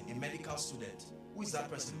person, a medical student. Who is that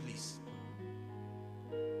person, please?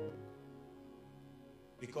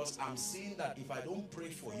 Because I'm seeing that if I don't pray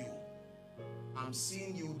for you, I'm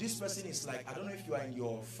seeing you, this person is like, I don't know if you are in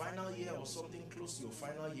your final year or something close to your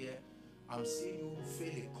final year. I'm seeing you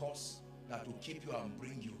fail a course that will keep you and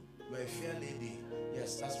bring you. You're a fair lady.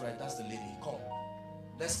 Yes, that's right, that's the lady. Come,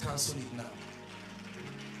 let's cancel it now.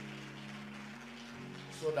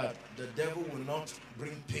 So that the devil will not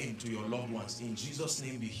bring pain to your loved ones. In Jesus'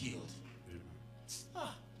 name, be healed.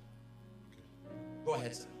 Go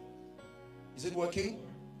ahead, sir. Is it working?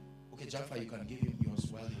 Okay, Jaffa, you can give him yours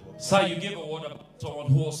while he walks. Sir, you gave a word about someone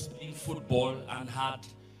who was playing football and had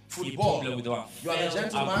a problem with one. You are a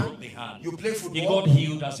gentleman. Broke the hand. You play football. He got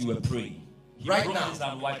healed as you were praying. He right broke now, his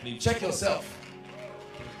hand while playing check yourself.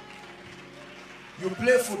 You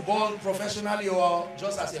play football professionally or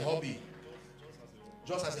just as a hobby?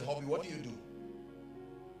 Just as a hobby. What do you do?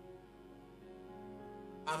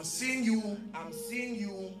 I'm seeing you,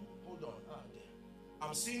 hold on.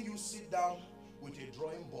 I'm seeing you sit down with a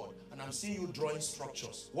drawing board and I'm seeing you drawing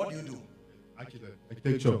structures. What do you do?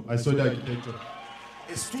 Architecture. I studied architecture.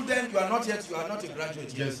 A student, you are not a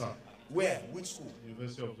graduate yet. Yes, sir. Where? Which school?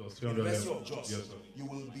 University of Jos. University of Jos. Yes, sir. You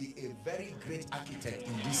will be a very great architect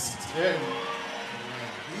in this city. Yeah.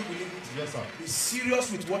 Do you believe it? Yes, sir. Be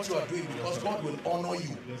serious with what you are doing because Yes, God will honor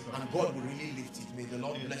you. Yes, sir. And God will really lift it. May the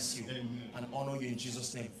Lord bless you and honor you in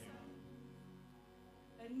Jesus' name.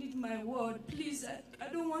 I need my word. Please, I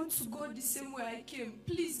don't want to go the same way I came.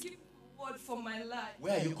 Please give me a word for my life.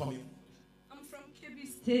 Where are you coming? I'm from Kebbi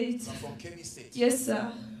State. You're from Kebbi State? Yes,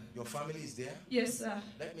 sir. Your family is there? Yes, sir.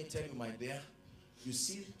 Let me tell you, my dear, you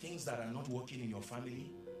see things that are not working in your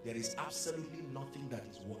family, there is absolutely nothing that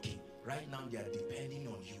is working. Right now, they are depending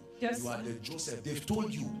on you. Yes, you are sir. the Joseph. They've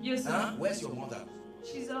told you. Yes, sir. Where's your mother?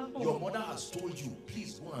 She's at home. Your mother has told you,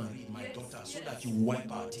 please go and read my daughter so that you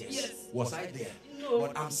wipe our tears. Yes. Was I there? No.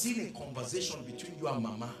 But I'm seeing a conversation between you and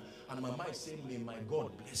Mama. And Mama is saying, may my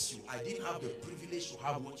God bless you. I didn't have the privilege to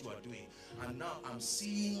have what you are doing. And now I'm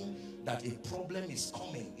seeing that a problem is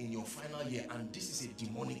coming in your final year. And this is a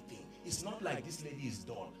demonic thing. It's not like this lady is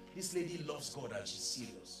dull. This lady loves God and she's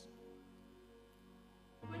serious.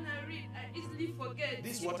 When I read, I easily forget.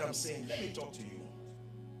 This is what I'm saying. Let me talk to you.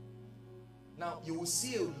 Now, you will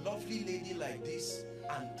see a lovely lady like this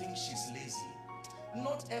and think she's lazy.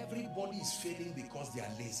 Not everybody is failing because they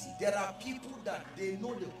are lazy. There are people that they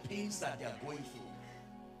know the pains that they are going through.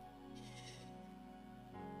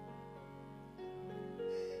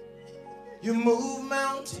 You move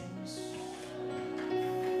mountains.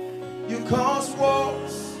 You cause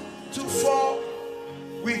walls to fall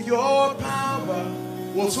with your power.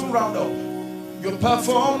 We'll soon round up. You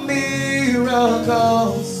perform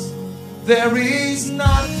miracles. There is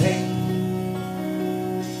nothing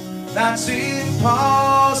that's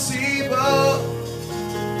impossible.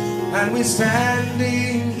 And we're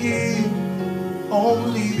standing here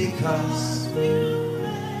only because.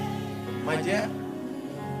 My dear,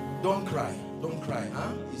 don't cry. Don't cry,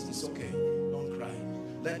 huh? It's okay. Don't cry.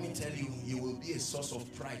 Let me tell you, you will be a source of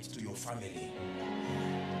pride to your family.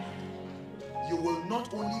 You will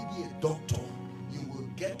not only be a doctor, you will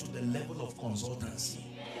get to the level of consultancy.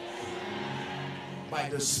 By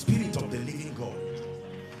the Spirit of the living God.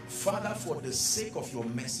 Father, for the sake of your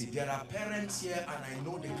mercy, there are parents here and I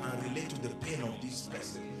know they can relate to the pain of this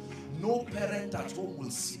person. No parent at home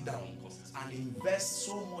will sit down and invest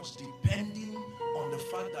so much depending on the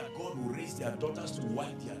fact that God will raise their daughters to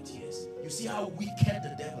wipe their tears. You see how wicked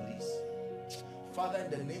the devil is. Father, in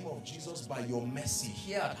the name of Jesus, by your mercy,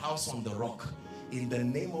 here at House on the Rock, in the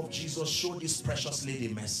name of Jesus, show this precious lady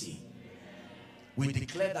mercy. We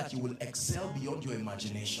declare that you will excel beyond your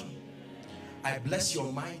imagination. I bless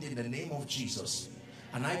your mind in the name of Jesus.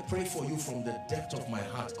 And I pray for you from the depth of my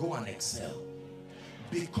heart. Go and excel.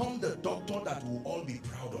 Become the doctor that we'll all be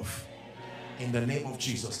proud of. In the name of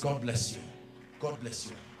Jesus. God bless you. God bless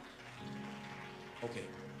you. Okay.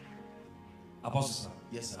 Apostle, sir.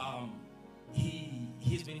 Yes, sir.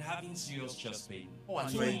 He's been having serious chest pain. Oh,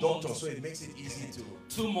 and you're a doctor, so it makes it easy to.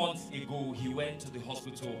 2 months ago, he went to the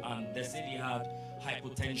hospital and they said he had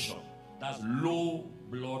hypotension. That's low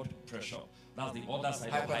blood pressure. That's the other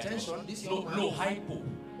side hypertension? of hypertension. Low hypo.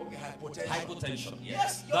 Okay, hypotension. Hypotension,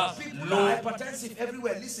 yes. That's people low. are hypertensive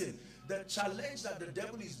everywhere. Listen, the challenge that the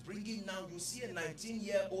devil is bringing now, you see a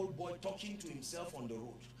 19-year-old boy talking to himself on the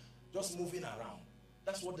road, just moving around.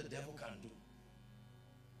 That's what the devil can do.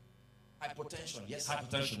 Hypertension, yes.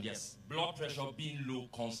 Hypertension, yes. Blood pressure being low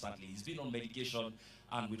constantly. He's been on medication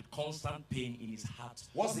and with constant pain in his heart.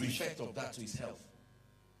 What's the effect of that to his health?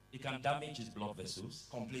 It can damage his blood vessels.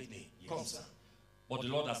 Completely. Yes. Come, sir. But the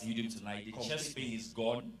Lord has healed him tonight. The chest pain is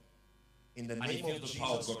gone. In the name of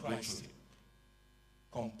Jesus Christ.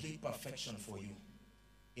 Complete perfection for you.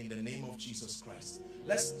 In the name of Jesus Christ.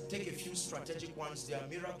 Let's take a few strategic ones. There are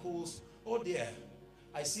miracles. Oh dear.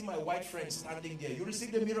 I see my white friend standing there. You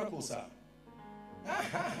received a miracle, sir.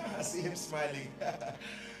 I see him smiling.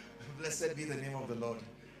 Blessed be the name of the Lord.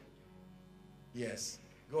 Yes.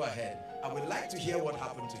 Go ahead. I would like to hear what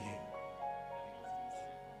happened to him.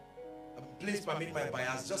 Please permit my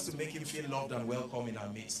bias just to make him feel loved and welcome in our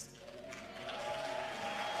midst.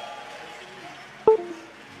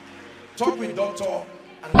 Talk with Doctor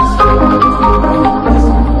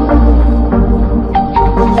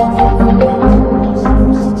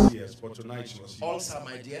Yes, but tonight she was ulcer,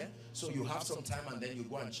 my dear. So you have some time and then you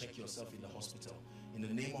go and check yourself in the hospital. In the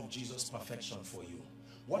name of Jesus, perfection for you.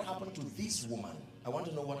 What happened to this woman? I want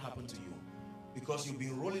to know what happened to you. Because you've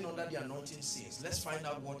been rolling under the anointing since. Let's find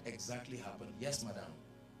out what exactly happened. Yes, madam.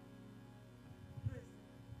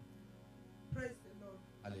 Praise the Lord.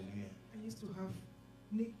 Hallelujah. I used to have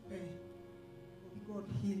knee pain. God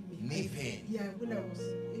healed me. Knee pain? Yeah, when I was in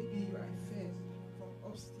ABU, I fell from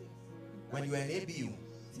upstairs. When you were in ABU,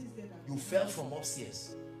 Since then, you fell from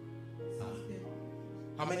upstairs.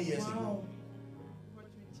 How many years ago? Over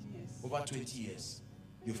 20 years. Over 20 years.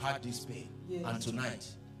 You've had this pain. Yes. And tonight,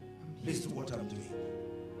 please do what I'm doing.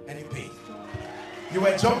 Any pain? You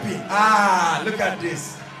were jumping. Ah, look at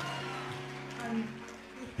this. And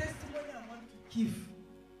the testimony I want to give,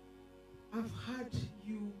 I've had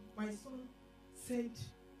you, my son sent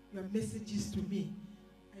your messages to me.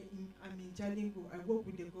 I'm in Jalingo. I work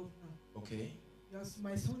with the governor. Okay. Yes,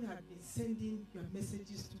 my son had been sending your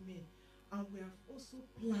messages to me. And we have also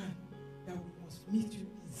planned that we must meet you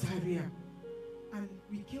in Zaria. And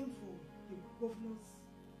we came for the governor's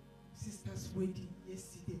sister's wedding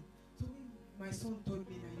yesterday. So when my son told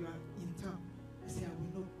me that you are in town, I said I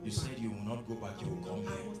will not go back. You said you will not go back, you will come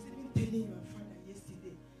I here. was even telling your father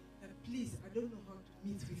yesterday that please, I don't know how to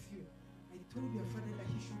meet with you. I told your father that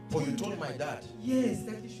he should. Oh, you told my dad? Yes,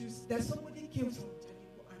 that he should. That somebody came from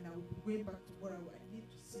Jericho and I will be going back tomorrow. I need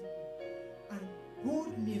to see you. And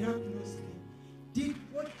God miraculously did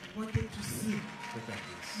what he wanted to see.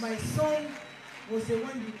 My son was the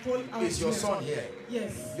one you called out. Is your son here?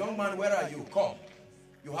 Yes. Young man, where are you? Come.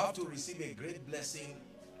 You have to receive a great blessing.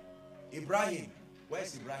 Ibrahim. Where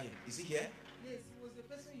is Ibrahim? Is he here? Yes, he was the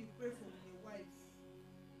person you prayed for with your wife.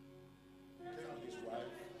 his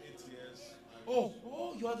wife 8 years. Oh,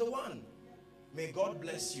 you are the one. May God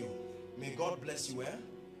bless you. May God bless you.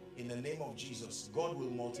 In the name of Jesus, God will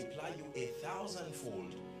multiply you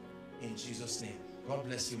 1,000-fold in Jesus' name. God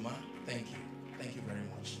bless you, ma. Thank you. Thank you very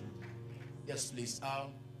much. Yes, please.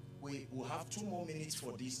 We will have 2 more minutes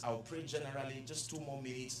for this. I'll pray generally, just 2 more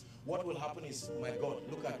minutes. What will happen is, my God,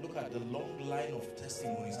 look at the long line of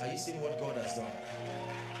testimonies. Are you seeing what God has done?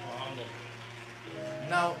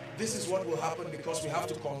 Now, this is what will happen because we have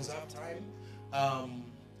to conserve time.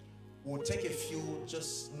 We'll take a few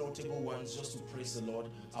just notable ones just to praise the Lord.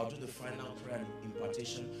 I'll do the final prayer and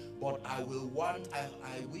impartation. But I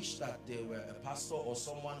wish that there were a pastor or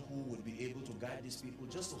someone who would be able to guide these people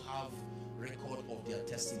just to have record of their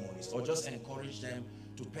testimonies, or just encourage them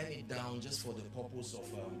to pen it down just for the purpose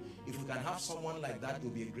of, if we can have someone like that, it will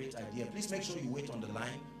be a great idea. Please make sure you wait on the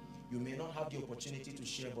line. You may not have the opportunity to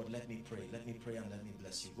share, but let me pray. Let me pray and let me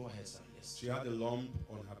bless you. Go ahead, sir. Yes. She had a lump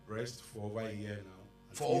on her breast for over a year now.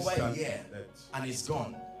 For over a year, and it's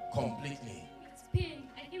gone completely. It's pain.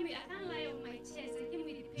 I can't lie on my chest. I came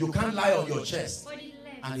with the pain. You can't lie on your chest, Body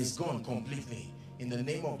left. and it's gone completely. In the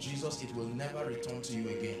name of Jesus, it will never return to you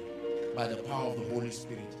again by the power of the Holy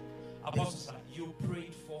Spirit. Apostle, sir, you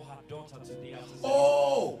prayed for her daughter today.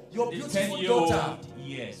 Oh, your beautiful daughter.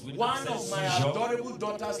 Yes. One of my adorable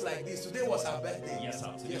daughters like this. Today was her birthday. Yes,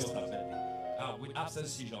 sir. Today was her birthday. With absent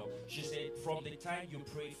seizure. She said from the time you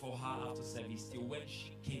prayed for her after service till when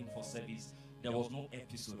she came for service, there was no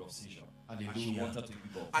episode of seizure. Hallelujah. And she wanted to be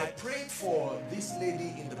born. I prayed for this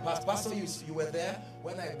lady in the past. Pastor, you were there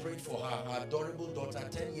when I prayed for her adorable daughter,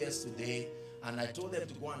 10 years today. And I told them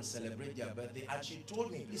to go and celebrate their birthday. And she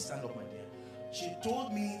told me, please stand up, my dear. She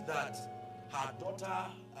told me that her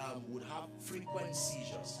daughter would have frequent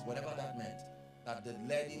seizures, whatever that meant. That the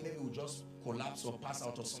lady maybe would just collapse or pass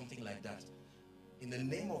out or something like that. In the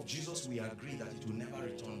name of Jesus, we agree that it will never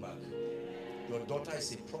return back. Your daughter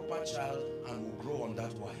is a proper child and will grow on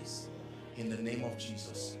that wise. In the name of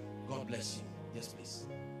Jesus. God bless you. Yes, please.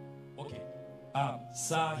 Okay.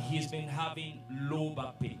 Sir, he's been having low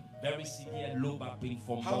back pain. Very severe low back pain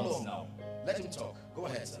for months now. Let him talk. Go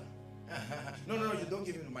ahead, sir. No, you don't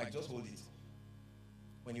give him the mic. Just hold it.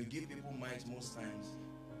 When you give people mics, most times,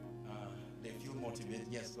 they feel motivated.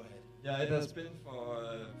 Yes, go ahead. Yeah, it has been for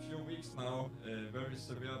a few weeks now, very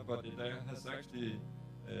severe, but it has actually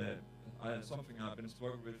something I've been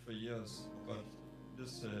struggling with for years. But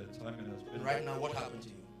this time it has been. Right now, what happened to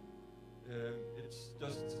you? It's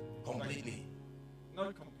just completely.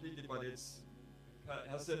 Not completely, but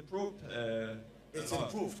has improved. It's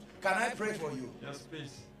improved. Can I pray for you? Yes,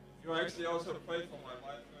 please. You actually also prayed for my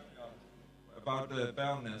wife earlier about the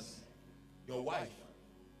barrenness. Your wife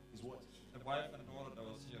is what? The wife and daughter that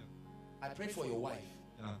was here. I prayed for your wife.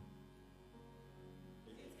 Yeah.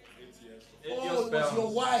 8 years. Oh, it was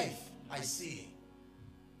your wife. I see.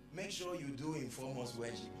 Make sure you do inform us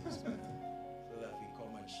when she comes back so that we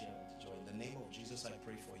come and share with joy. In the name of Jesus, I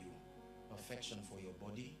pray for you. Perfection for your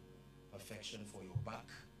body, perfection for your back.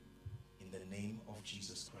 In the name of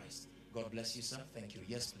Jesus Christ. God bless you, sir. Thank you.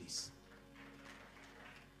 Yes, please.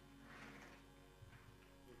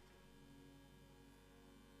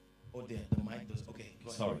 Oh, there, the mic does. Okay,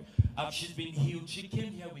 go sorry. She's been healed. She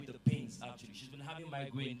came here with the pains, actually. She's been having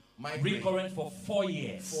migraine recurrent for 4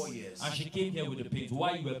 years. 4 years. And she came here with the pains.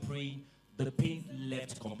 While you were praying, the pain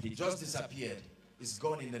left completely. Just disappeared. It's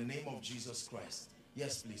gone in the name of Jesus Christ.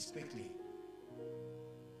 Yes, please, quickly.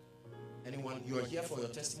 Anyone, you are here for your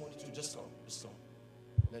testimony too? Just come. Just come.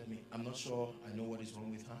 Let me. I'm not sure I know what is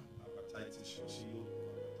wrong with her.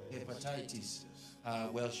 Hepatitis.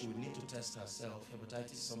 Well, she would need to test herself.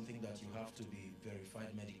 Hepatitis is something that you have to be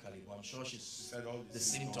verified medically. But I'm sure she's said all the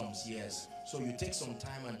symptoms, yes. So you take some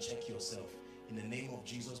time and check yourself. In the name of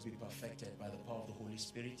Jesus, be perfected by the power of the Holy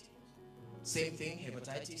Spirit. Same thing,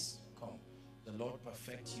 hepatitis. Come. The Lord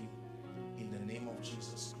perfect you in the name of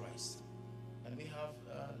Jesus Christ. And we have,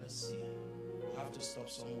 let's see, we have to stop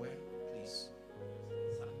somewhere, please.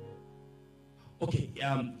 Okay,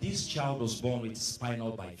 this child was born with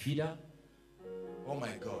spinal bifida. Oh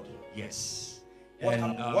my God. Yes. What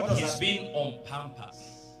he's been on Pampers.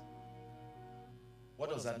 What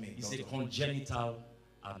does that mean? It's a congenital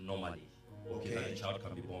anomaly. Okay. That a child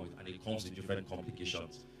can be born with, and it comes with different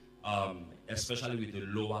complications, especially with the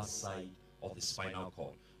lower side of the spinal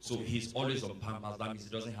cord. So he's always on Pampers. That means he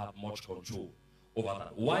doesn't have much control over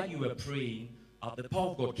that. While you were praying, the power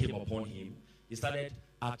of God came upon him. He started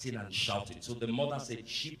acting and shouting. So the mother said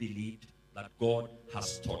she believed that God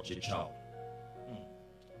has touched a child.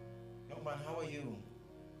 Young man, how are you?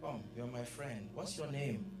 Come, you're my friend. What's your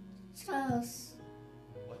name? Charles.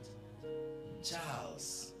 What?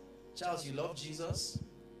 Charles. Charles, you love Jesus?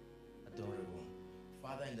 Adorable.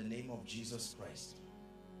 Father, in the name of Jesus Christ,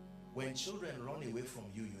 when children run away from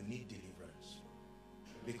you, you need deliverance.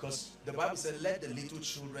 Because the Bible said, let the little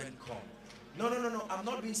children come. No. I'm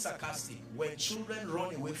not being sarcastic. When children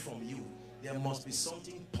run away from you, there must be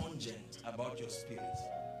something pungent about your spirit.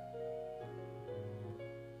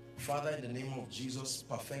 Father, in the name of Jesus,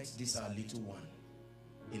 perfect this our little one.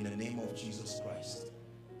 In the name of Jesus Christ.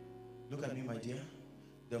 Look at me, my dear.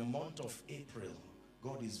 The month of April,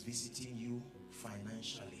 God is visiting you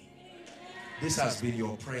financially. This has been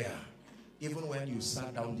your prayer. Even when you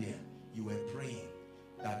sat down there, you were praying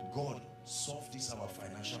that God solve this our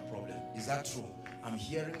financial problem. Is that true? I'm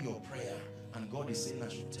hearing your prayer, and God is saying I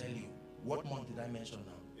should tell you. What month did I mention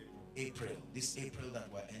now? April. This April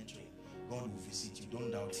that we're entering, God will visit you.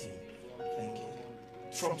 Don't doubt him. Thank you.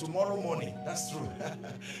 From tomorrow morning. That's true.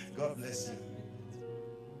 God bless you.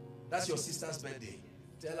 That's your sister's birthday.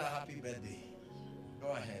 Tell her happy birthday. Go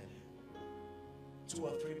ahead. 2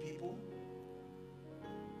 or 3 people.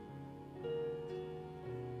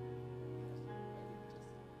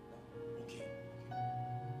 Okay.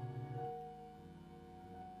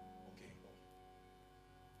 And beautiful.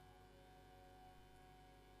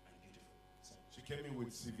 She came in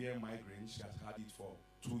with severe migraine. She has had it for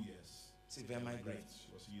 2 years. Severe migraine.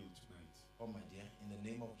 She was healed tonight. Oh my dear, in the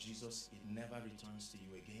name of Jesus, it never returns to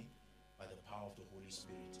you again by the power of the Holy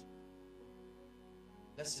Spirit.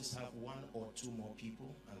 Let's just have 1 or 2 more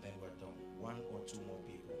people and then we're done. 1 or 2 more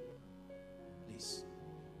people. Please.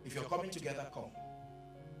 If you're coming together, come.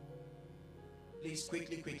 Please,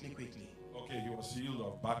 quickly. Okay, he was healed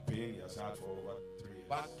of back pain. He has had for over 3 years.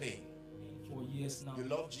 Back pain. 4 years now. You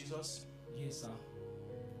love Jesus? Yes, sir.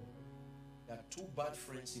 There are 2 bad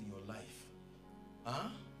friends in your life. Huh?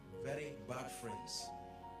 Very bad friends.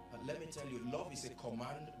 But let me tell you, love is a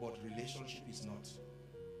command, but relationship is not.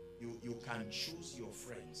 You can choose your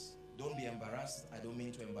friends. Don't be embarrassed. I don't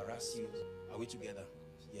mean to embarrass you. Are we together?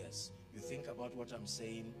 Yes. You think about what I'm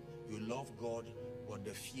saying. You love God, but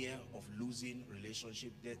the fear of losing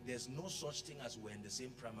relationship. There's no such thing as we're in the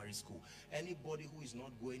same primary school. Anybody who is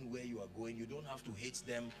not going where you are going, you don't have to hate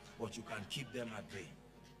them, but you can keep them at bay.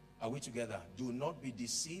 Are we together? Do not be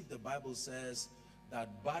deceived. The Bible says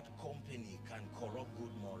that bad company can corrupt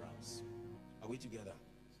good morals. Are we together?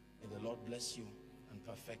 May the Lord bless you and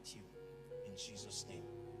perfect you in Jesus' name.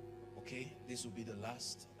 Okay, this will be the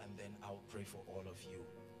last, and then I'll pray for all of you.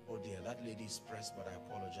 Oh dear, that lady is pressed, but I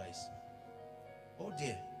apologize. Oh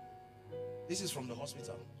dear, this is from the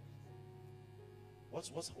hospital. What's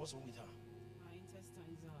wrong with her? My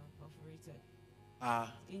intestines are perforated.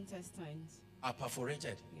 Intestines are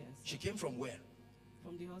perforated? Yes. She came from where?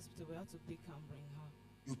 From the hospital. We had to pick her and bring her.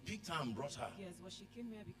 You picked her and brought her? Yes, but she came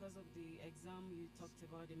here because of the exam you talked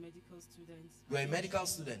about, the medical students. You're a medical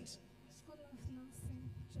student? School of Nursing,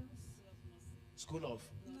 School of?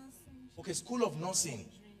 Nursing. Okay, School of Nursing.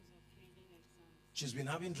 She's been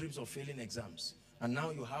having dreams of failing exams. And now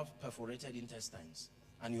you have perforated intestines.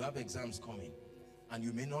 And you have exams coming. And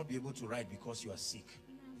you may not be able to write because you are sick.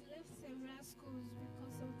 I've left several schools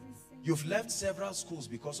because of this. You've left several schools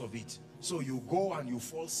because of it. So you go and you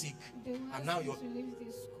fall sick. They will And now you're... to leave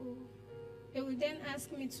this school. They will then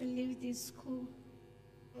ask me to leave this school.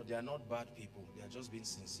 No, they are not bad people. They are just being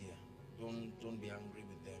sincere. Don't be angry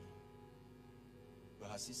with them. You're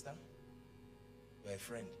her sister. You're a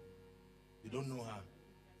friend. You don't know her.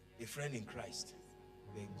 A friend in Christ.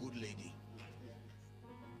 You're a good lady.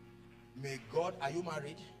 May God, are you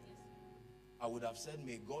married? I would have said,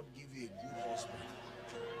 may God give you a good husband.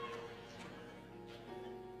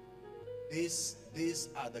 These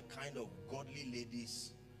are the kind of godly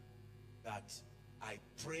ladies that I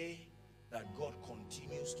pray that God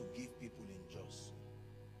continues to give people in just.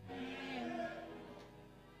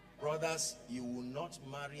 Brothers, you will not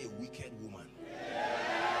marry a wicked woman.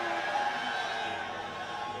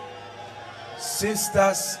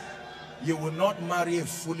 Sisters, you will not marry a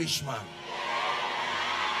foolish man.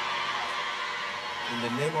 In the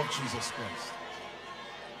name of Jesus Christ.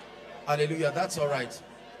 Hallelujah. That's all right.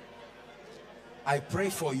 I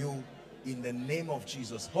pray for you in the name of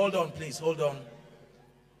Jesus. Hold on, please. Hold on.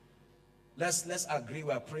 Let's agree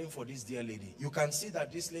we are praying for this dear lady. You can see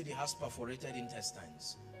that this lady has perforated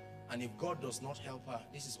intestines. And if God does not help her,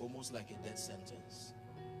 this is almost like a death sentence.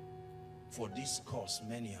 For this cause,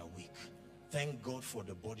 many are weak. Thank God for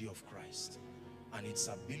the body of Christ and its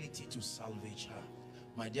ability to salvage her.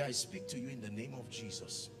 My dear, I speak to you in the name of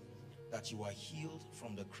Jesus that you are healed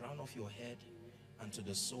from the crown of your head and to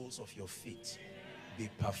the soles of your feet. Be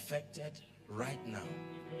perfected right now.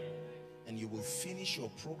 And you will finish your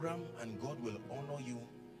program and God will honor you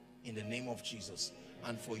in the name of Jesus.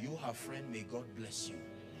 And for you, her friend, may God bless you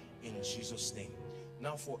in Jesus' name.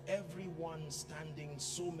 Now for everyone standing,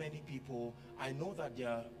 so many people, I know that there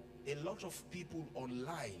are a lot of people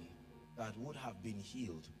online that would have been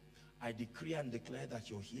healed. I decree and declare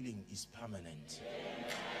that your healing is permanent.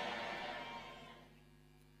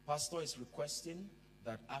 Pastor is requesting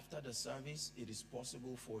that after the service, it is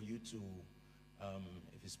possible for you to,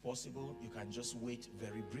 if it's possible, you can just wait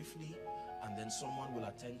very briefly and then someone will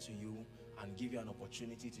attend to you and give you an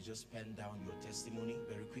opportunity to just pen down your testimony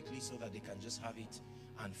very quickly so that they can just have it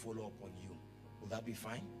and follow up on you. Will that be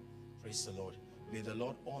fine? Praise the Lord. May the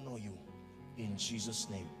Lord honor you in Jesus'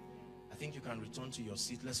 name. I think you can return to your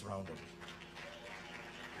seat. Let's round up.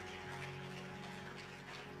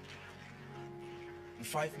 In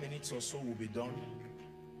 5 minutes or so we'll be done.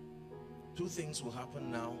 Two things will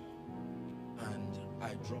happen now and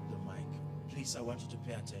I drop the mic. Please, I want you to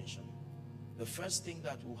pay attention. The first thing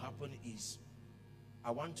that will happen is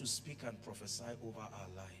I want to speak and prophesy over our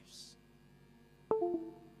lives.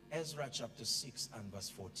 Ezra chapter 6 and verse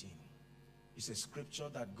 14. It's a scripture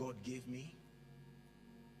that God gave me.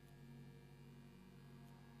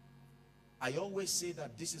 I always say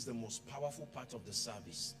that this is the most powerful part of the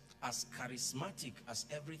service. As charismatic as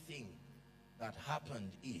everything that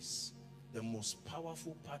happened is, the most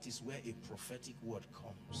powerful part is where a prophetic word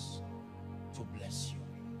comes to bless you.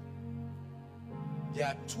 There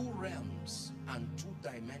are two realms and two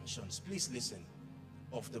dimensions, please listen,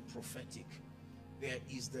 of the prophetic. There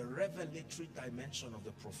is the revelatory dimension of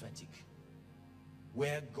the prophetic,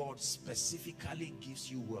 where God specifically gives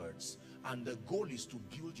you words, and the goal is to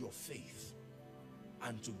build your faith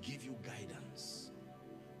and to give you guidance.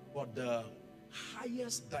 But the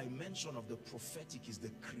highest dimension of the prophetic is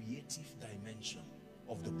the creative dimension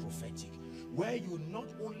of the prophetic, where you not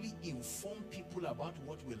only inform people about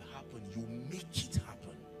what will happen, you make it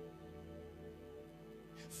happen.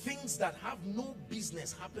 Things that have no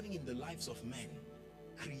business happening in the lives of men,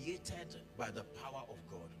 created by the power of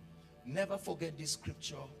God. Never forget this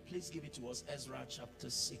scripture. Please give it to us. Ezra chapter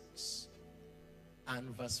 6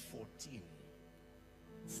 and verse 14.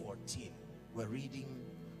 14. We're reading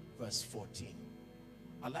verse 14.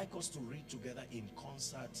 I'd like us to read together in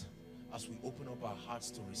concert as we open up our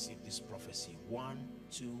hearts to receive this prophecy. 1,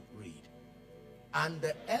 2, read. And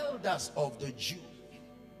the elders of the Jews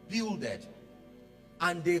builded,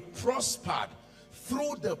 and they prospered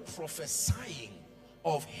through the prophesying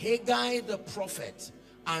of Haggai the prophet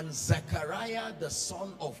and Zechariah the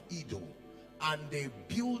son of Iddo, and they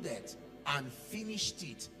builded and finished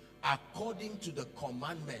it according to the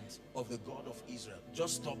commandment of the God of Israel.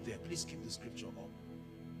 Just stop there. Please keep the scripture up.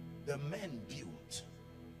 The men built,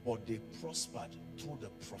 but they prospered through the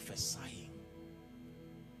prophesying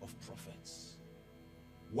of prophets.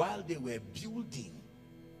 While they were building,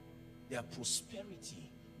 their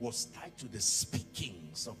prosperity was tied to the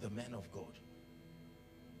speakings of the men of God.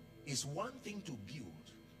 It's one thing to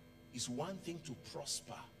build, it's one thing to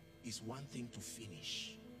prosper, it's one thing to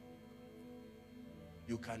finish.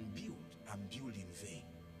 You can build and build in vain,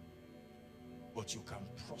 but you can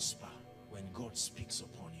prosper when God speaks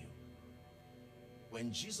upon you.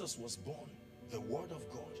 When Jesus was born, the word of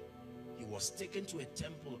God, he was taken to a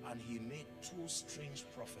temple and he made two strange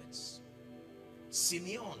prophets.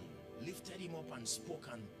 Simeon lifted him up and spoke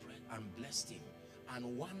and blessed him,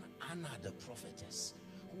 and one Anna the prophetess,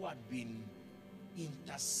 who had been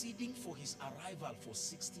interceding for his arrival for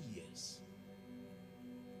 60 years.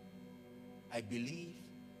 I believe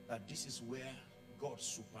that this is where God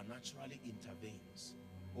supernaturally intervenes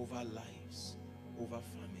over lives, over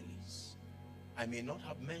families. I may not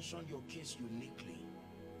have mentioned your case uniquely.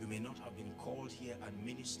 You may not have been called here and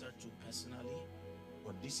ministered to personally,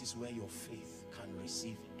 but this is where your faith can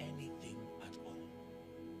receive anything at all.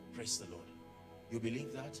 Praise the Lord. You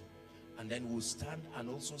believe that? And then we'll stand and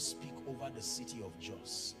also speak over the city of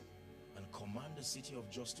Jos and command the city of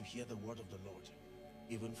Jos to hear the word of the Lord,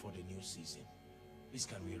 even for the new season. Please,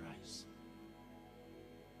 can we rise?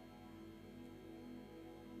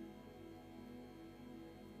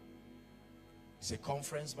 It's a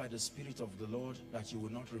conference by the Spirit of the Lord that you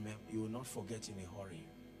will not remember, you will not forget in a hurry.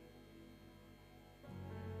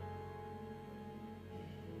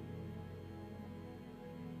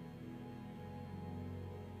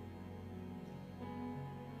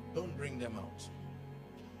 Don't bring them out.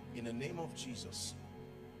 In the name of Jesus,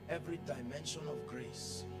 every dimension of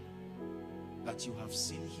grace that you have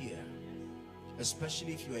seen here,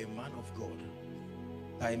 especially if you are a man of God,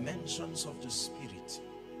 dimensions of the Spirit,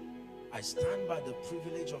 I stand by the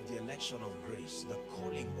privilege of the election of grace, the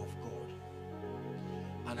calling of God,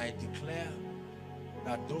 and I declare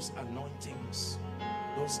that those anointings,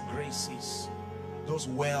 those graces, those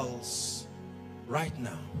wells, right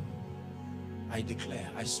now, I declare,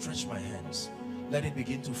 I stretch my hands, let it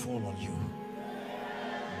begin to fall on you.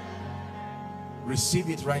 Receive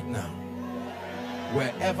it right now.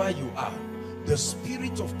 Wherever you are, the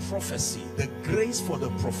spirit of prophecy, the grace for the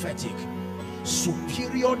prophetic,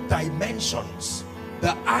 superior dimensions,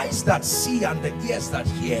 the eyes that see and the ears that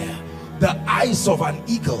hear, the eyes of an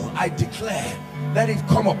eagle, I declare, let it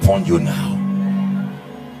come upon you now.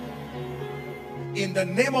 In the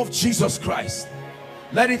name of Jesus Christ,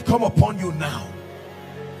 let it come upon you now.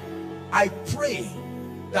 I pray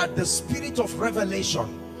that the spirit of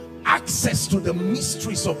revelation, access to the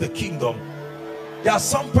mysteries of the kingdom, there are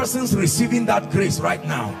some persons receiving that grace right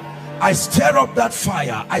now. I stir up that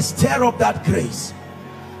fire, I stir up that grace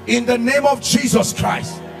in the name of Jesus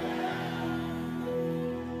Christ.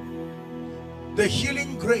 The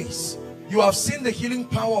healing grace, you have seen the healing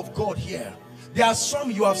power of God here. There are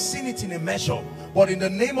some you have seen it in a measure, but in the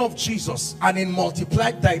name of Jesus and in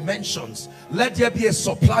multiplied dimensions, let there be a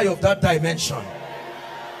supply of that dimension.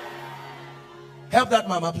 Help that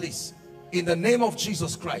mama, please. In the name of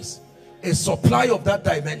Jesus Christ, a supply of that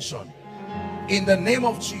dimension. In the name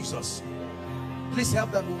of Jesus, please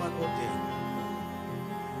help that woman out there.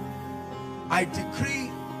 I decree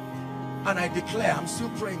and I declare, I'm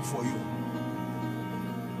still praying for you.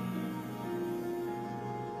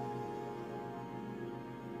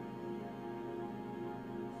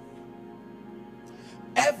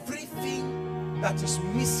 Everything that is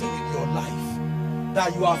missing in your life,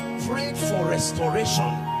 that you have prayed for restoration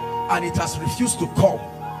and it has refused to come,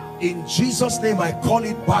 in Jesus' name I call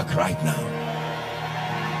it back right now.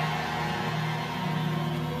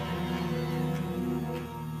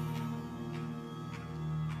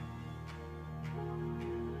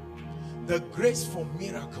 The grace for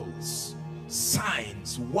miracles,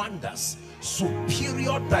 signs, wonders,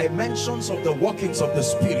 superior dimensions of the workings of the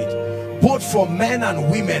Spirit, both for men and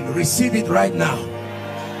women, receive it right now.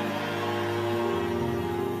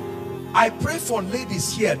 I pray for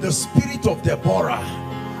ladies here, the spirit of Deborah,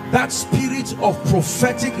 that spirit of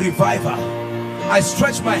prophetic revival, I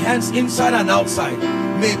stretch my hands inside and outside.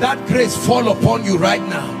 May that grace fall upon you right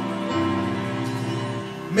now.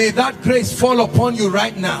 May that grace fall upon you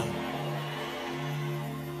right now.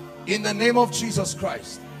 In the name of Jesus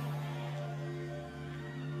Christ.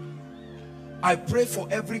 I pray for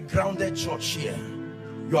every grounded church here.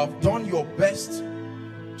 You have done your best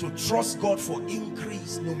to trust God for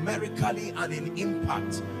increase numerically and in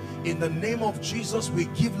impact. In the name of Jesus, we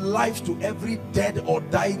give life to every dead or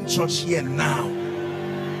dying church here now,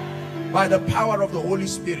 by the power of the Holy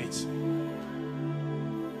Spirit.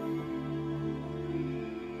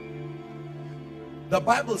 The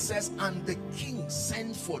Bible says, and the king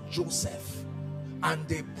sent for Joseph, and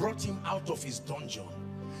they brought him out of his dungeon.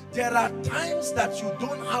 There are times that you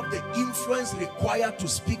don't have the influence required to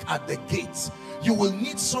speak at the gates. You will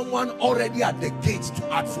need someone already at the gate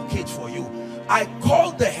to advocate for you. I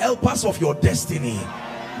call the helpers of your destiny.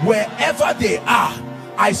 Wherever they are,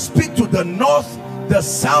 I speak to the north, the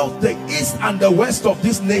south, the east, and the west of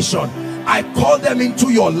this nation. I call them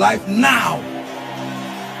into your life now.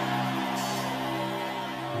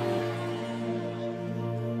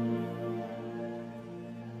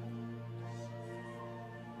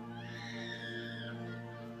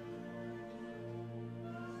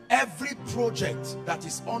 Every project that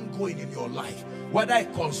is ongoing in your life, whether a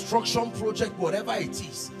construction project, whatever it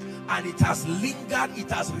is, and it has lingered,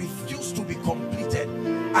 it has refused to be completed,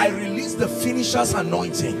 I release the finisher's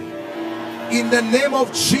anointing in the name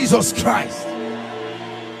of Jesus Christ.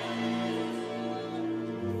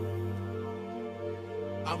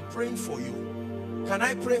 I'm praying for you. Can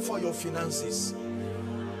I pray for your finances?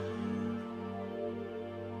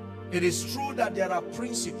 It is true that there are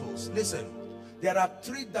principles. Listen, there are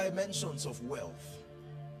 3 dimensions of wealth.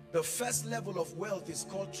 The first level of wealth is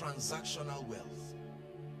called transactional wealth.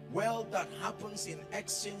 Wealth that happens in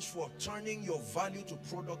exchange for turning your value to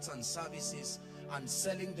products and services and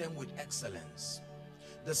selling them with excellence.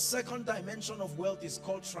 The second dimension of wealth is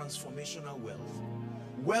called transformational wealth.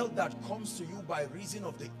 Wealth that comes to you by reason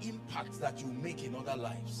of the impact that you make in other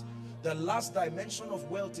lives. The last dimension of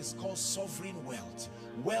wealth is called sovereign wealth.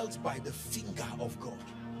 Wealth by the finger of God.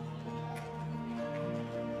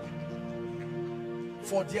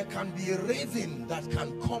 For there can be a raven that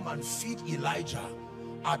can come and feed Elijah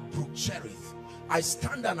at Brook Cherith. I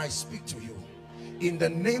stand and I speak to you in the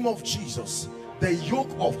name of Jesus. The yoke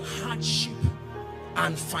of hardship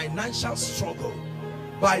and financial struggle,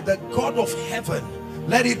 by the God of heaven,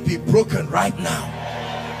 let it be broken right now.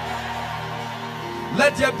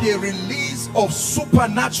 Let there be a release of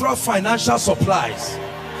supernatural financial supplies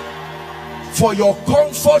for your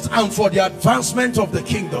comfort and for the advancement of the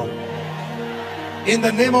kingdom. In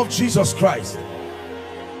the name of Jesus Christ.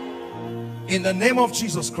 In the name of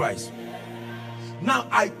Jesus Christ. Now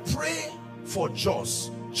I pray for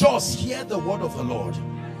Joss. Joss, hear the word of the Lord.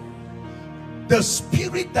 The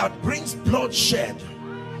spirit that brings bloodshed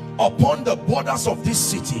upon the borders of this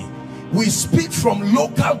city, we speak from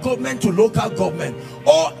local government to local government.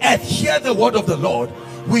 All earth, hear the word of the Lord.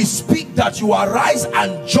 We speak that you arise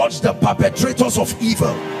and judge the perpetrators of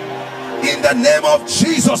evil. In the name of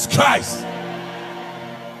Jesus Christ.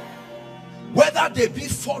 Whether they be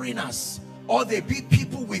foreigners or they be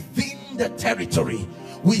people within the territory,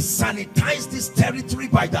 we sanitize this territory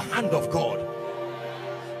by the hand of God.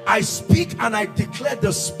 I speak and I declare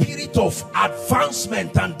the spirit of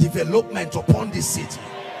advancement and development upon this city.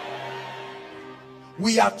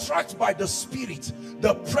 We attract by the spirit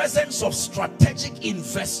the presence of strategic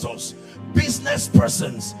investors, business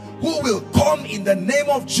persons who will come in the name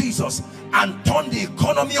of Jesus and turn the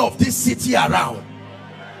economy of this city around.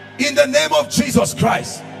 In the name of Jesus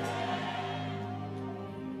Christ.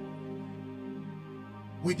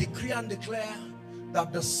 We decree and declare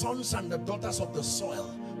that the sons and the daughters of the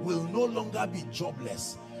soil will no longer be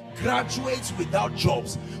jobless, graduates without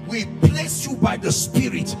jobs. We place you by the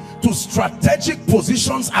spirit to strategic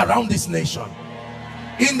positions around this nation.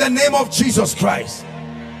 In the name of Jesus Christ.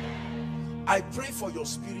 I pray for your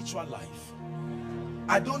spiritual life.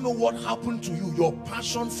 I don't know what happened to you. Your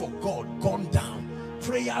passion for God gone down.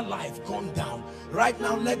 Prayer life gone down. Right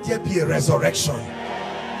now, let there be a resurrection.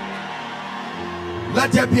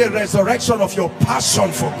 Let there be a resurrection of your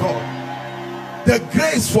passion for God. The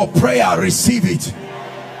grace for prayer, receive it.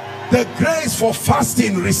 The grace for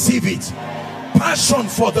fasting, receive it. Passion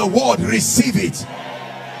for the word, receive it.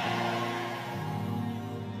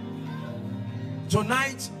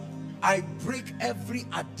 Tonight, I break every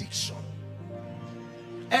addiction.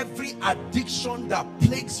 Every addiction that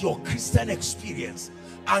plagues your Christian experience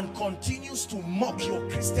and continues to mock your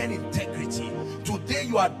Christian integrity. Today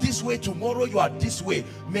you are this way, tomorrow you are this way.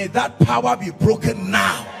 May that power be broken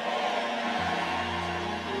now.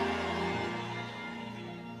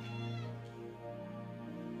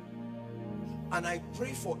 And I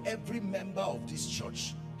pray for every member of this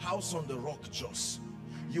church, House on the Rock Jos.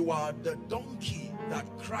 You are the donkey that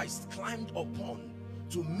Christ climbed upon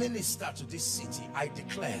to minister to this city. I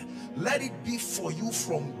declare, let it be for you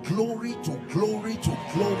from glory to glory to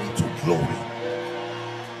glory to glory.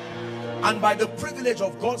 And by the privilege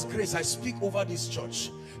of God's grace, I speak over this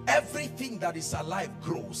church. Everything that is alive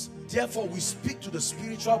grows. Therefore, we speak to the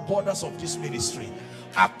spiritual borders of this ministry.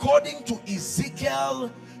 According to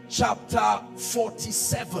Ezekiel chapter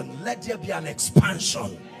 47, let there be an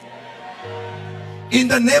expansion. In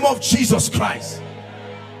the name of Jesus Christ.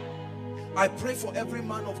 I pray for every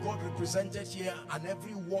man of God represented here and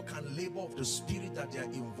every work and labor of the Spirit that they are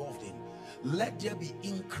involved in. Let there be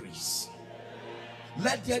increase.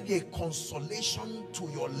 Let there be a consolation to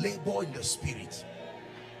your labor in the Spirit.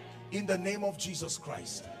 In the name of Jesus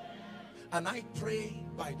Christ. And I pray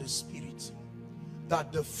by the Spirit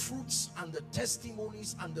that the fruits and the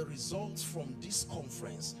testimonies and the results from this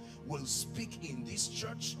conference will speak in this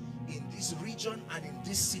church, in this region, and in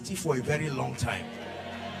this city for a very long time.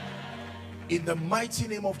 In the mighty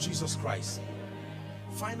name of Jesus Christ.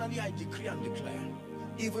 Finally, I decree and declare,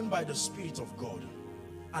 even by the Spirit of God,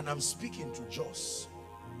 and I'm speaking to Joss.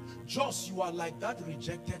 Joss, you are like that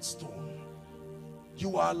rejected stone.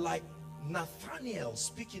 You are like Nathaniel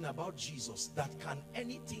speaking about Jesus, that can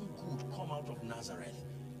anything good come out of Nazareth.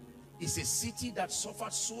 It's a city that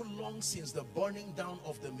suffered so long since the burning down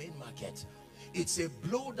of the main market. It's a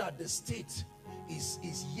blow that the state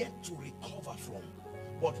is yet to recover from.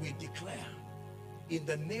 But we declare, in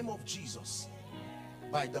the name of Jesus,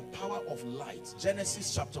 by the power of light,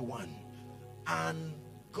 Genesis chapter 1, and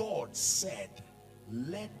God said,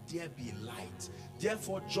 let there be light.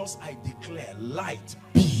 Therefore, just I declare, light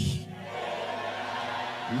be.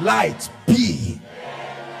 Light be.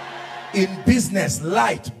 In business,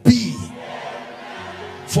 light be.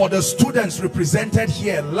 For the students represented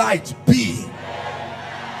here, light be.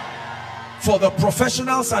 For the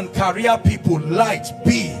professionals and career people, light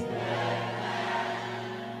be.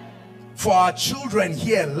 For our children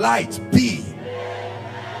here, light be.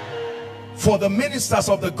 For the ministers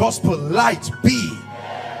of the gospel, light be.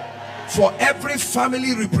 For every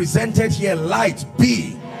family represented here, light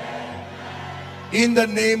be. In the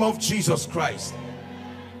name of Jesus Christ.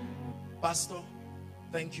 Pastor,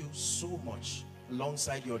 thank you so much,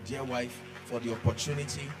 alongside your dear wife, for the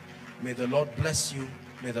opportunity. May the Lord bless you.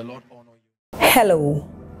 May the Lord honor you. Hello.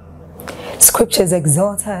 Scriptures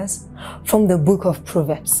exhort us from the book of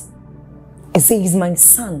Proverbs. It says, my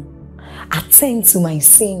son, attend to my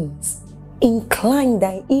sayings. Incline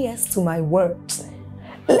thy ears to my words.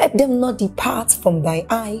 Let them not depart from thy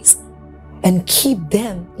eyes, and keep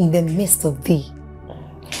them in the midst of thee.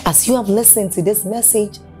 As you have listened to this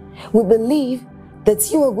message, we believe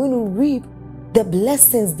that you are going to reap the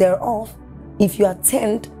blessings thereof if you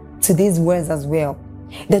attend to these words as well.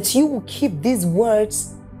 That you will keep these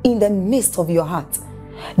words in the midst of your heart.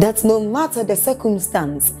 That no matter the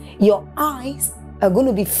circumstance, your eyes are going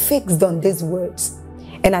to be fixed on these words.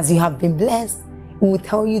 And as you have been blessed, we will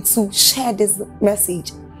tell you to share this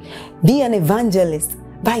message. Be an evangelist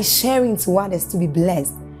by sharing to others to be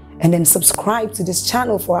blessed. And then subscribe to this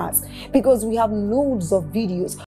channel for us, because we have loads of videos